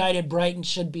 Man United, Brighton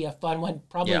should be a fun one.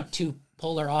 Probably 2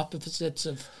 polar opposites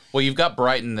of... Well, you've got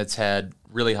Brighton that's had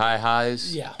really high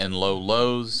highs and low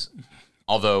lows,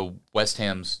 although West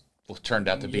Ham's turned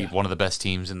out to be one of the best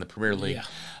teams in the Premier League.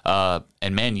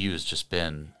 And Man U has just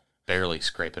been barely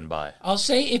scraping by. I'll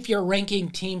say if you're ranking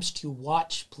teams to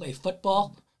watch play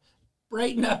football,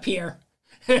 Brighton up here.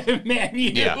 Man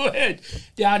U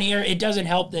down here. It doesn't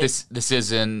help that this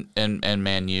is in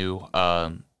Man U,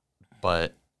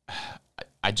 but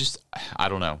I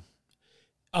don't know.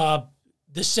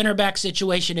 The center back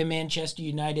situation in Manchester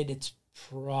United, it's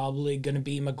probably going to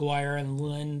be Maguire and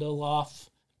Lindelof,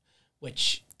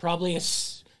 which probably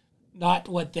is not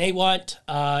what they want.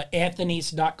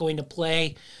 Anthony's not going to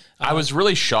play. I was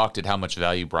really shocked at how much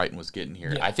value Brighton was getting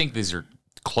here. I think these are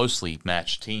closely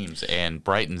matched teams, and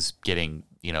Brighton's getting,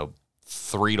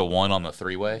 3-1 on the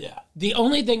three-way. Yeah. The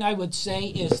only thing I would say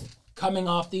is coming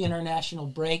off the international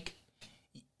break,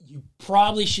 you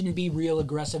probably shouldn't be real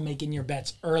aggressive making your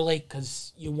bets early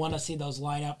because you want to see those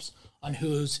lineups on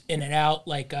who's in and out.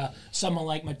 Like someone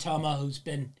like Matoma, who's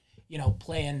been,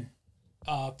 playing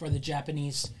for the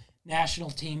Japanese national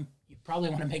team. You probably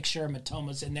want to make sure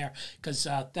Matoma's in there because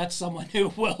that's someone who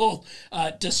will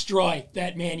destroy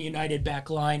that Man United back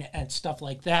line and stuff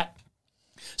like that.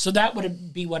 So that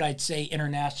would be what I'd say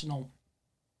international,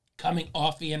 coming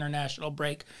off the international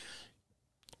break.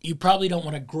 You probably don't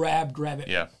want to grab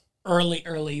it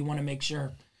early. You want to make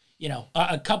sure,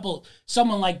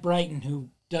 someone like Brighton who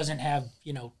doesn't have,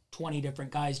 20 different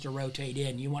guys to rotate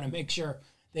in. You want to make sure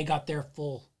they got their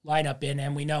full lineup in,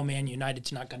 and we know Man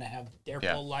United's not going to have their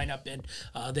full lineup in.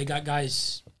 They got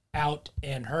guys out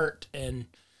and hurt, and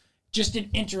just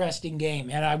an interesting game.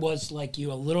 And I was, like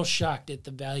you, a little shocked at the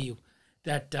value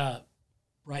that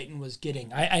Brighton was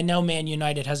getting. I know Man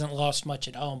United hasn't lost much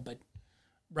at home, but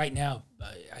right now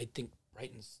I think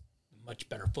Brighton's a much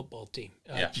better football team,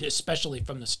 especially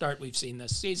from the start we've seen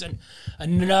this season.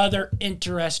 Another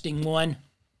interesting one.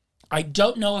 I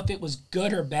don't know if it was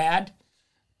good or bad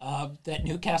that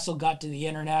Newcastle got to the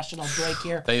international break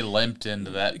here. They limped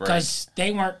into that break. Because they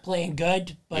weren't playing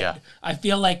good, but I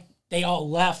feel like they all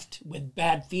left with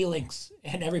bad feelings,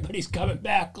 and everybody's coming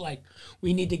back like,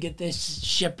 we need to get this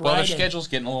ship right. Well, their schedule's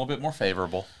getting a little bit more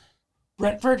favorable.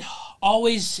 Brentford,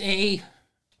 always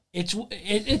it's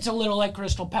a little like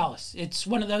Crystal Palace. It's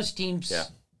one of those teams,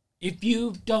 if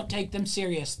you don't take them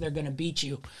serious, they're going to beat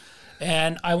you.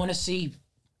 And I want to see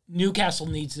Newcastle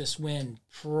needs this win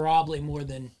probably more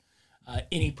than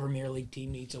any Premier League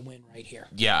team needs a win right here.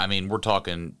 Yeah, I mean, we're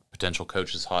talking potential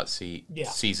coach's hot seat,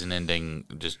 season ending,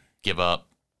 just give up.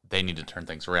 They need to turn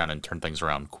things around and turn things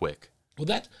around quick.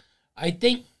 Well, I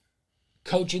think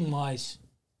coaching-wise,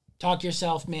 talk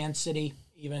yourself Man City,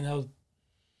 even though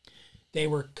they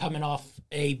were coming off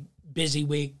a busy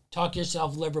week. Talk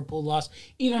yourself Liverpool loss.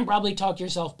 Even probably talk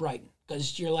yourself Brighton,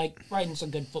 because you're like, Brighton's a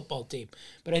good football team.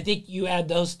 But I think you add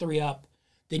those three up,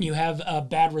 then you have a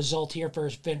bad result here for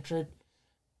Brentford.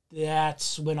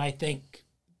 That's when I think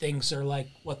things are like,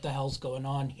 what the hell's going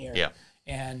on here? Yeah.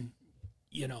 And,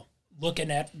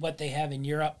 looking at what they have in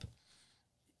Europe,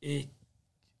 it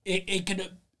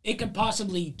could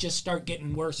possibly just start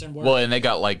getting worse and worse. Well, and they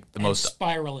got like the most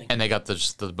spiraling, and they got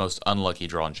the most unlucky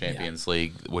draw in Champions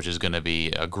League, which is going to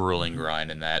be a grueling grind,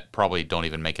 and that probably don't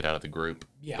even make it out of the group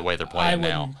the way they're playing now.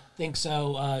 I wouldn't think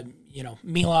so.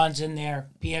 Milan's in there,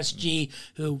 PSG,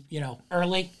 who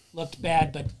early looked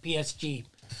bad, but PSG,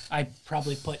 I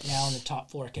probably put now in the top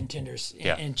four contenders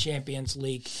in Champions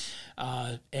League,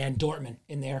 and Dortmund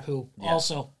in there, who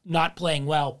also not playing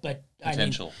well, but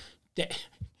potential.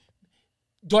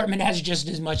 Dortmund has just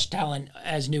as much talent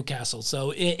as Newcastle,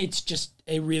 so it's just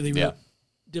a really, really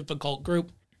difficult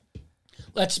group.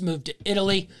 Let's move to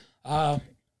Italy.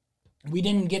 We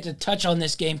didn't get to touch on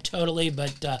this game totally,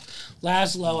 but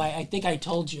Laszlo, I think I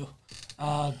told you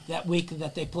that week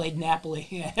that they played Napoli,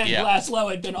 and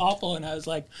Laszlo had been awful, and I was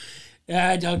like,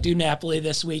 don't do Napoli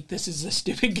this week. This is a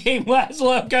stupid game.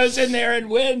 Laszlo goes in there and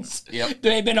wins. Yep.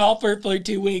 They've been offered for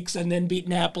 2 weeks and then beat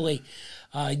Napoli.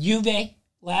 Juve,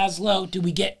 Laszlo, do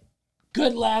we get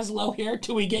good Laszlo here?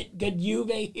 Do we get good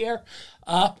Juve here?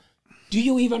 Do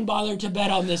you even bother to bet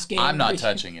on this game? I'm not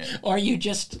touching it. Or you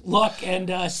just look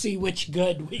and see which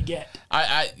good we get?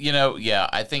 I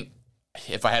think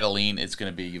if I had a lean, it's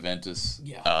going to be Juventus.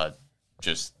 Yeah.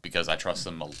 Just because I trust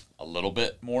them a little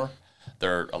bit more.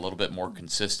 They're a little bit more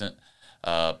consistent.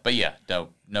 But yeah,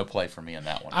 no play for me on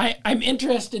that one. I'm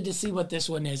interested to see what this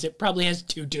one is. It probably has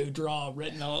 2-2 draw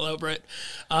written all over it.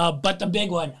 But the big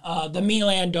one, the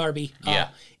Milan derby.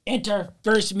 Inter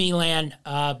versus Milan.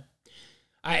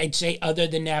 I'd say other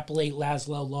than Napoli,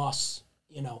 Laszlo loss,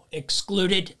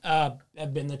 excluded,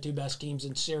 have been the two best teams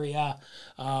in Serie A.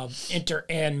 Inter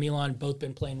and Milan both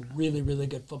been playing really, really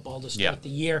good football to start the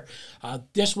year.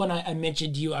 This one I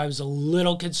mentioned to you, I was a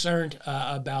little concerned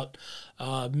about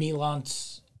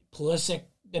Milan's Pulisic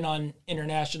been on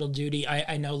international duty.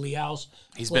 I know Leao's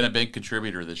been a big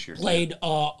contributor this year. Played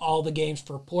all the games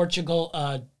for Portugal.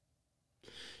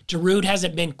 Giroud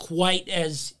hasn't been quite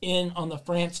as in on the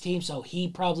France team, so he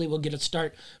probably will get a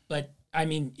start. But, I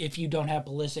mean, if you don't have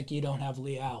Pulisic, you don't have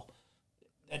Leao.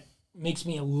 That makes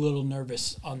me a little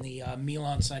nervous on the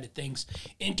Milan side of things.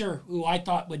 Inter, who I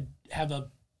thought would have a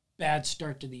bad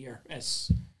start to the year, has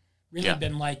really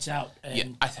been lights out.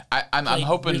 And I'm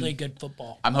hoping really good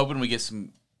football. I'm hoping we get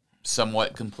some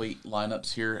somewhat complete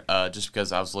lineups here, just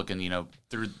because I was looking,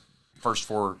 through first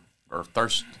four or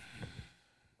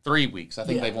 3 weeks. I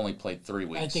think Yeah. they've only played 3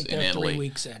 weeks I think in they're Italy. 3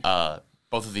 weeks in.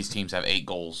 Both of these teams have 8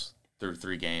 goals through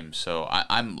 3 games, so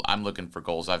I'm looking for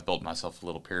goals. I've built myself a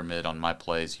little pyramid on my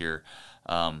plays here,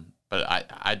 but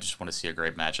I just want to see a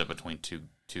great matchup between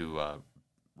two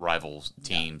rivals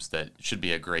teams that should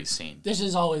be a great scene. This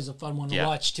is always a fun one to Yeah.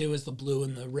 watch, too, as the blue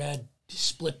and the red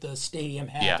split the stadium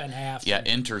half and half. Yeah,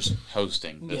 Inter's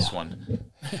hosting this Yeah.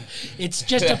 one. It's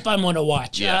just a fun one to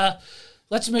watch. Yeah.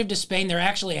 Let's move to Spain. There are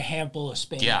actually a handful of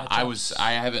Spain Yeah, matchups.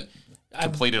 I haven't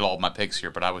completed all of my picks here,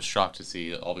 but I was shocked to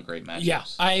see all the great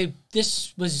matchups. Yeah,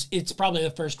 it's probably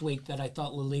the first week that I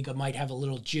thought La Liga might have a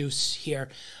little juice here.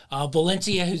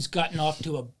 Valencia, who's gotten off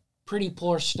to a pretty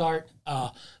poor start,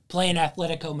 playing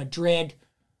Atletico Madrid.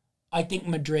 I think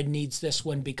Madrid needs this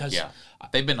one because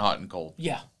they've been hot and cold.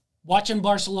 Yeah. Watching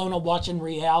Barcelona, watching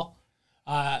Real.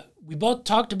 We both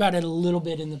talked about it a little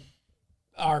bit in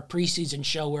our preseason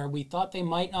show where we thought they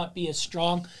might not be as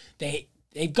strong.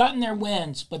 They've gotten their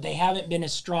wins, but they haven't been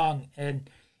as strong. And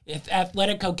if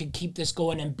Atletico can keep this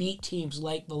going and beat teams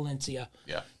like Valencia,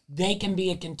 they can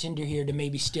be a contender here to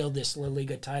maybe steal this La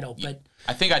Liga title. But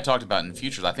I think I talked about in the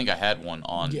futures. I think I had one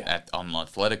on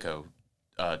Atletico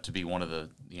to be one of the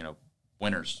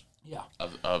winners. Yeah.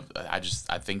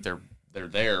 I think they're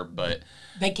there, but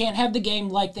they can't have the game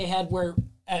like they had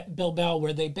at Bilbao,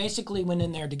 where they basically went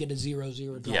in there to get a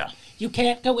 0-0 draw. Yeah. You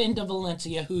can't go into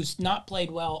Valencia, who's not played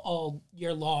well all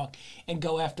year long, and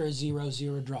go after a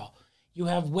 0-0 draw. You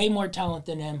have way more talent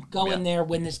than them. Go in there,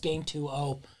 win this game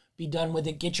 2-0, be done with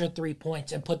it, get your 3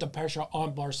 points, and put the pressure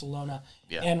on Barcelona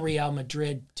and Real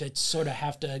Madrid to sort of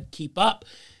have to keep up.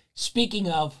 Speaking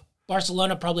of,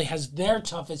 Barcelona probably has their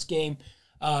toughest game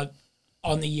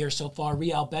on the year so far.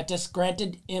 Real Betis,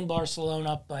 granted, in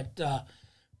Barcelona, but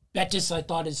Betis, I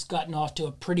thought, has gotten off to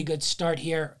a pretty good start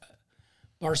here.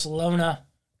 Barcelona,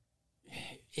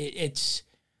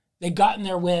 they've gotten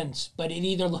their wins, but it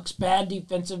either looks bad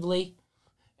defensively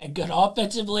and good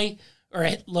offensively, or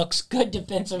it looks good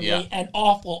defensively and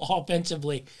awful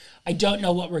offensively. I don't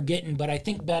know what we're getting, but I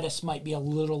think Betis might be a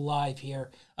little live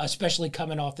here, especially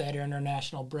coming off that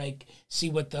international break. See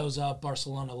what those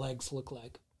Barcelona legs look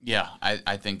like. Yeah,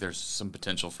 I think there's some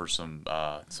potential for some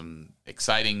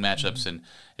exciting matchups, and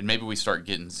maybe we start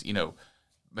getting,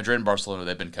 Madrid and Barcelona,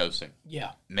 they've been coasting.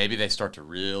 Yeah. Maybe they start to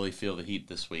really feel the heat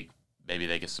this week. Maybe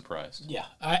they get surprised. Yeah,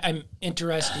 I'm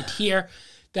interested here.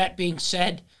 That being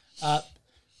said, I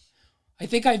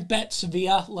think I've bet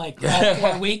Sevilla like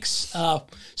 4 weeks.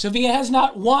 Sevilla has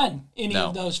not won any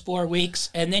of those 4 weeks.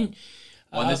 And then...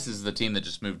 Well, this is the team that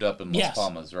just moved up in Las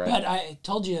Palmas, right? But I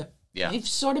told you... Yeah. They've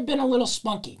sort of been a little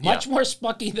spunky, much more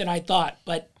spunky than I thought.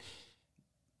 But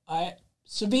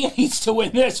Sevilla needs to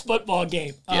win this football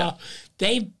game.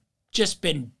 They've just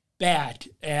been bad,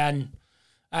 and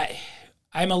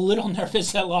I'm a little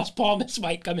nervous that Las Palmas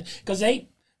might come in because they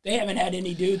haven't had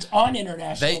any dudes on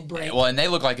international break. Well, and they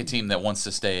look like a team that wants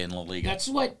to stay in La Liga. That's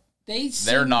what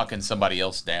they're knocking somebody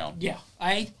else down. Yeah,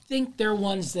 I think they're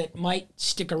ones that might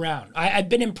stick around. I've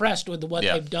been impressed with what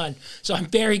they've done, so I'm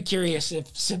very curious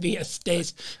if Sevilla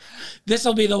stays. This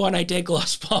will be the one I take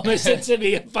Las Palmas and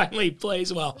Sevilla finally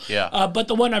plays well. Yeah. But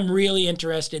the one I'm really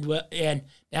interested with, and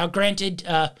now granted,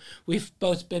 we've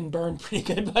both been burned pretty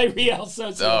good by Real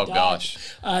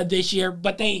Sociedad this year,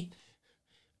 but they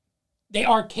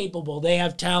are capable. They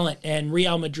have talent, and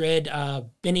Real Madrid,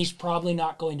 Benny's probably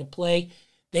not going to play.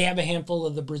 They have a handful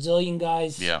of the Brazilian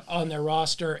guys on their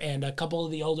roster, and a couple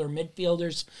of the older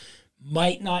midfielders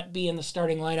might not be in the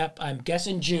starting lineup. I'm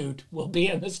guessing Jude will be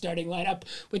in the starting lineup,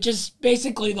 which is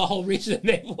basically the whole reason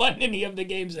they've won any of the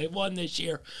games they've won this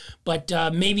year. But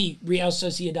maybe Real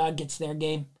Sociedad gets their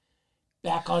game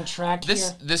back on track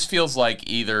here. This feels like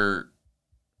either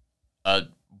a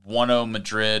 1-0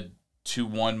 Madrid,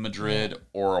 2-1 Madrid,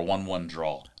 or a 1-1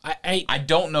 draw. I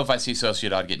don't know if I see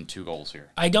Sociedad getting 2 goals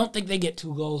here. I don't think they get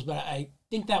 2 goals, but I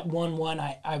think that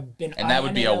 1-1, I've been... And that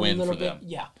would be a win for them.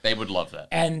 Yeah. They would love that.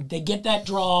 And they get that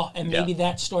draw, and maybe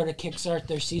that sort of kickstart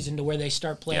their season to where they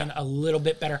start playing a little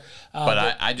bit better.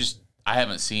 But I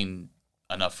haven't seen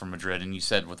enough from Madrid, and you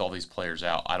said with all these players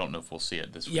out, I don't know if we'll see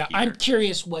it this week either. I'm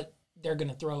curious what they're going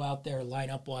to throw out there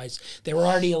lineup-wise. They were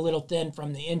already a little thin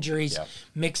from the injuries.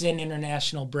 Mix in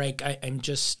international break.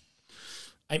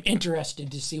 I'm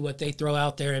interested to see what they throw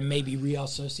out there, and maybe Real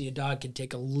Sociedad can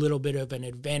take a little bit of an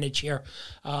advantage here.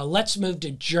 Let's move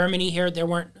to Germany here.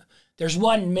 There's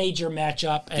one major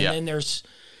matchup, and then there's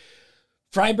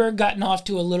Freiburg gotten off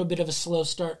to a little bit of a slow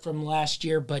start from last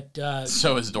year, but...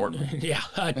 so is Dortmund.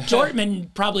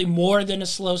 Dortmund probably more than a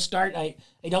slow start. I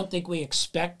don't think we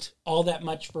expect all that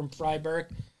much from Freiburg.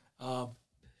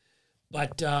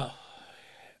 But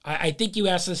I think you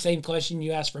asked the same question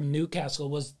you asked from Newcastle.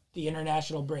 Was the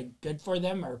international break good for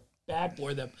them or bad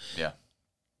for them? Yeah.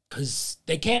 Because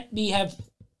they can't have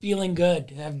feeling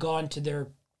good, have gone to their,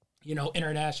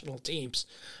 international teams.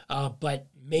 But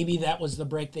maybe that was the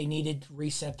break they needed to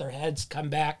reset their heads, come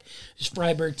back. This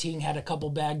Freiburg team had a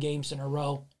couple bad games in a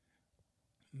row.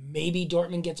 Maybe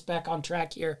Dortmund gets back on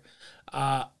track here.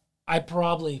 I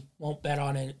probably won't bet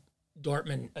on it,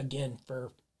 Dortmund again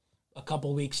for a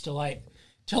couple weeks till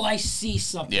I see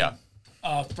something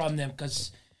from them,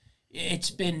 because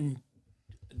they've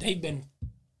been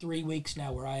 3 weeks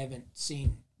now where I haven't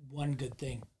seen one good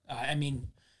thing.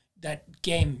 That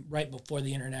game right before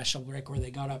the international break where they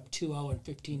got up 2-0 in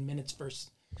 15 minutes versus,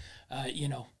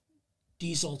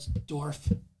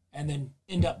 Dieseldorf, and then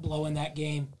end up blowing that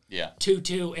game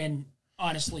 2-2, and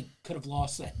honestly could have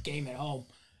lost that game at home.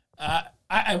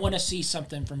 I want to see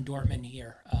something from Dortmund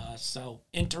here. So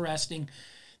interesting.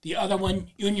 The other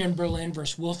one, Union Berlin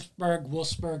versus Wolfsburg.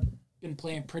 Wolfsburg been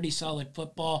playing pretty solid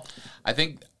football. I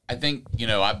think I've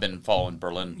been following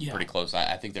Berlin pretty close.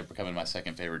 I think they're becoming my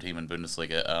second favorite team in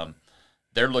Bundesliga.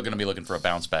 They're going to be looking for a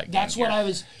bounce back game. That's what I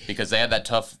was, because they had that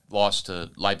tough loss to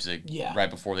Leipzig right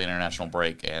before the international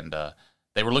break, and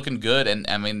they were looking good. And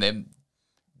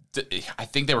I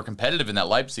think they were competitive in that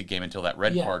Leipzig game until that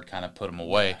red card kind of put them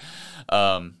away.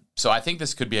 So I think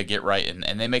this could be a get right,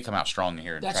 and they may come out strong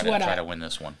here and try to win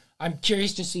this one. I'm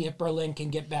curious to see if Berlin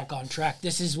can get back on track.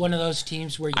 This is one of those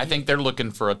teams where I think they're looking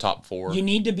for a top 4. You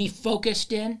need to be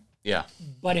focused in. Yeah.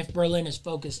 But if Berlin is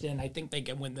focused in, I think they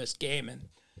can win this game. And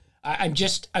I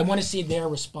want to see their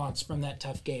response from that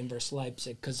tough game versus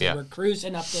Leipzig, because they were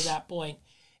cruising up to that point,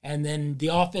 and then the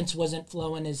offense wasn't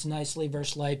flowing as nicely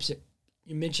versus Leipzig.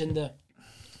 You mentioned the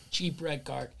cheap red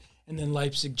card, and then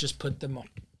Leipzig just put them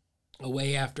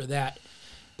away after that.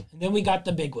 And then we got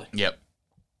the big one. Yep.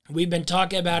 We've been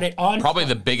talking about it on probably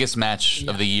the biggest match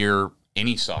of the year,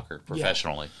 any soccer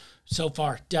professionally. So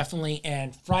far, definitely.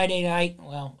 And Friday night,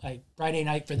 Friday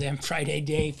night for them, Friday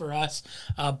day for us.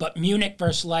 But Munich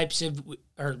versus Leipzig,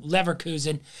 or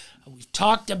Leverkusen, we've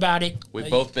talked about it. We've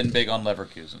both been big on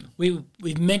Leverkusen.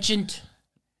 We've mentioned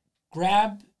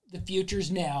grab the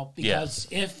futures now, because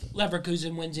if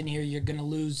Leverkusen wins in here, you're going to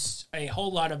lose a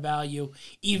whole lot of value,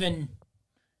 even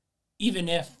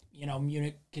if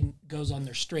Munich goes on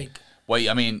their streak. Well,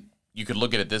 you could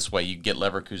look at it this way: you get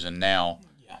Leverkusen now,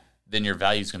 then your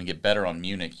value is going to get better on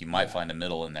Munich. You might find a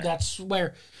middle in there. That's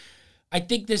where I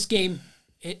think this game,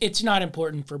 it's not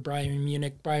important for Bayern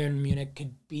Munich. Bayern Munich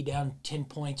could be down 10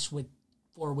 points with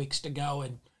 4 weeks to go,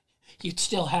 and you'd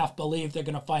still half believe they're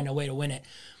going to find a way to win it.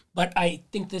 But I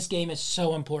think this game is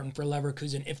so important for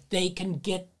Leverkusen. If they can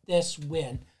get this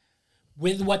win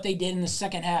with what they did in the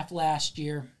second half last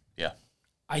year,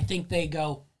 I think they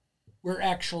go, we're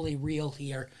actually real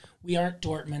here. We aren't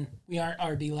Dortmund. We aren't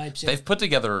RB Leipzig. They've put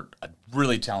together a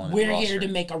really talented roster. We're here to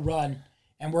make a run,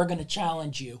 and we're going to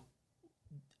challenge you.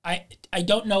 I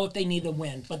don't know if they need to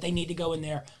win, but they need to go in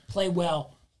there, play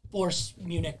well, force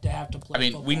Munich to have to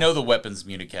play football. We know the weapons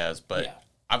Munich has, but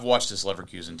I've watched this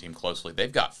Leverkusen team closely.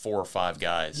 They've got 4 or 5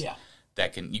 guys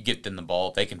that you get them the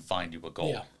ball, they can find you a goal.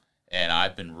 Yeah. And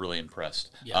I've been really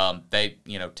impressed. Yeah. They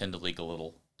tend to leak a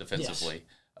little defensively. Yes.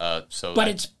 But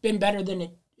it's been better than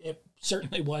it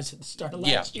certainly was at the start of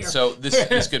last year. So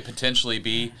this could potentially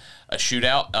be a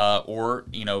shootout, or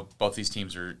both these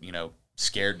teams are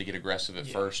scared to get aggressive at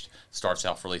first. Starts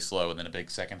out really slow, and then a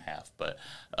big second half. But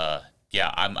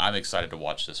I'm excited to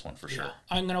watch this one for sure.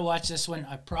 I'm going to watch this one.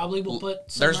 I probably will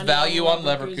put some There's money value on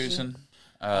Leverkusen.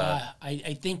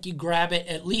 I think you grab it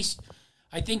at least.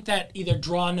 I think that either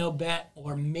draw no bet,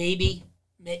 or maybe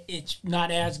it's not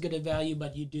as good a value,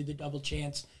 but you do the double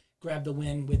chance, grab the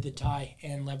win with the tie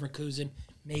and Leverkusen.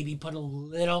 Maybe put a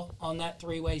little on that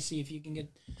 3-way, see if you can get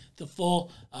the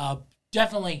full.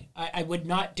 Definitely, I would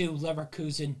not do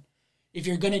Leverkusen. If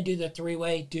you're going to do the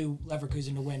 3-way, do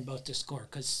Leverkusen to win, both to score,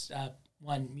 because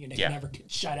Munich never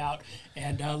gets shut out,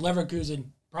 and Leverkusen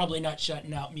probably not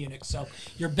shutting out Munich. So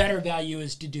your better value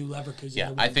is to do Leverkusen.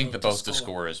 Yeah, I think the both to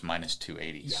score is minus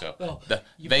 280. Yeah. So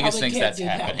Vegas thinks that's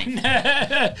happening.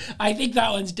 I think that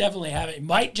one's definitely happening.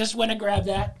 Might just want to grab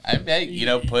that.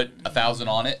 Put 1,000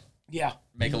 on it. Yeah.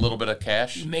 Make a little bit of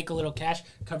cash. You make a little cash.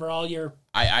 Cover all your.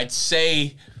 I'd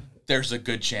say there's a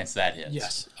good chance that hits.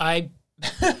 Yes,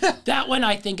 that one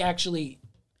I think actually,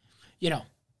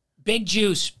 big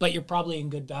juice, but you're probably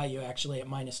in good value actually at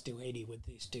minus 280 with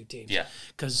these two teams. Yeah.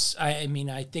 Because, I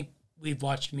think we've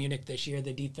watched Munich this year.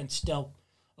 The defense still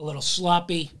a little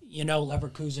sloppy.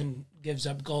 Leverkusen gives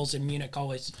up goals, and Munich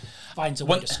always finds a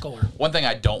way to score. One thing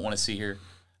I don't want to see here,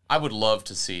 I would love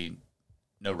to see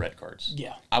no red cards.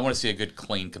 Yeah. I want to see a good,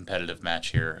 clean, competitive match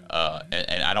here,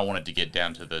 and I don't want it to get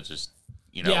down to the just,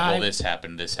 this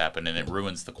happened, and it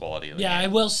ruins the quality of the game. I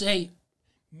will say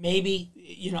maybe,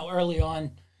 early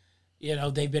on,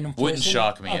 they've been enforcing Wouldn't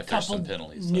shock me a if there's couple some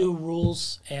penalties. new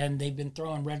rules, and they've been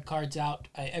throwing red cards out.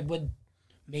 I would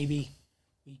maybe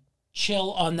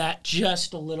chill on that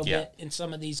just a little bit in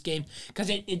some of these games, because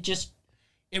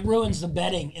it ruins the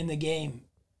betting in the game,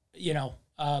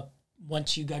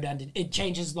 once you go down to, it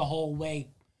changes the whole way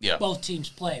both teams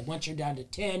play. Once you're down to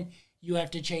 10, you have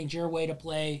to change your way to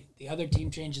play. The other team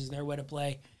changes their way to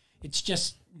play. It's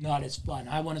just not as fun.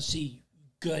 I want to see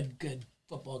good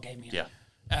football game here.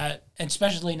 Yeah. And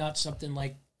especially not something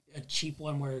like a cheap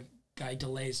one where guy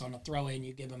delays on a throw-in,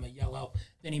 you give him a yellow,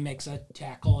 then he makes a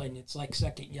tackle, and it's like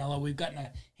second yellow. We've gotten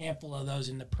a handful of those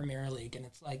in the Premier League, and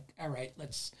it's like, all right,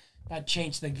 let's not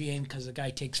change the game because the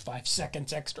guy takes 5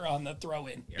 seconds extra on the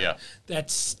throw-in here. Yeah.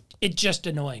 It's just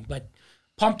annoying, but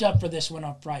pumped up for this one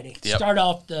on Friday. Yep. Start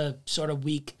off the sort of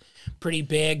week pretty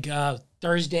big.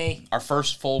 Thursday. Our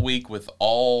first full week with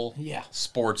all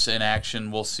sports in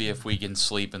action. We'll see if we can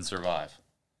sleep and survive.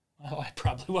 Oh, I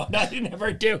probably won't. I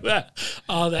never do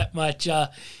all that much.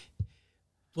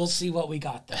 We'll see what we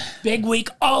got, though. Big week.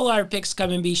 All our picks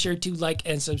coming. Be sure to like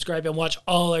and subscribe and watch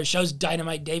all our shows.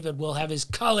 Dynamite David will have his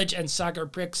college and soccer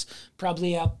picks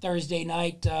probably out Thursday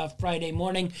night, Friday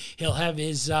morning. He'll have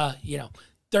his,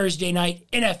 Thursday night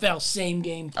NFL same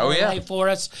game play for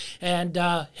us. And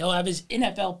he'll have his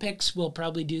NFL picks. We'll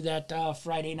probably do that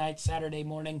Friday night, Saturday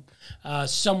morning,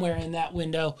 somewhere in that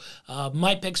window.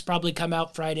 My picks probably come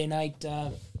out Friday night,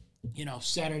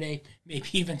 Saturday, maybe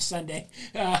even Sunday.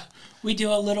 We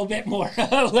do a little bit more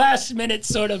last minute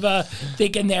sort of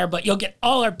thinking there, but you'll get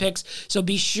all our picks. So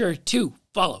be sure to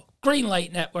follow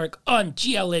Greenlight Network on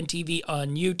GLN TV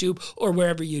on YouTube or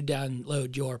wherever you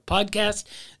download your podcast.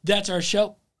 That's our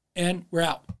show, and we're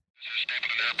out.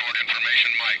 Stapleton Airport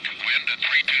information, Mike. Wind at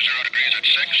 320 degrees at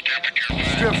 6, temperature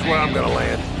 5. Strip's where I'm gonna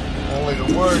land. Only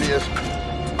the word is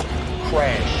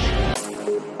crash.